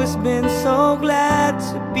always been so glad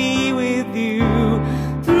to be with you.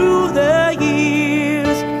 Through the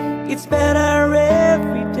years, it's better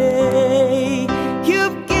every day.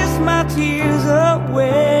 You've kissed my tears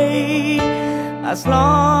away. As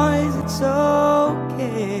long as it's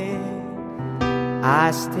okay,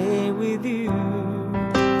 I stay with you.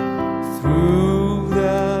 Through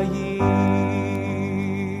the years,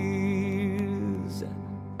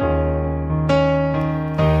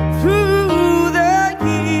 through the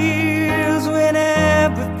years, when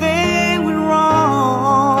everything went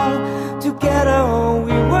wrong, together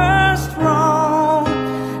we were strong.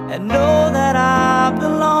 And know that I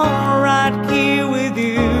belong right here with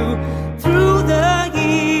you. Through the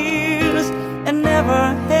years, and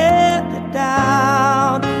never had the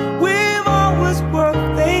doubt. We've always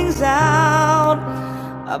worked things out.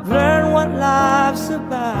 I've learned what life's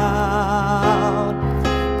about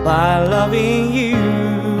by loving you.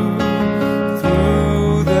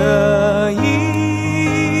 Through the years,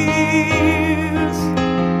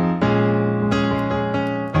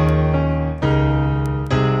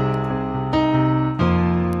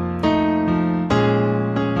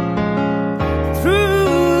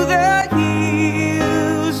 through the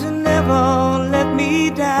years, you never let me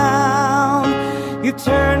down. You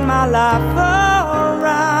turned my life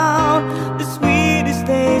around. The sweetest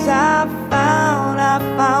days I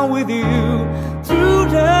found with you. Through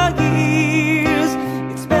the years,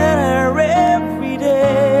 it's better every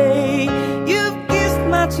day. You've kissed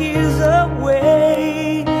my tears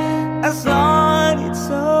away. As long as it's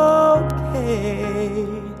okay,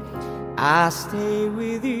 I stay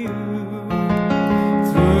with you.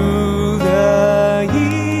 Through the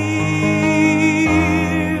years.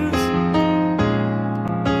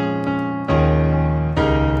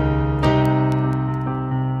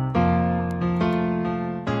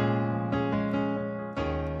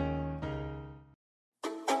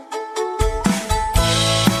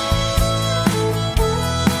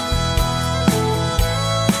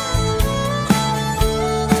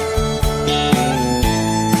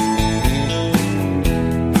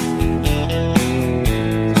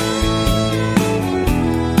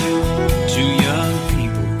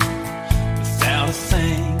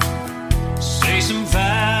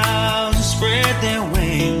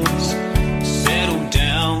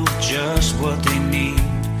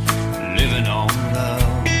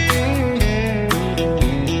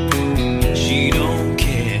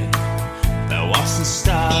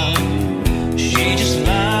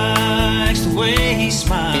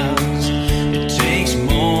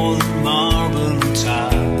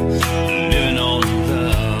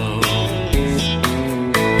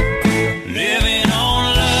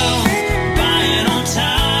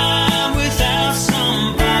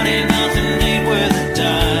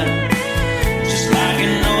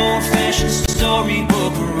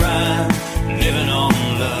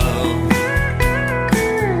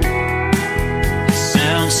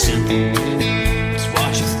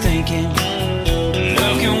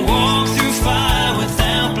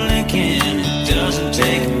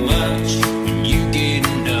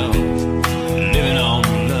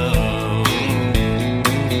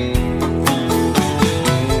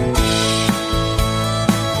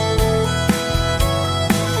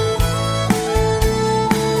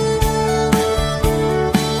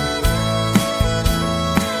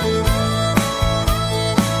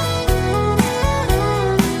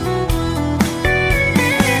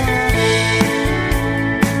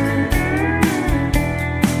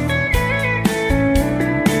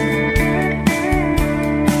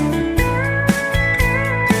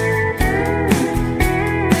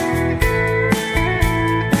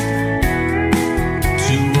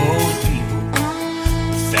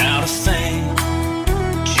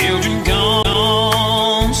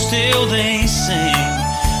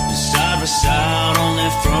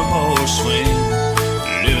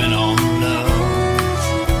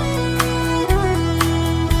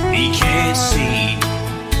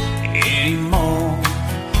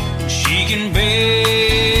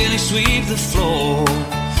 the floor,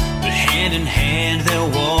 but hand in hand they'll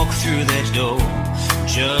walk through that door,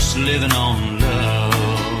 just living on love.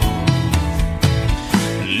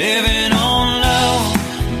 Living on love,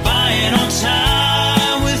 buying on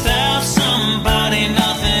time. Without somebody,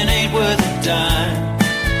 nothing ain't worth a dime.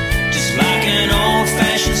 Just like an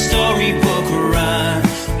old-fashioned storybook rhyme,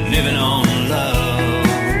 living on love.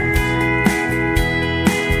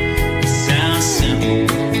 It sounds simple,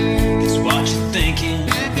 it's what you're thinking.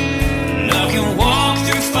 Love can walk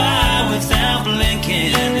through fire without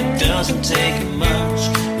blinking. It doesn't take much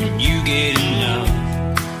when you get enough,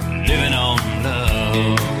 living on love.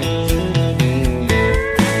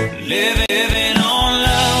 Living on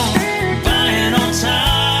love, buying on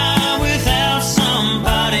time. Without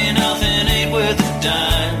somebody, nothing ain't worth a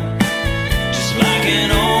dime. Just like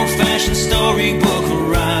an old-fashioned storybook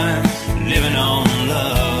rhyme, living on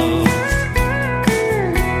love.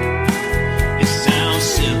 It sounds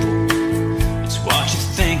simple, it's what you're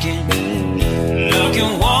thinking. Love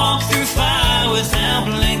can walk through fire without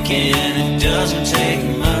blinking. It doesn't take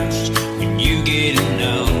much when you get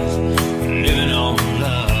enough, living on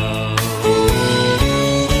love.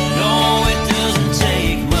 No, it doesn't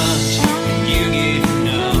take much when you get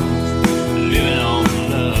enough, living on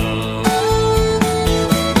love.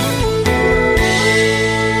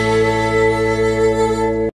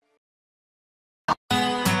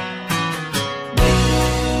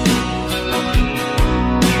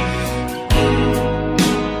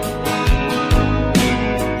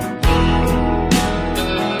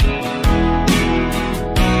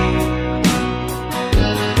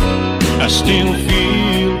 I still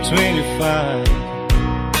feel 25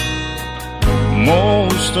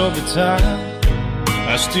 most of the time.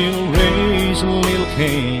 I still raise a little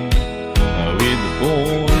Cain with the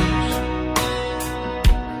boys.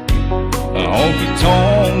 Honky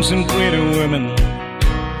tonks and pretty women,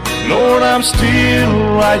 Lord, I'm still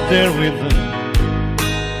right there with them,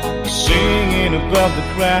 singing above the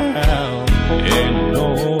crowd and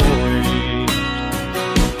noise.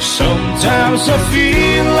 Sometimes I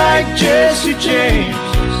feel like Jesse James,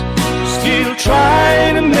 still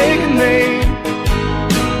trying to make a name,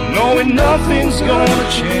 knowing nothing's gonna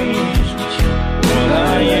change what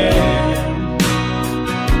I am.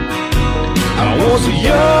 I was a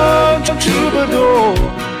young troubadour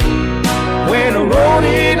when I wrote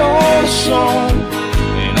it on a song,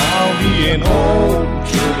 and I'll be an old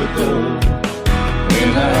troubadour when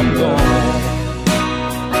I'm gone.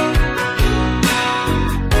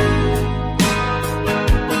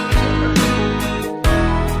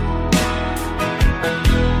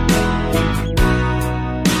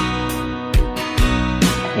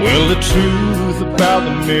 Well, the truth about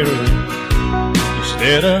the mirror is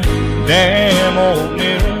that a damn old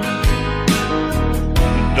mirror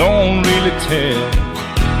don't really tell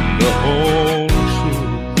the whole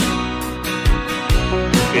truth.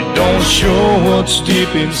 It don't show what's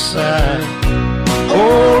deep inside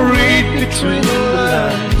or read between the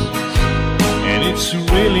lines, and it's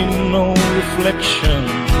really no reflection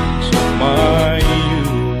of my youth.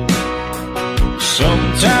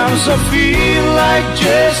 Sometimes I feel like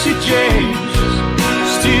Jesse James,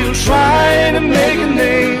 still trying to make a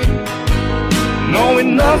name, knowing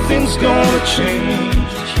nothing's gonna change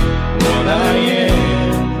what I am.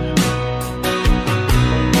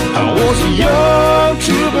 I was a young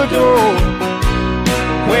troubadour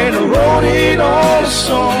when I wrote it on a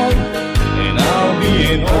song, and I'll be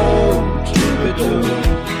an old troubadour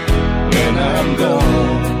when I'm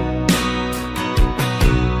gone.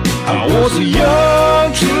 I was a young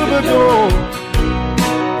troubadour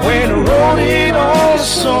when I wrote it on a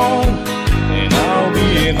song, and I'll be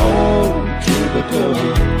an old troubadour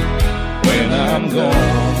when I'm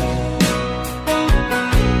gone.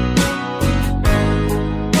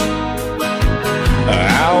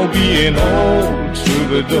 I'll be an old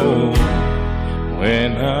troubadour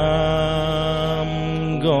when I'm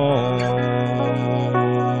gone.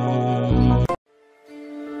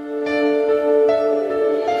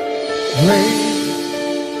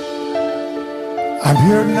 I'm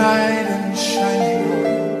here tonight and shining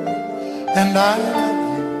on, and I love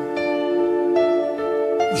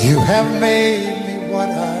you. You have made me what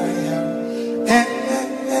I am, and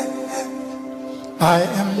I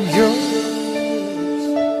am yours.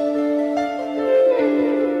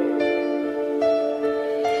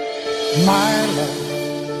 My love,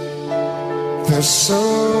 there's so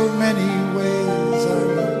many ways I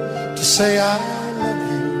love to say I love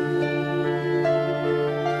you.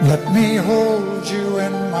 Let me hold you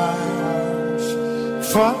in my arms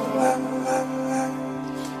forevermore.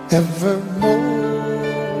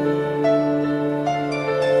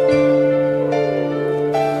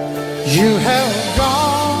 You have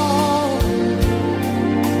gone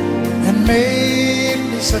and made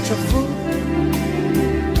me such a fool,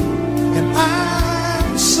 and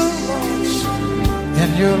I'm so lost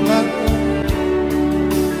in your love.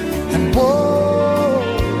 And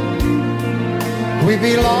whoa, we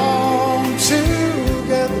belong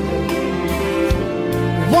together.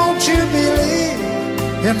 Won't you believe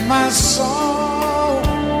in my song?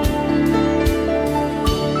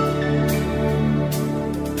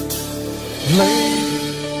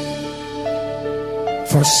 Lady,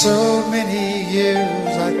 for so many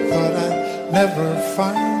years I thought I'd never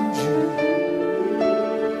find you.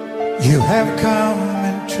 You have come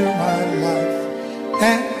into my life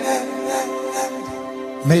and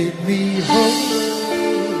made me whole.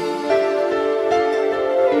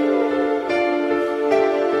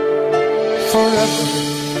 Forever,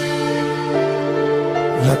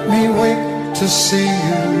 let me wait to see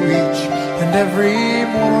you each and every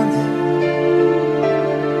morning.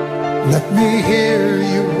 Let me hear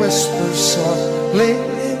you whisper softly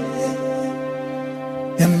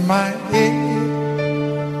in my ear.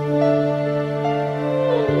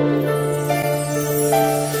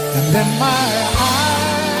 And in my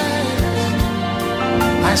eyes,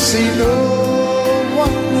 I see no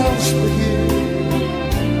one else but you.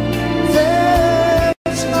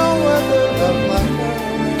 There's no other love like that.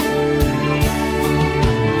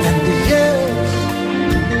 And yes,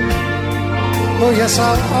 oh yes,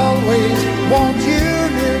 I'll always want you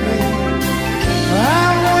near me.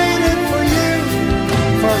 I've waited for you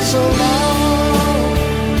for so long.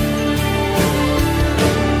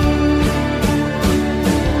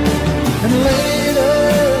 And later,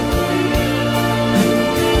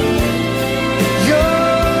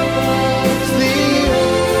 yours the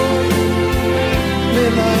only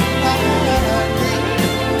love I need.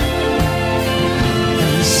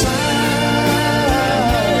 Inside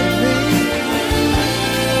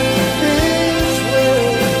me is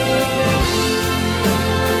where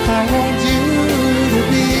I want you to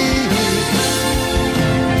be.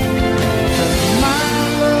 My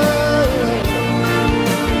love,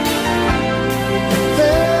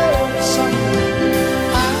 there's something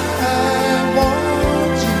I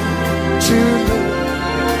want you to know.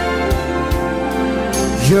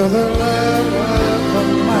 You're the love of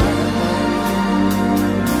my life.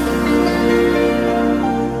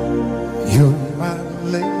 You're my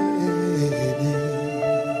lady.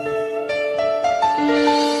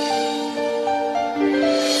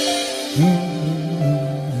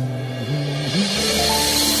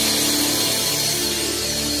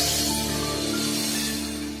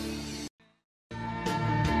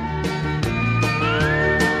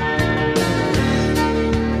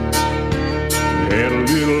 Had a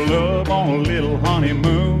little love on a little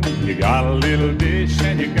honeymoon. You got a little dish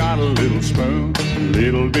and you got a little spoon.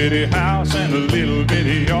 Little bitty house and a little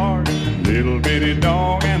bitty yard. Little bitty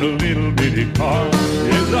dog and a little bitty car.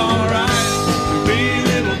 It's alright to be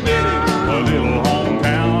little bitty. A little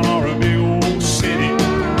hometown or a big old city.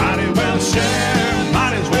 Might as well share,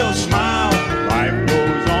 might as well smile. Life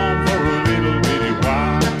goes on for a little bitty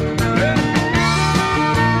while.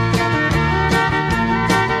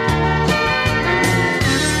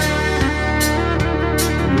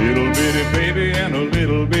 Little bitty baby and a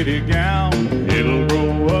little bitty gown. It'll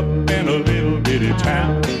grow up in a little bitty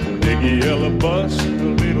town. Big yellow bus, a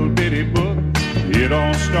little bitty book. It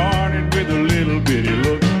all started with a little bitty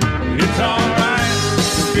look. It's alright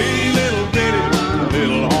to be little bitty, a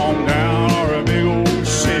little hometown or a big old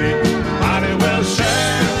city. Might as well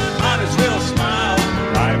share, might as well smile.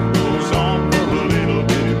 Life goes on for a little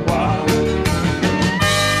bitty while.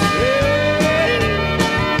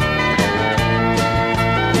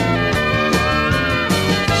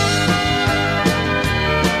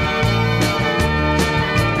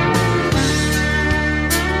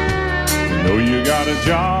 Know you got a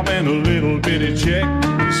job and a little bitty check,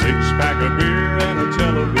 six-pack of beer and a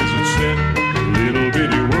television set. Little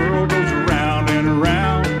bitty world goes around and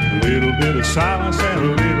around. A little bit of silence and a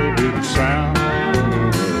little bit of sound.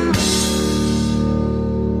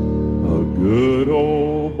 A good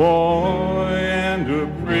old boy and a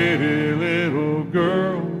pretty little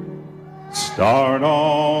girl start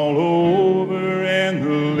all over in the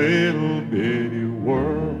little bitty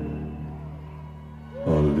world. A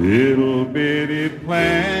little bitty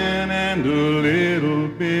plan and a little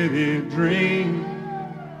bitty dream.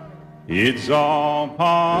 It's all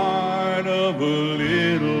part of a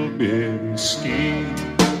little bitty scheme.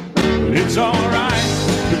 But it's alright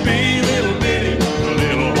to be little bitty, a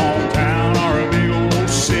little hometown or a big old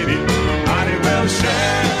city. Might as well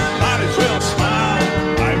share, might as well smile.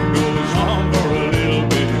 Life goes on for a little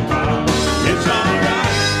bitty while. It's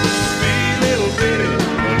alright to be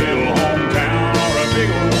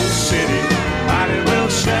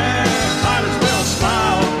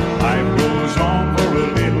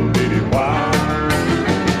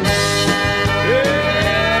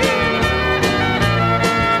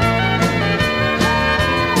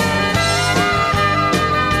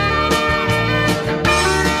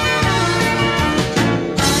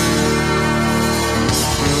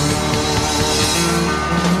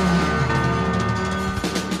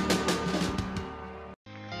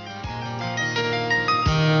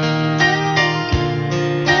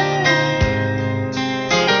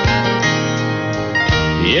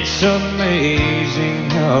amazing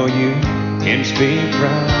how you can speak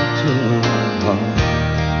right to my heart.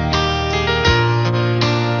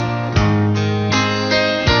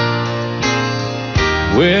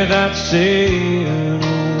 Without saying a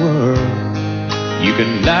word, you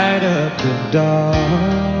can light up the dark.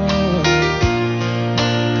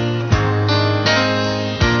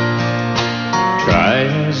 Try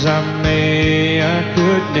as I may, I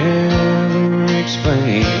could never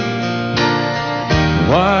explain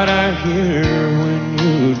what I hear when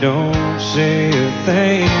you don't say a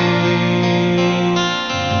thing.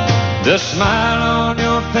 The smile on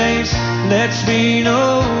your face lets me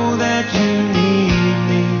know that you need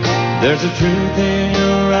me. There's a truth in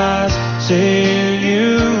your eyes saying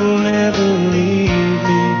you'll never leave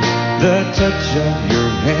me. The touch of your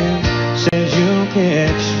hand says you'll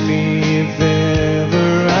catch me if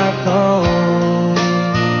ever I fall.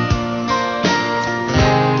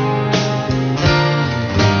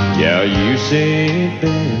 Yeah, you say it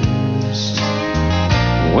best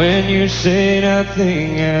when you say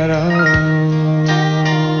nothing at all.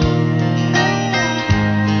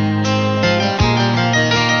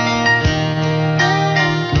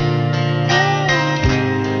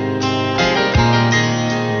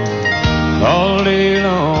 All day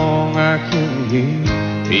long I can hear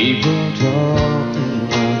people talking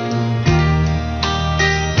like that.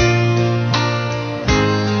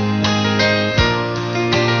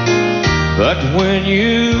 But when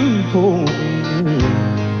you hold me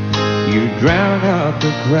near, you drown out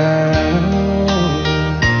the crowd.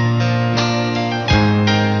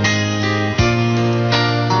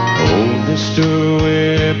 Oh, Mr.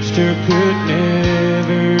 Webster could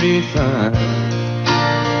never define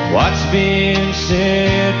what's being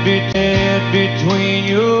said between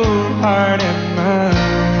your heart and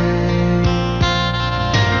mine.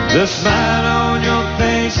 The smile on your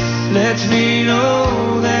face lets me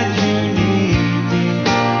know that you need me.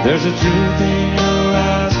 There's a truth in your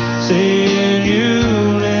eyes saying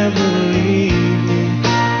you'll never leave me.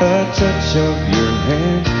 A touch of your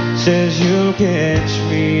hand says you'll catch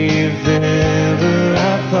me if ever I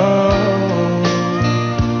fall.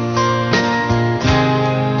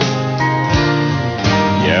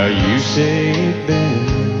 Yeah, you say it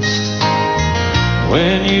best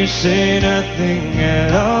when you say nothing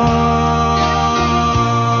at all.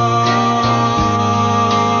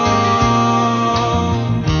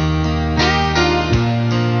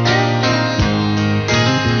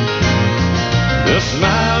 The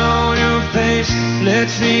smile on your face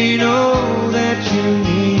lets me know that you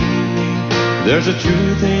need me. There's a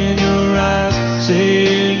truth in your eyes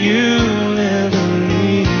saying you'll never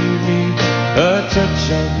leave me. A touch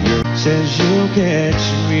of your says you'll catch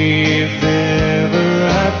me if ever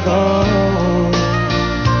I fall.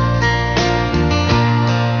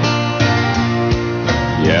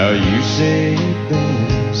 Yeah, you say it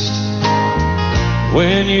best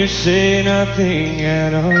when you say nothing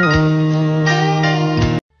at all.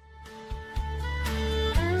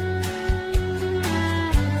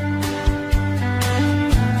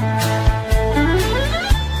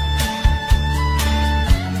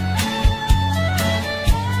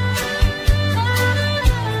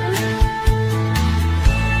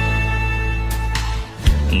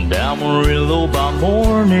 Armadillo by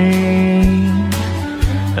morning,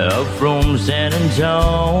 up from San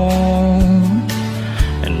Antonio,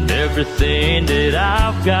 and everything that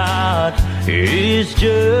I've got is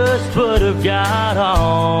just what I've got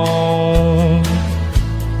on.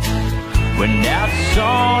 When that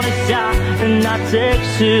sun is out in that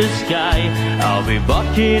Texas sky, I'll be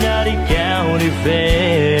bucking at the county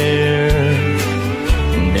fair.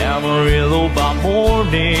 And Armadillo by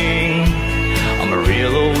morning,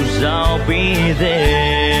 Amarillo's, I'll be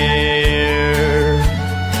there.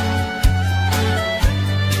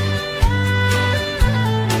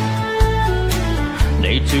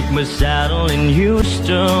 They took my saddle in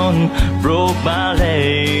Houston, broke my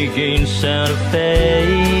leg in Santa Fe,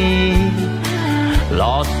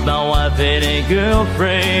 lost my wife and a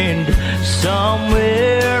girlfriend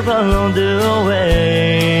somewhere along the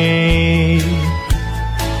way.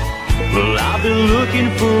 Well, I've been looking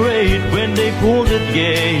for it when they pulled the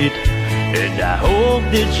gate, and I hope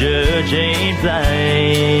the judge ain't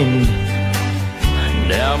blind.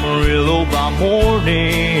 And Amarillo by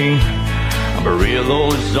morning,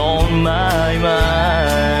 Amarillo's on my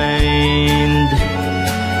mind.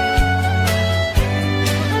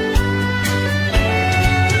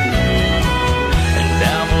 And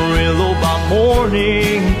Amarillo by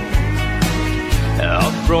morning,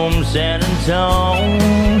 up from San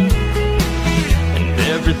Antonio,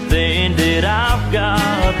 everything that I've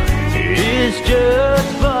got is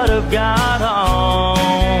just what I've got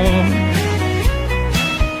on.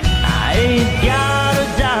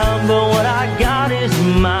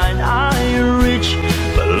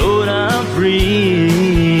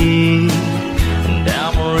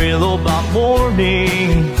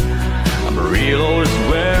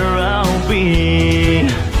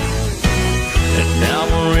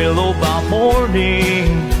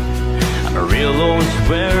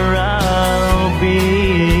 where I'll be.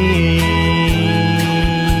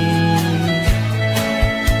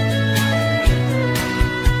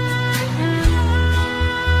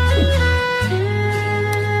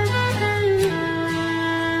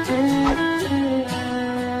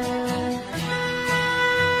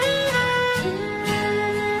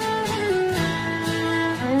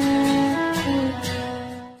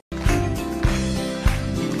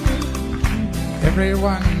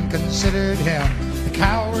 Everyone considered him the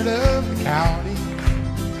coward of the county.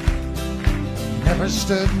 Never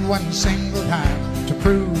stood one single time to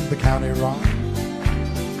prove the county wrong.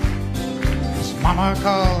 His mama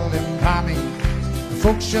called him Tommy, the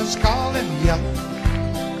folks just called him Yellow.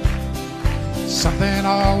 Something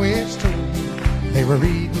always told me they were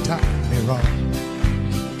reading Tommy wrong.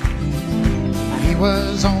 He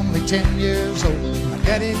was only 10 years old, my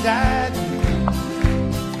daddy died.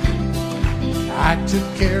 I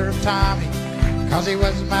took care of Tommy, 'cause he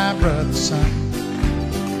was my brother's son.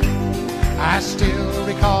 I still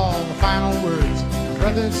recall the final words my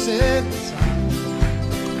brother said,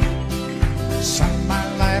 son, my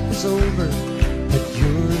life is over, but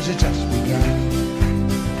yours has just begun.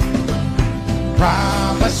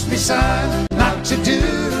 Promise me, son, not to do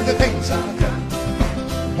the things I've done.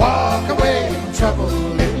 Walk away from trouble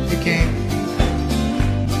if you can.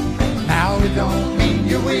 Now it don't mean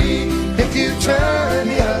you're weak if you turn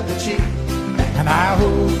the other cheek, and I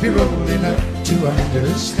hope you're old enough to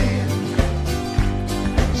understand.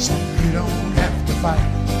 So you don't have to fight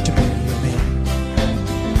to be a man.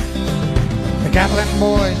 The Gatlin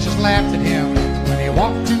boys just laughed at him when he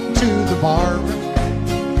walked into the bar room.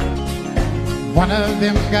 One of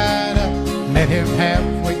them got up, met him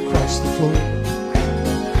halfway across the floor.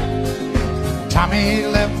 Tommy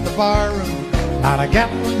left the bar room, not a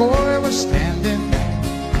Gatlin boy was standing.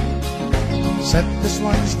 Said, this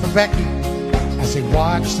one's for Becky, as he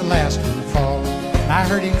watched the last one fall. And I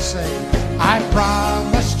heard him say, I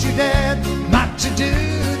promised you, Dad, not to do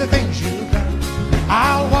the things you've done.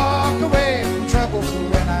 I'll walk away from trouble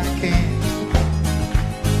when I can.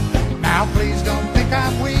 Now please don't think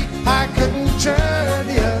I'm weak, I couldn't turn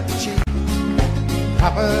the other cheek.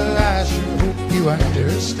 Papa, I sure hope you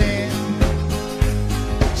understand.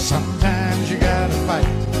 Sometimes you gotta fight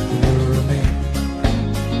when you're a man.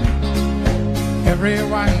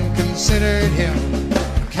 Everyone considered him a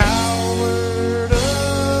coward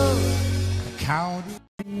of the county.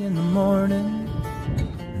 In the morning,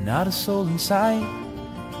 not a soul in sight.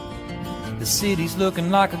 The city's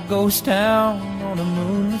looking like a ghost town on a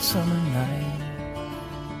moonlit summer night.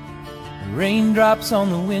 Raindrops on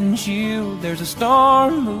the windshield, there's a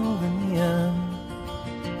storm moving in.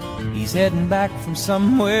 He's heading back from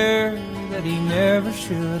somewhere that he never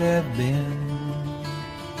should have been.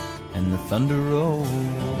 And the thunder rolls,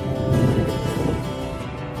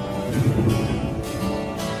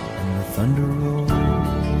 and the thunder rolls.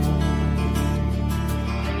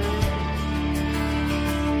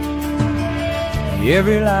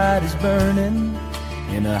 Every light is burning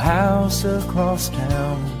in a house across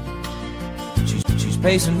town. She's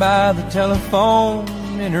pacing by the telephone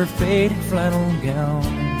in her faded flannel gown,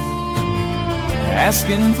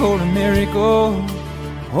 asking for a miracle,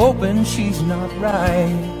 hoping she's not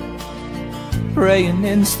right, praying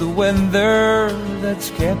it's the weather that's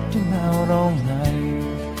kept him out all night.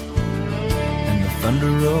 And the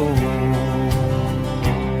thunder rolls,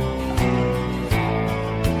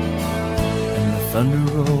 and the thunder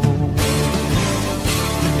rolls,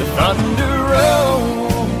 the thunder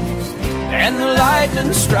rolls, and the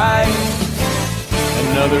lightning strikes.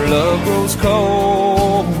 Another love grows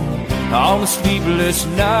cold on a sleepless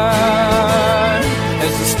night,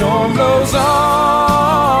 as the storm blows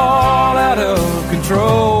all out of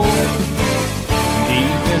control.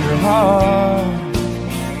 Deep in her heart,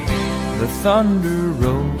 the thunder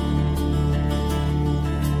rolls.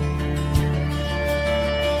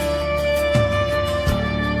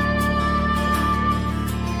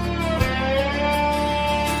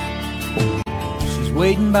 She's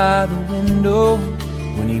waiting by the window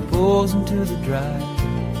when he pulls into the drive.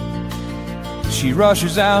 She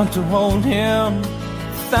rushes out to hold him,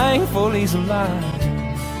 thankful he's alive.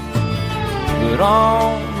 But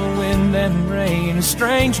on the wind and rain, a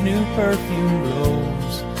strange new perfume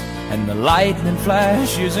blows, and the lightning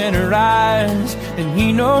flashes in her eyes, and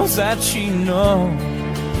he knows that she knows.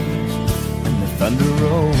 And the thunder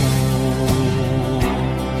rolls,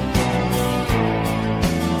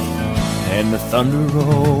 and the thunder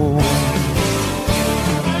rolls.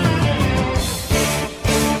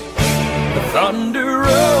 Thunder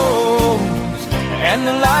rolls and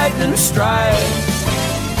the lightning strikes.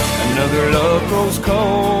 Another love grows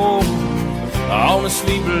cold on a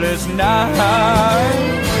sleepless night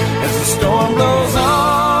as the storm blows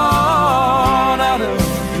on out of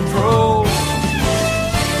control.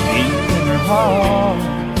 Deep in her heart,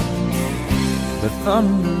 the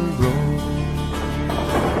thunder rolls.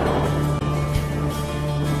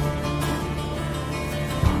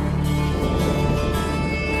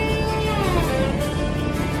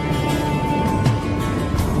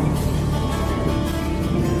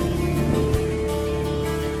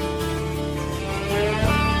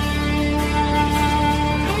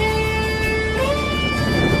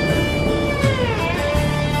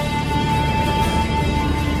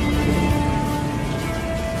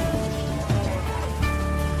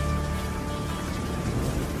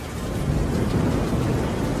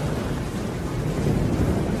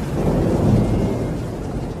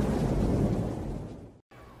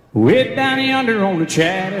 Way down yonder on the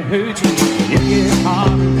Chattahoochee, it gets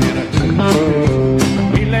hotter than a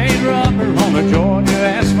Chattahoochee. We laid rubber on the Georgia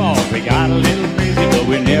asphalt. We got a little crazy, but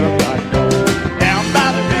we never got caught. Down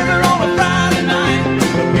by the river on a Friday night,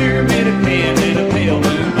 the pyramid of men in a pale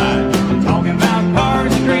moonlight, talking about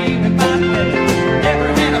cars and dreaming about living. Never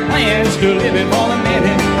had a plans to live it for the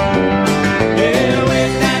minute. Yeah, way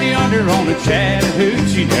down yonder on the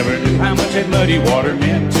Chattahoochee, never knew how much that muddy water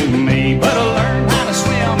meant to me, but I learned how to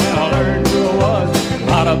swim and I learned who I was. A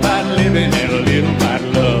lot about living and a little about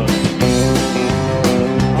love.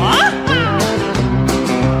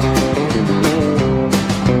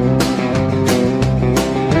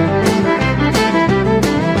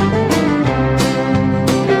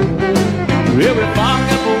 Well, we fogged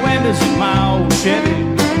up the windows in my old Chevy.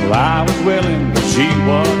 Well, I was willing, but she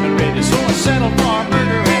wasn't ready, so I settled for a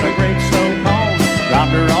burger and a great slow cone.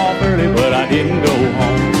 Dropped her off early, but I didn't go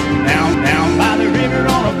home. Down by the river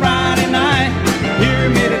on a Friday night,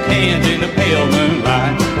 pyramid of cans in the pale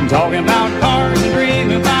moonlight. I'm talking about cars and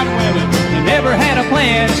dreaming about women, and never had a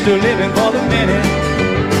plans to living for the minute.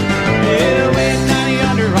 Yeah, way down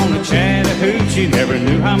yonder on the Chattahoochee, never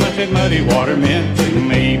knew how much that muddy water meant to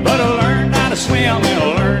me, but I learned how to swim and I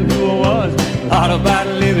learned who I was. A lot about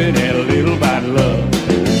living and a little about love.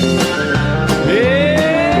 Yeah.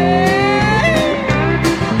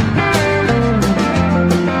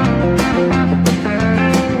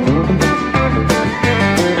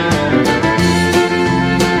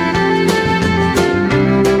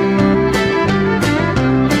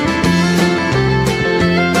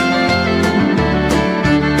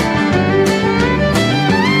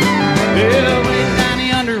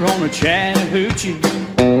 Chattahoochee,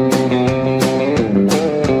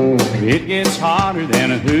 it gets hotter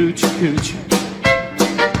than a hoochie coochie.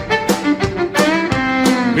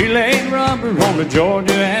 We laid rubber on the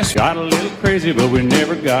Georgia ass, got a little crazy, but we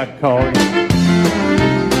never got caught.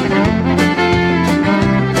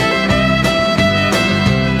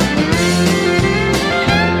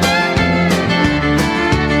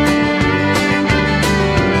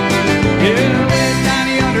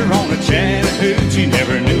 Chattahoochee,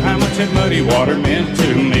 never knew how much that muddy water meant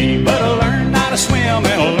to me, but I learned how to swim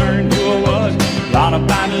and I learned who I was. A lot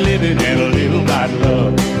about living and a little about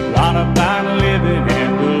love. A lot about living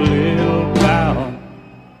and a little about love.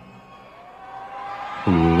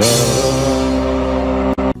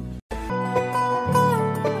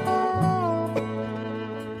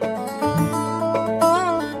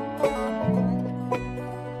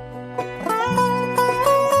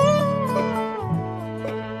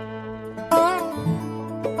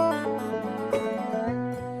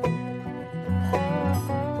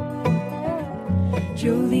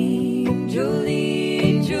 Jolene,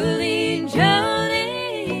 Jolene, Jolene,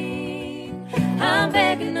 Jolene, I'm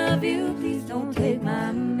begging of you, please don't take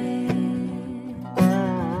my man.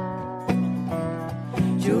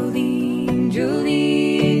 Jolene,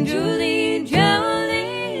 Jolene, Jolene,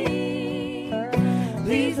 Jolene,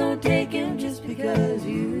 please don't take him just because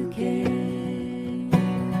you can.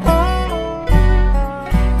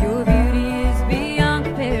 Your beauty is beyond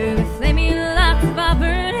compare, with flaming locks of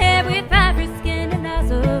auburn hair, with ivory skin and eyes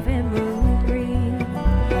of emerald green.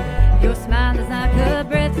 Your smile is like a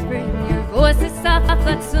breath of spring, your voice is soft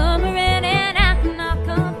like summer rain, and I cannot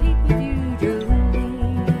compete with you,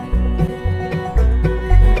 Jolene.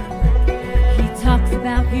 He talks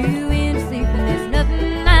about you in his sleep, and there's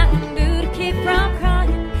nothing I can do to keep from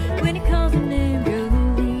crying when he calls your name,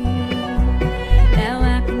 Jolene. Now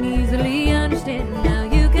I can easily understand, now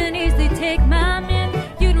you can easily take my man.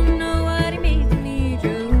 You don't know what he means to me,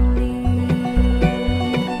 Jolene.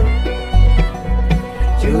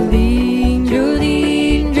 Jolene,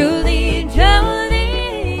 Jolene, Jolene,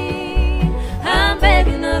 Jolene, I'm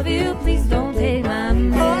begging of you, please don't take my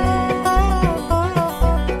man.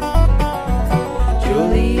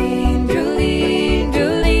 Jolene, Jolene,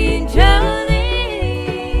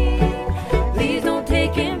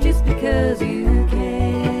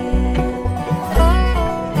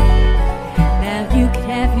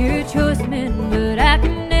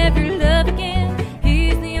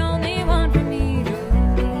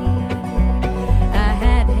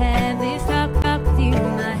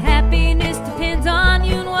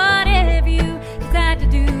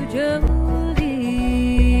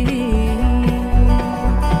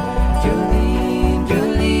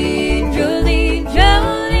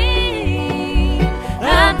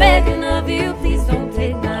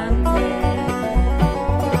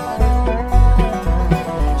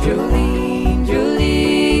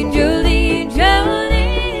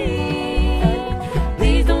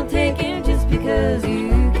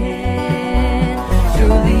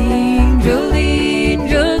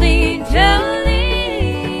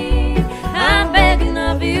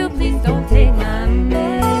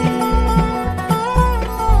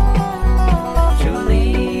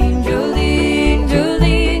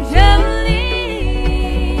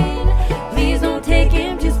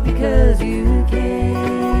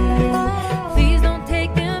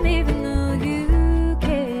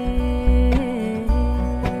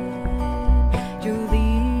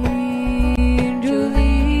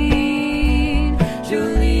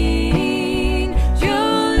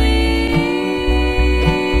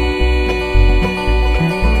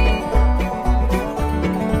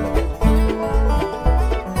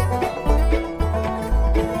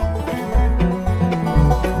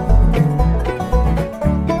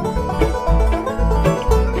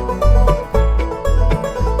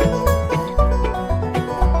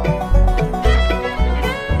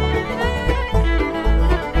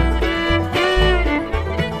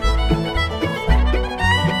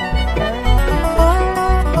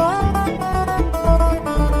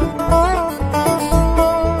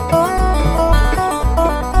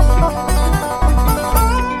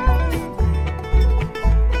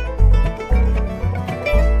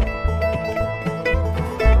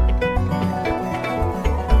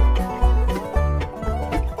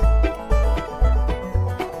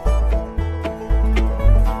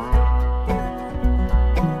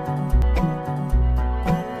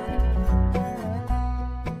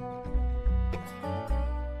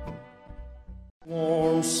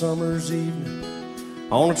 one summer's evening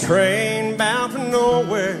on a train bound for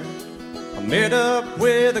nowhere. I met up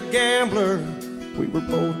with a gambler. We were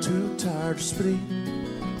both too tired to speak,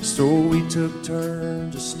 so we took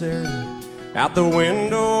turns of staring out the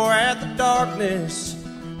window at the darkness.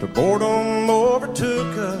 The boredom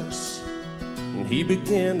overtook us, and he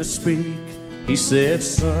began to speak. He said,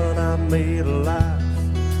 son, I made a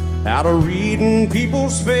life out of reading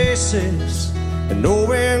people's faces and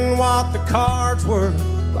knowing what the cards were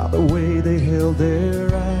by the way they held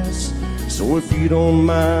their eyes. So if you don't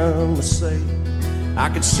mind me saying, I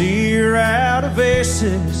could see you're out of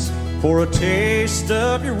aces. For a taste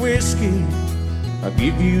of your whiskey, I'll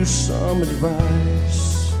give you some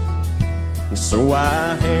advice. And so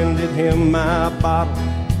I handed him my bottle,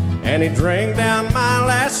 and he drank down my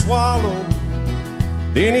last swallow.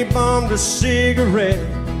 Then he bummed a cigarette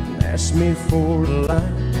and asked me for a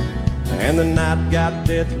light. And the night got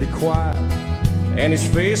deathly quiet, and his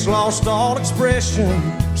face lost all expression.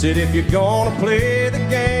 Said, if you're gonna play the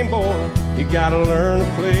game, boy, you gotta learn to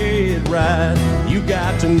play it right. You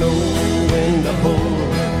got to know when to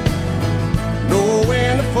hold up, know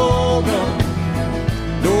when to fold up,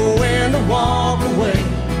 know when to walk away,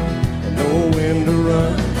 and know when to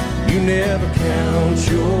run. You never count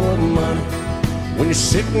your money when you're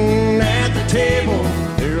sitting at the table.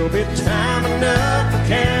 There'll be time enough for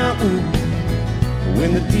counting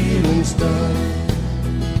when the dealing's done.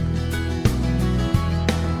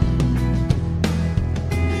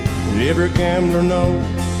 Every gambler knows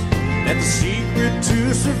that the secret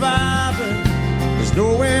to surviving is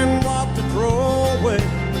knowing what to throw away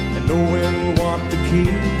and knowing what to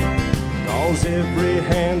keep. 'Cause every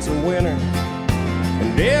hand's a winner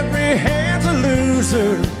and every hand's a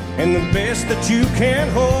loser, and the best that you can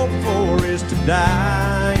hope for is to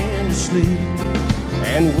die in your sleep.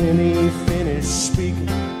 And when he finished speaking,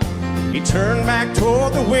 he turned back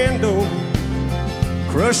toward the window,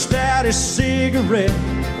 crushed out his cigarette,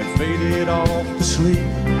 faded off to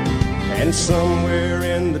sleep. And somewhere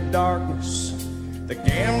in the darkness, the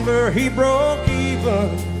gambler, he broke even.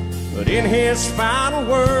 But in his final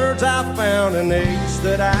words, I found an ace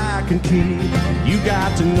that I can keep. You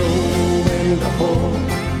got to know when to hold,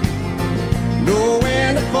 know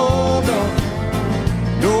when to fold up,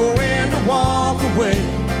 know when to walk away,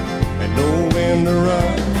 and know when to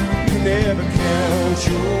run. You never count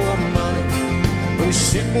your money when you're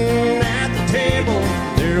sitting at the table.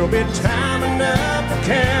 There'll be time enough for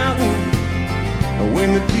counting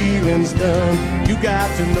when the dealing's done. You got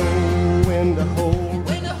to know when to hold,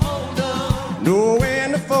 know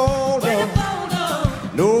when to fold up,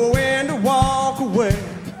 know when to walk away,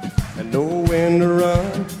 and know when to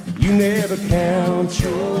run. You never count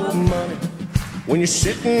your money when you're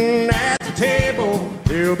sitting at the table.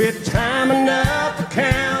 There'll be time enough for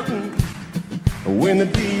counting when the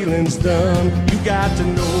dealing's done. You got to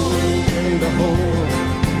know when to hold,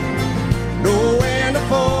 know when to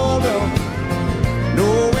fold up,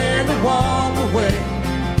 know when to walk away,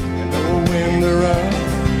 and know when to run.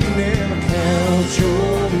 You never count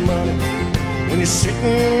your money when you're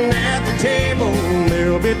sitting at the table.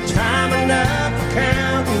 There'll be time enough for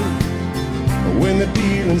counting when the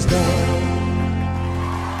dealing's done.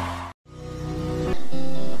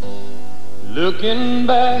 Looking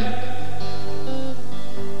back,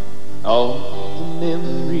 all the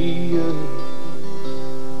memory of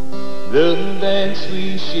the dance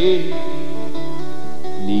we shared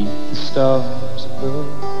neath the stars above.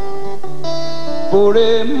 For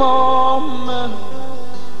a moment,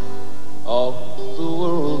 all the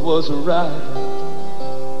world was right.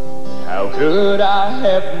 How could I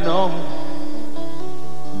have known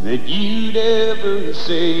that you'd ever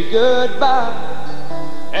say goodbye?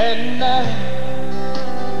 And now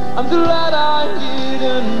I'm glad I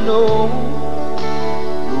didn't know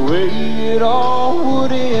the way it all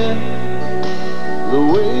would end, the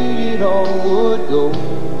way it all would go.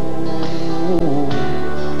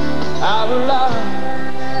 Our lives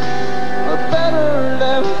are better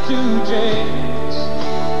left to chance.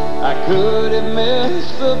 I could have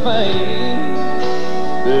missed the pain,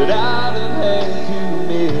 but I'd have had to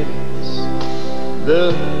miss the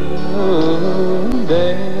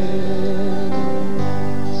dance.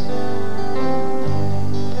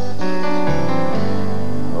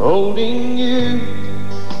 Holding you,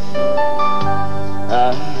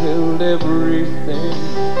 I held everything.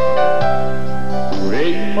 For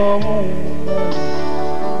a moment,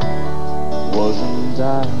 wasn't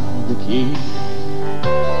I the key?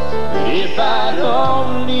 But if I'd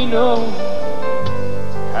only known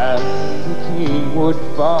how the king would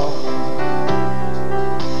fall,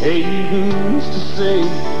 hey, who's to say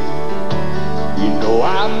You know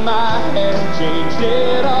I might have changed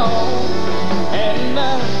it all. And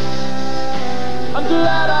I'm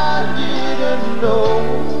glad I didn't know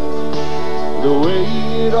the way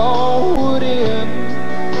it all would end,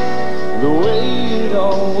 the way it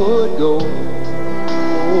all would go.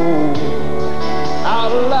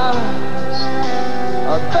 Our lives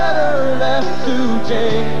are better left to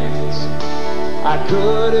chance. I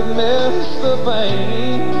could have missed the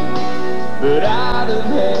pain, but I'd have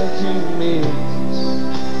had to miss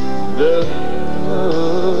the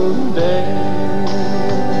dance.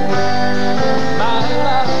 My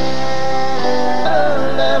life better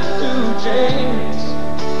left to chance.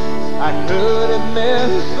 I could have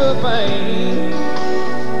missed the pain,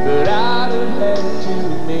 but I'd have had to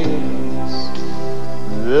miss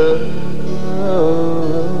the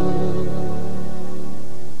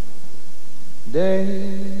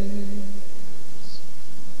dance.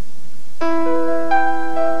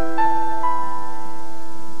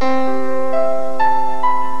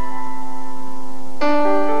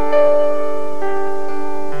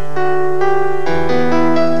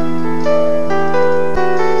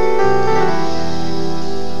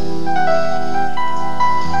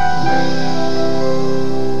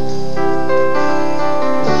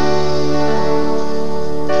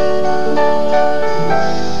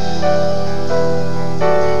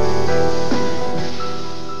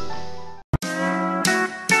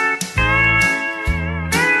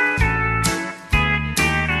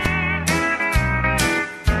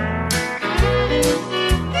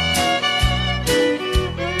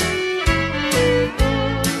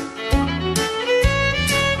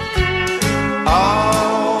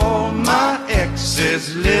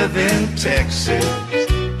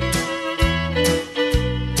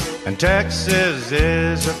 Texas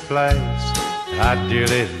is a place I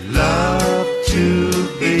dearly love to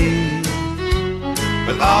be.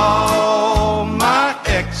 But all my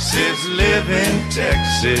exes live in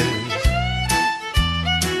Texas,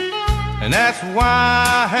 and that's why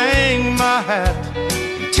I hang my hat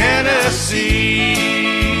in Tennessee.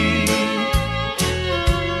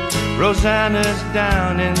 Rosanna's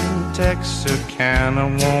down in Texarkana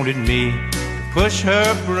wanted me to push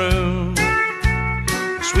her broom.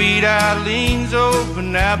 Sweet Eileen's over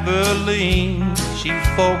in Abilene, she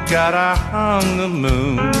forgot I hung the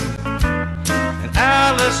moon. And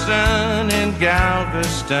Allison in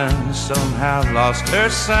Galveston somehow lost her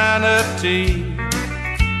sanity.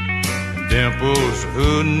 And Dimples,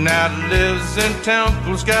 who now lives in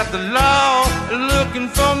Temple's got the law looking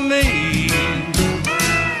for me.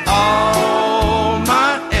 All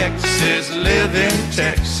my exes live in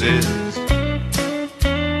Texas,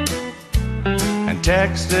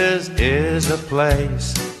 Texas is a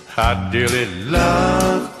place I dearly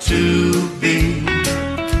love to be.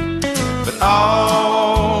 But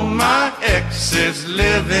all my exes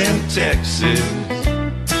live in Texas,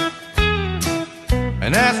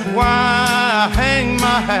 and that's why I hang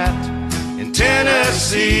my hat in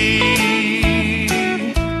Tennessee.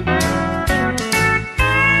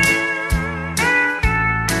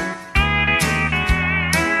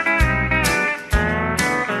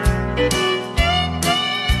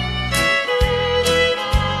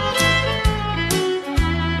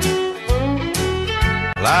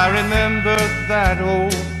 I remember that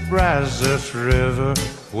old Brazos River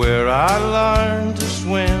where I learned to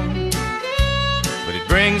swim, but it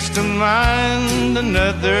brings to mind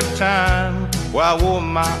another time where I wore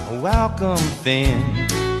my welcome thin.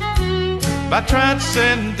 By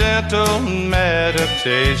transcendental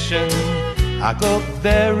meditation, I go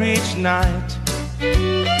there each night,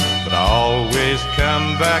 but I always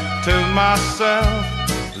come back to myself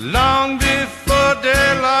long before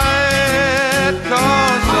daylight.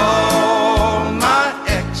 'Cause all my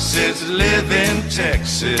exes live in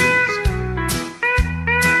Texas,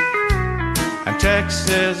 and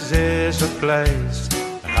Texas is a place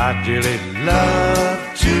I dearly love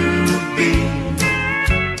to be.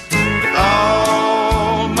 But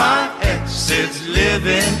all my exes live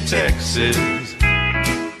in Texas,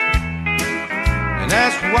 and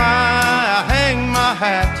that's why I hang my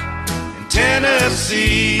hat in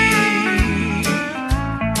Tennessee.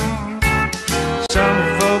 Some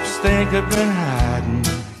folks think I've been hiding,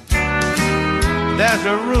 there's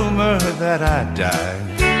a rumor that I died,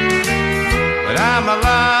 but I'm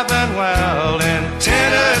alive and well in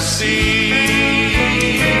Tennessee.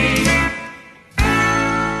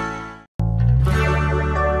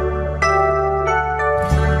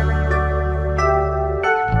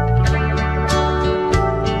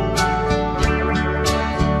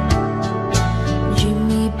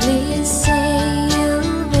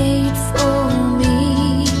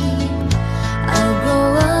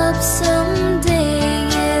 Someday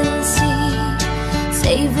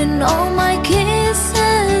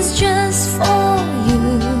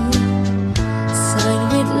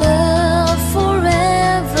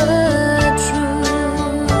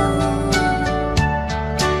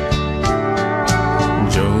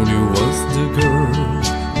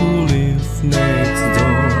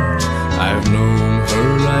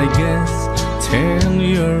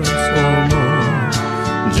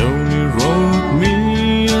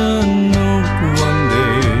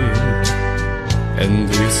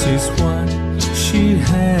this is what she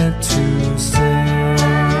had to say.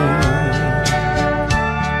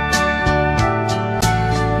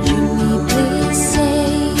 Joni, please say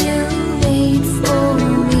you'll wait for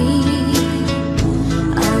me.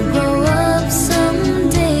 I'll grow up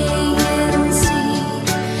someday, you'll see.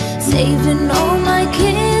 Saving all my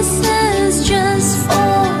kisses just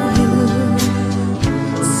for you.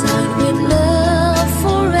 Signed with love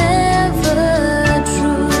forever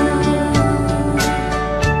true.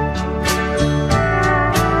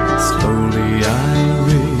 Slowly I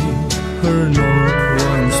read her note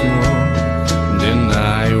once more. Then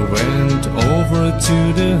I went over to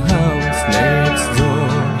the house next door.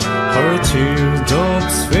 Her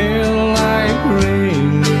teardrops fell like rain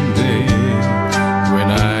today when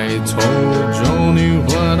I told Joni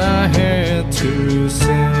what I had to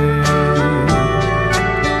say.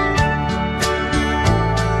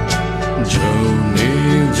 Joni,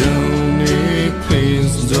 Joni,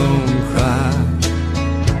 please don't cry.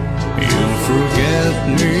 You'll forget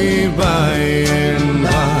me by and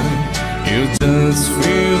by. You're just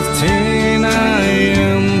 15, I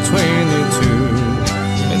am 22.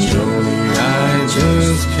 And Joni, I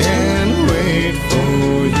just can't wait for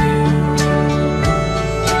you.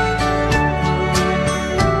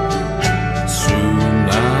 Soon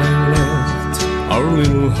I left our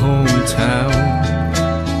little hometown,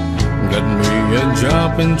 got me a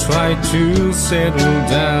job and tried to settle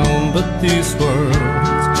down. But these words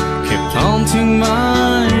kept haunting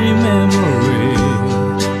my memory,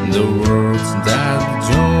 the words that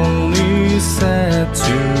Joni said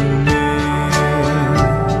to me.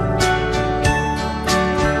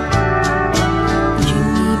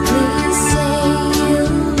 Joni, please say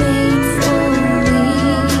you'll wait for me.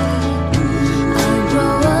 I'll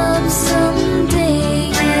grow up someday,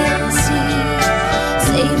 you'll see.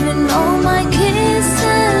 Saving all my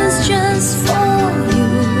kisses just for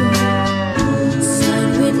you.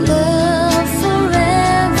 Signed with love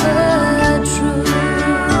forever true.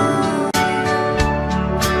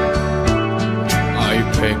 I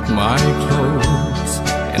packed my clothes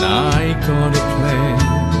and I got a plan.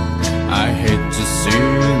 I had to see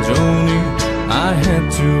Joni, I had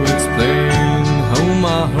to explain how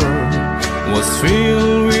my heart was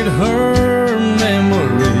filled with her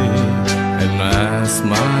memory, and asked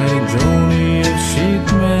my Joni if she'd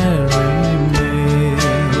marry me.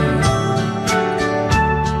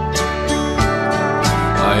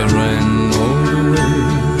 I ran all the way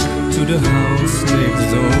to the house next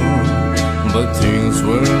door, but things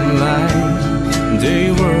weren't like they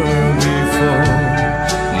were before.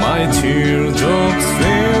 My teardrops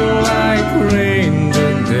fell like rain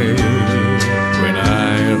that day when I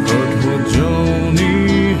heard what Joni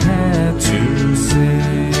had to say.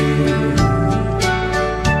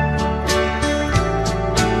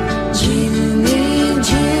 Joni,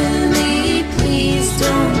 Joni, please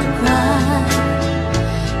don't cry.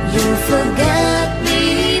 You'll forget me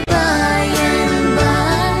by and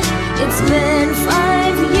by. It's been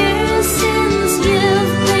 5 years since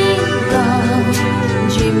you've been gone.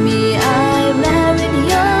 Jimmy, I married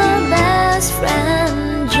your best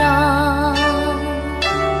friend, John.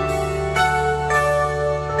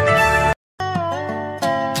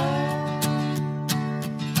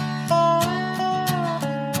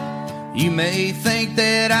 You may think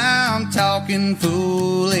that I'm talking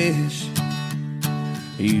foolish.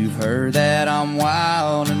 You've heard that I'm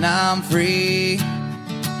wild and I'm free.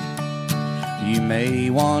 You may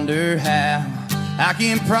wonder how I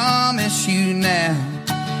can promise you now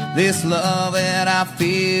this love that I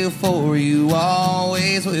feel for you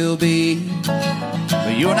always will be.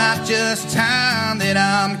 But you're not just time that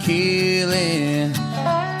I'm killing.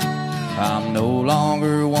 I'm no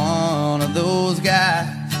longer one of those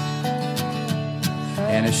guys.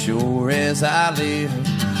 And as sure as I live,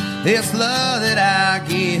 this love that I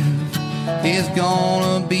give is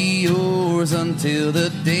gonna be yours until the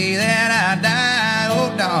day that I die.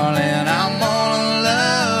 Oh, darling, I'm gonna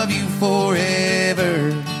love you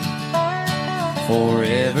forever,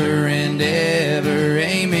 forever and ever,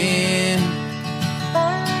 amen.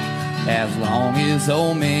 As long as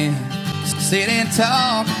old men sit and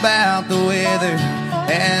talk about the weather,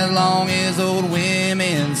 as long as old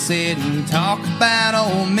women sit and talk about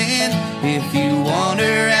old men. If you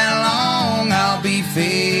wonder how long I'll be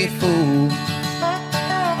faithful,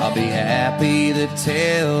 I'll be happy to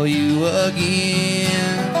tell you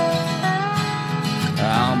again.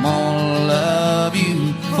 I'm gonna love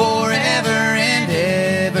you forever and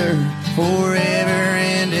ever, forever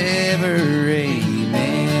and ever, amen.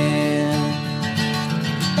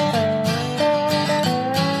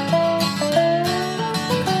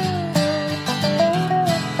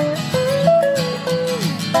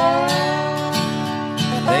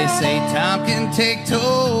 can take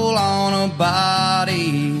toll on a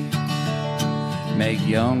body. Make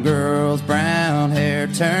young girls' brown hair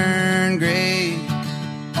turn gray.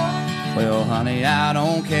 Well, honey, I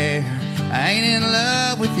don't care. I ain't in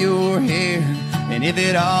love with your hair. And if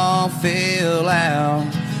it all fell out,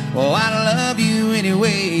 well, I love you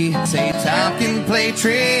anyway. Say time can play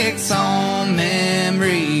tricks on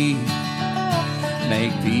memory.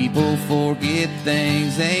 Make people forget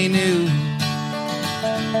things they knew.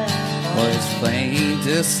 Well, it's plain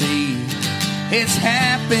to see it's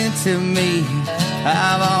happened to me.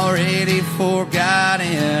 I've already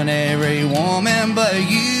forgotten every woman but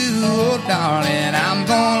you, oh darling. I'm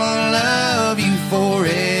gonna love you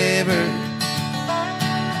forever,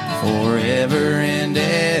 forever and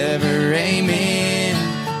ever, amen.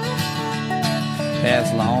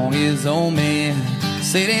 As long as old men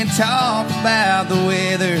sit and talk about the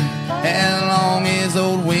weather, as long as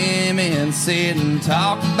old women sit and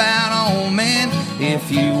talk about old men.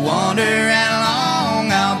 If you wonder how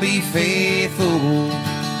long I'll be faithful,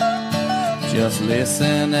 just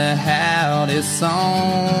listen to how this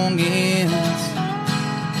song ends.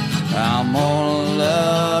 I'm gonna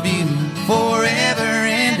love you forever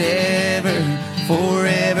and ever,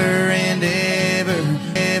 forever and ever,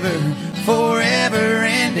 ever, forever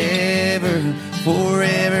and ever,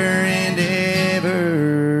 forever and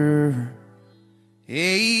ever.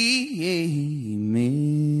 Amen.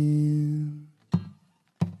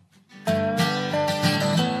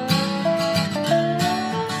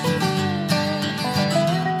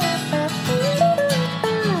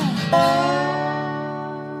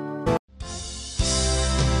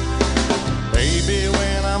 Baby,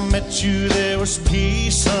 when I met you, there was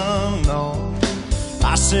peace unknown.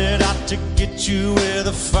 I set out to get you with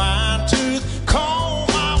a fine-tooth comb.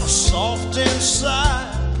 I was soft inside.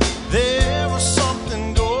 There was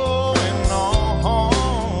something going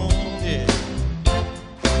on, yeah.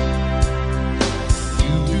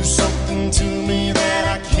 You do something to me that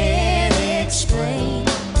I can't explain.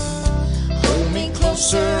 Hold me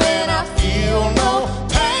closer and I feel no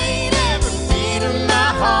pain. Every beat of my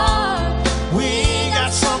heart, we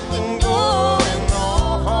got something going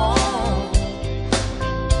on.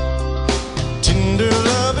 Tender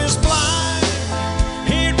love is blind.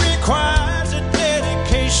 It requires a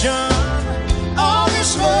dedication. All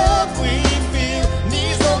this love we feel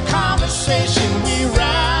needs no conversation. We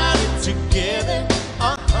ride it together,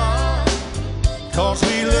 cause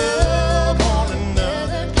we love one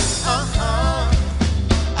another,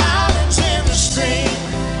 Islands in the stream,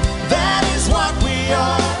 that is what we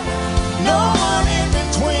are. No one in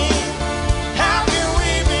between. How can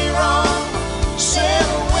we be wrong? Sail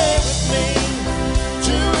away with me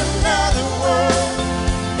to another world,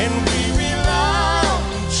 and we rely on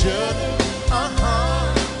each other,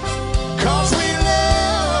 cause we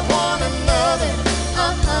love one another,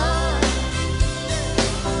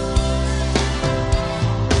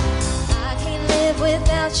 I can't live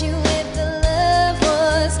without you if the love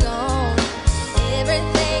was gone.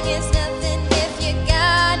 Everything is nothing if you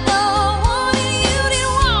got no one. You did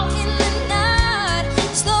walk in the night,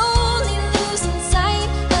 slowly losing sight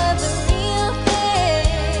of the real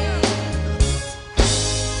thing.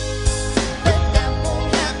 But that won't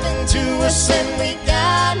happen to us, and we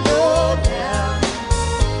got no doubt.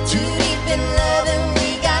 Too deep in love and we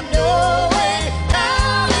got no way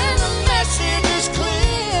out. And the message is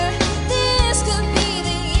clear, this could be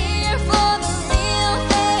the year for the real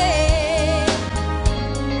thing.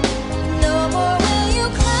 No more will you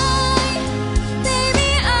cry, baby,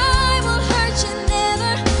 I will hurt you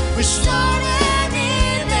never. We started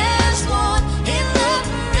in as one, in love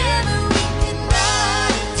forever. We can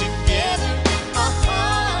ride it together,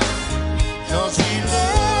 cause we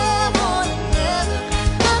love one another,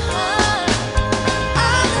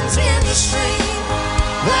 Islands in the stream,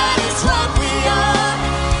 that is what we are.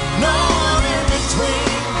 No one in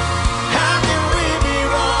between. How can we be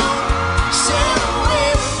wrong? Sail away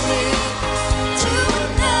with me to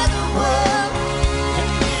another world,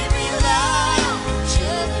 and we rely on each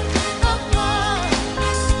other,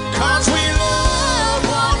 cause we love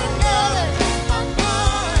one another,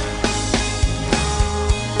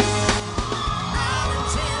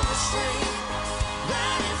 Islands in the stream,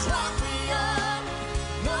 that is what we are.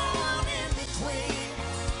 No one in between.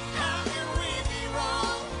 How can we be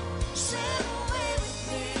wrong? Sail away with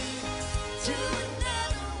me to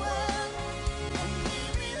another world, and we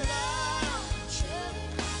rely on each other,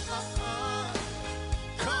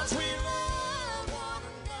 cause we love one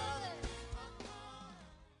another.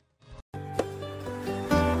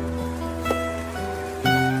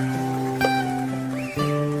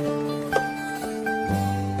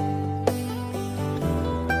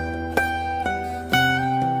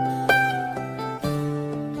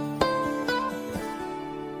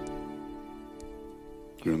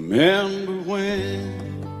 Remember when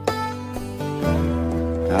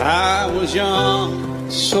I was young,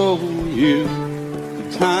 so were you.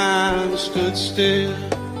 The time stood still.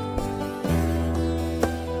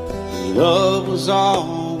 Love was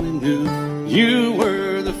all we knew. You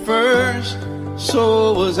were the first,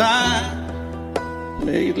 so was I.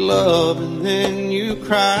 Made love and then you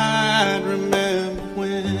cried. Remember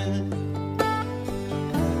when?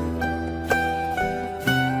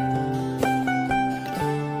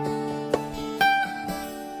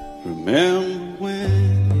 Remember when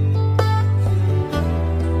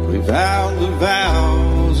we vowed the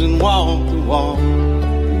vows and walked the walk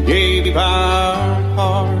and gave our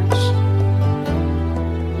hearts,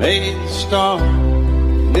 made the start,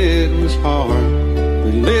 and it was hard.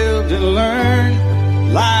 We lived and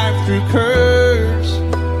learned life through curves.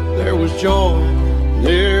 There was joy,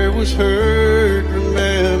 there was hurt.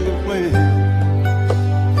 Remember when?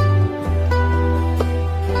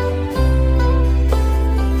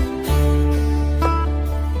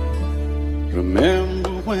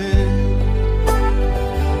 Remember when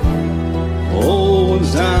old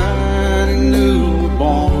ones died and new were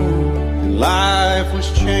born, and life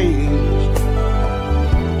was changed,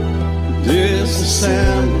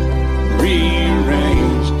 disassembled,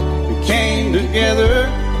 rearranged. We came together,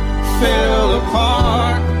 fell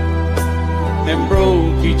apart, and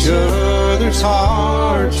broke each other's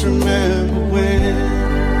hearts. Remember when?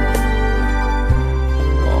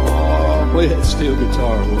 Oh, play that steel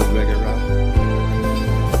guitar, we'll make it right.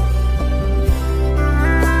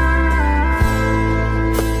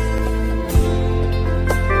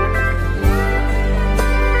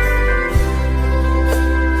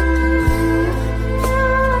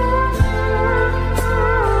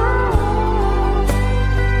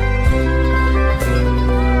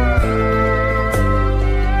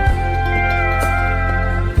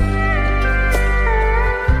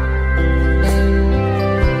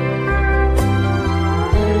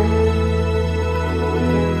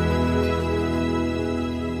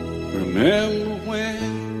 Remember when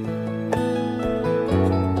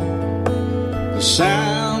the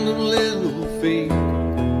sound of little feet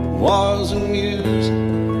was music?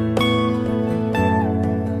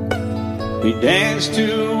 We danced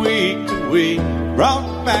to week,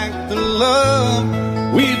 brought back the love.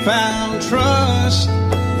 We found trust,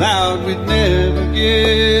 vowed we'd never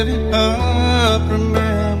give it up.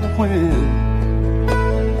 Remember when?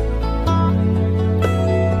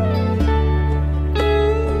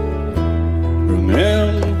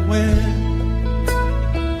 Remember when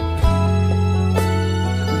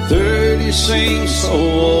 30 seems so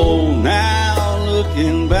old now,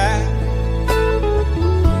 looking back.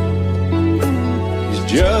 It's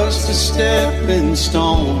just a stepping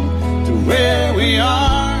stone to where we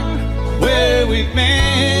are, where we've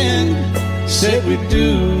been. Said we'd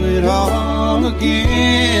do it all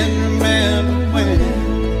again. Remember when?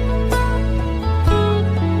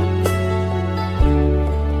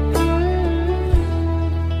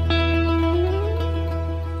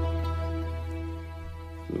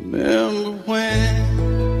 Remember when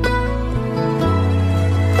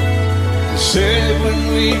they said when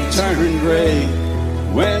we turn gray,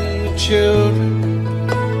 when the children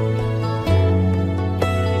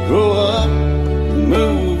grow up and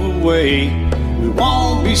move away, we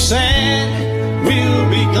won't be sad, we'll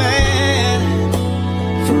be glad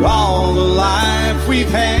for all the life we've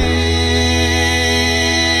had.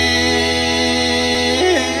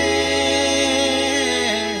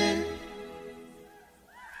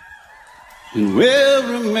 And we'll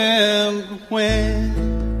remember when.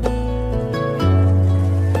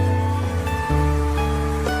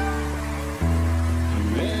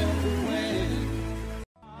 Remember when.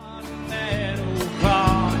 That old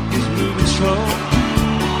clock is moving slow,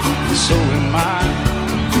 and so am I.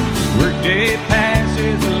 Workday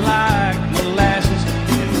passes like molasses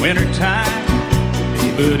in wintertime,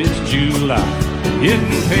 but it's July.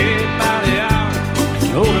 Getting paid by the hour,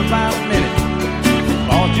 older by the minute.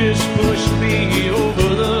 All just push me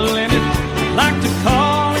over the limit. Like to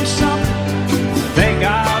call it something, thank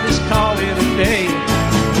God just call it a day.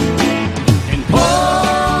 And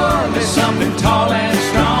pour me something tall and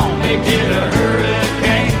strong, make it a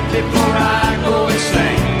hurricane before I go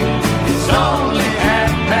insane. It's only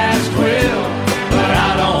 12:30, but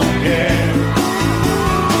I don't care.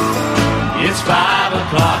 It's 5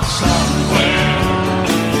 o'clock somewhere.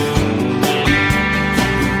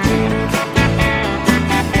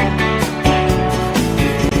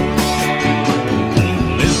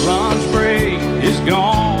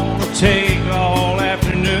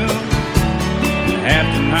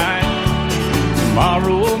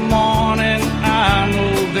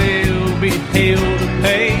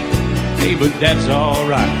 Hey, but that's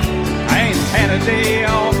alright. I ain't had a day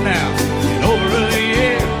off now in over a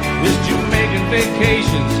year. This Jamaican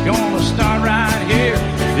vacation's gonna start right here.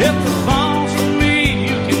 If the phone's for me,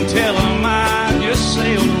 you can tell them I just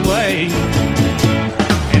sailed away.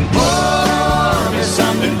 And pour me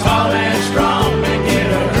something tall and strong, make it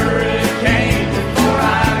a hurricane before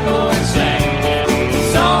I go insane.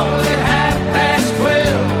 It's only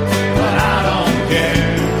 12:30, but I don't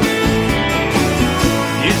care.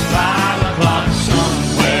 It's 5 o'clock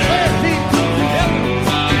somewhere.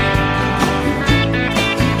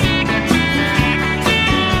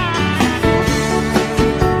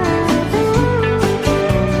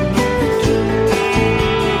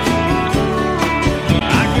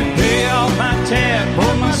 I can pay off my tab,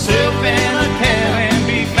 pour myself in a cab, and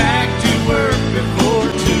be back to work before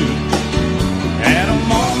 2. At a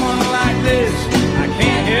moment like this, I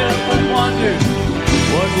can't help but wonder,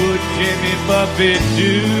 what would Jimmy Buffett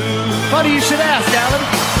do? Funny you should ask, Alan.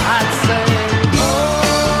 I'd say,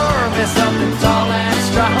 pour me something tall and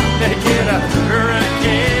strong, make it a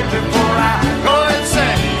hurricane before I go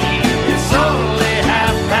insane. It's only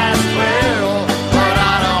 12:30, but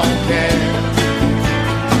I don't care.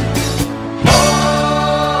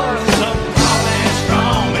 Pour me something tall and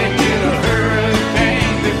strong, make it a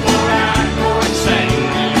hurricane before I go insane.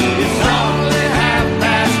 It's only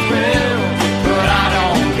 12:30, but I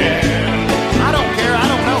don't care. I don't care, I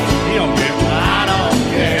don't know. He don't care. I don't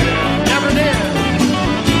care. Never did.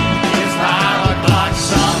 It's 5 o'clock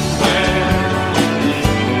somewhere.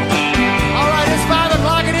 All right, it's 5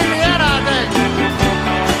 o'clock in Indiana, I think.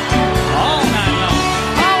 All night long.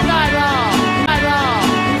 All night long. Night long.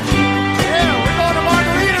 Yeah, we're going to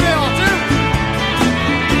Margaritaville, too.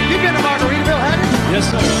 You've been to Margaritaville, haven't you? Yes,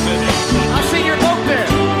 sir. I've been there. I've seen your boat there.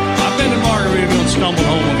 I've been to Margaritaville and stumbled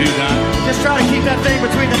home a few times. Just try to keep that thing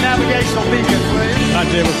between the navigational beacons, will you? Right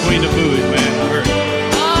there between the buoys, man. I heard.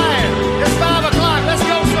 All right, it's 5 o'clock. Let's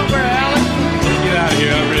go somewhere, Alan. Let's get out of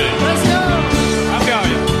here. I'm ready. Let's go. I'm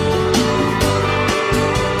going.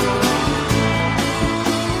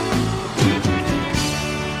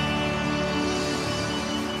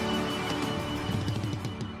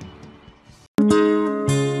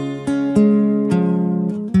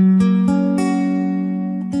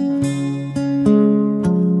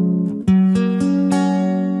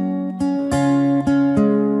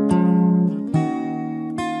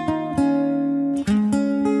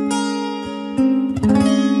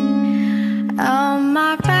 On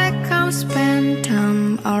my back I'm spent,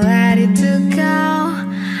 I'm all ready to go.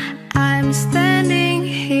 I'm standing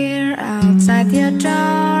here outside your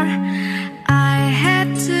door. I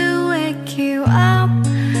had to wake you up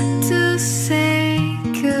to say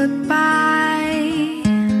goodbye,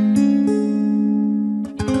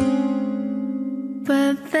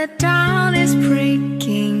 but the dawn is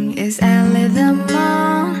breaking, it's early the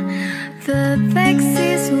morn. The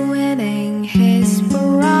taxi's waiting, his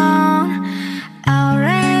brown.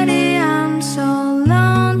 Already I'm so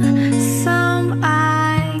lonesome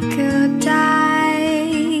I could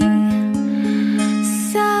die.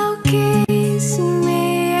 So kiss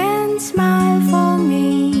me and smile for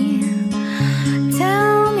me.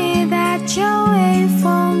 Tell me that you'll wait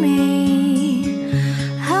for me.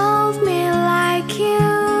 Hold me like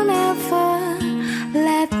you never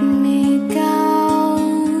let me go.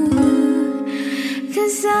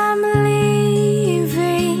 'Cause I'm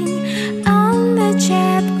leaving on the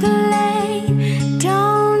jet plane.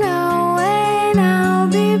 Don't know when I'll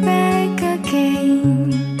be back again.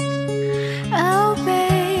 Oh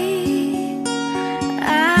babe,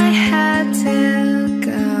 I had to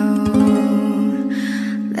go.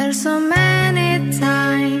 There's so many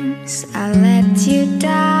times I let you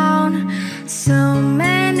down. So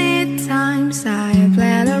many times I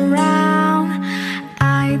played around.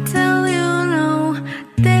 I tell you no,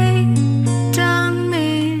 they don't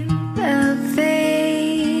mean a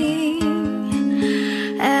thing.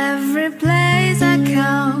 Every place I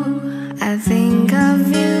go, I think of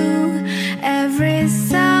you. Every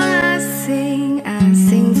song I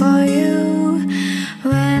sing for you.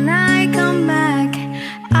 When I come back,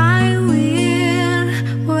 I wear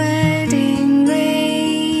wedding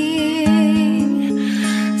ring.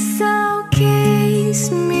 So kiss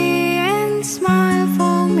me and smile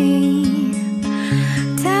for me.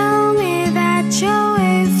 Tell me that you'll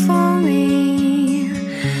wait for me.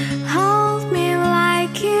 Hold me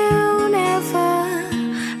like you never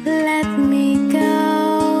let me go.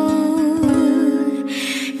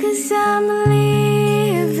 'Cause I'm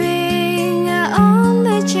leaving on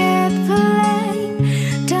the jet plane.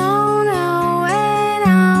 Don't know when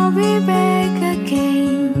I'll be back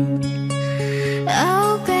again. Oh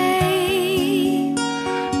babe,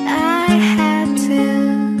 I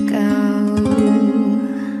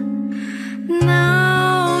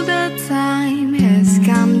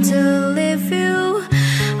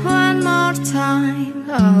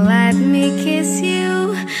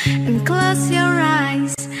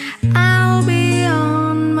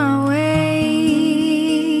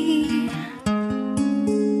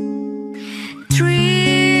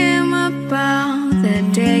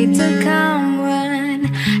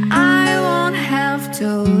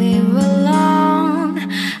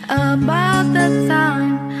about the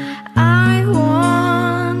time I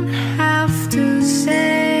won't have to say.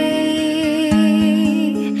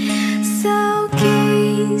 So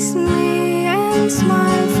kiss me and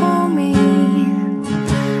smile for me.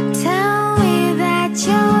 Tell me that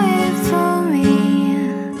you're it for me.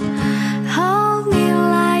 Hold me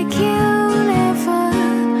like you never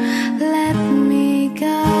let me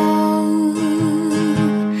go.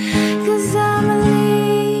 'Cause I'm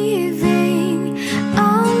leaving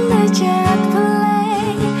on the jet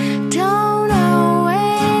plane. Don't know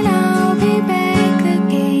when I'll be back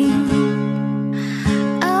again.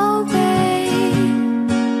 Oh babe,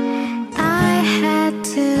 I had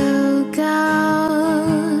to go,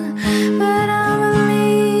 but I'm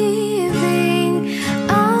leaving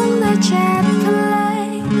on the jet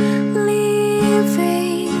plane.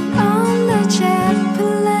 Leaving on the jet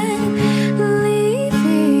plane.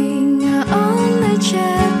 Leaving on the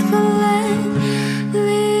jet plane.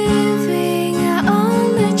 Leaving on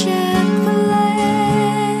the jet plane.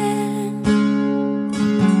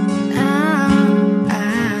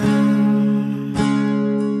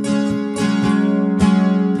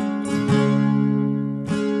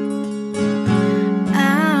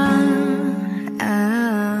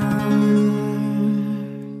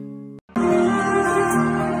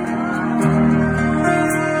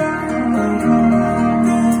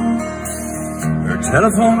 Her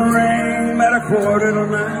telephone rang about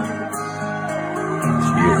 8:45.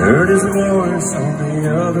 She heard his voice on the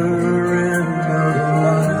other end of the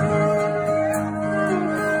line.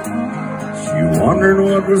 She wondered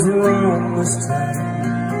what was wrong this time.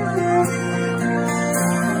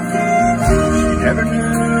 She never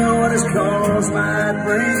knew what his calls might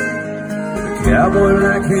bring. A cowboy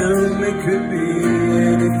like him, it could be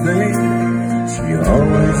anything. She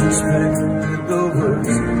always expected the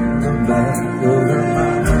worst in the back of her mind.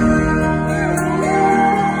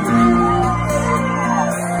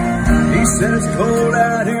 He said it's cold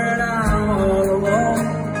out here and I'm all alone.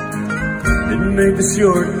 Didn't make the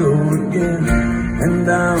short go again, and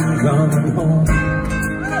I'm coming home.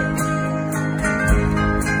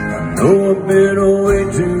 I know I've been away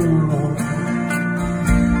too long.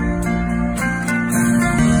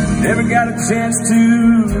 Never got a chance to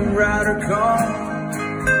write or call.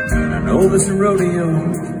 I know this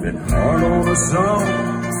rodeo's been hard on us all,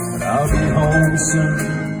 but I'll be home soon.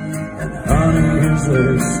 And honey, is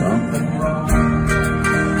there something wrong?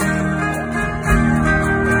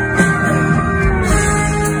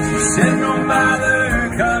 She said, don't bother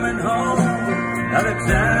coming home. By the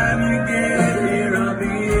time you get here, I'll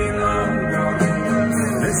be long gone.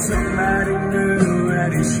 There's somebody new,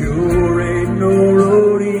 and he sure ain't no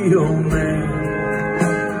rodeo man.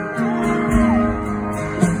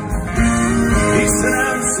 He said,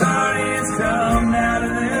 I'm sorry it's come down to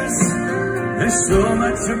this. There's so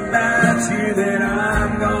much about you that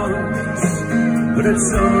I'm gonna miss. But it's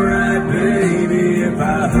alright, baby, if I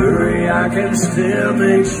hurry, I can still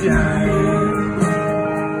make Cheyenne.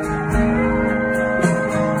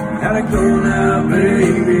 Gotta go now,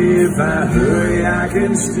 baby, if I hurry, I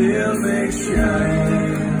can still make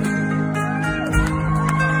Cheyenne.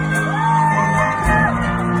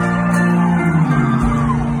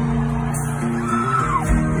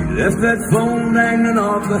 Left that phone hanging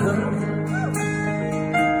off the hook,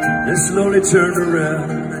 then slowly turned around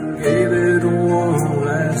and gave it one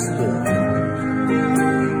last look.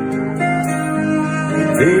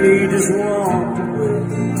 Then he just walked away,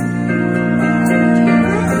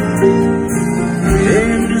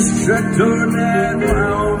 then just trucked toward that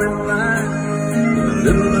Wyoming line. With a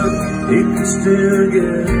little look, he could still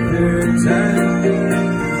get there in time.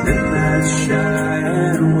 Then that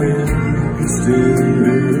Cheyenne wind could still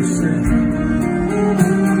hear her sing.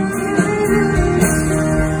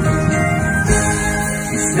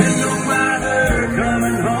 She said, no matter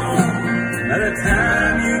coming home. By the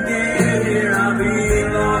time you get here, I'll be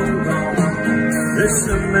long gone. There's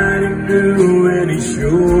somebody new, and he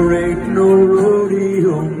sure ain't no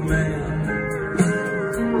rodeo man.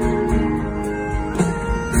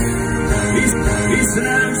 He said,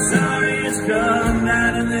 I'm sorry it's come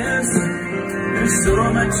down to this. There's so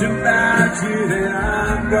much about you that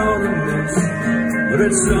I'm gonna miss. But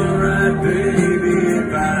it's alright, baby,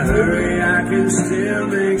 if I hurry, I can still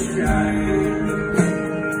make Cheyenne.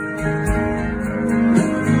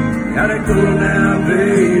 Gotta go now,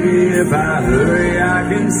 baby, if I hurry, I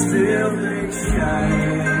can still make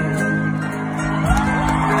Cheyenne.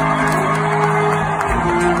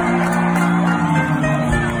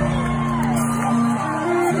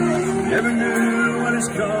 Never knew what his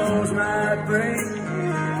calls might bring.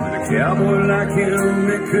 With a cowboy like him,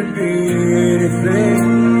 it could be anything.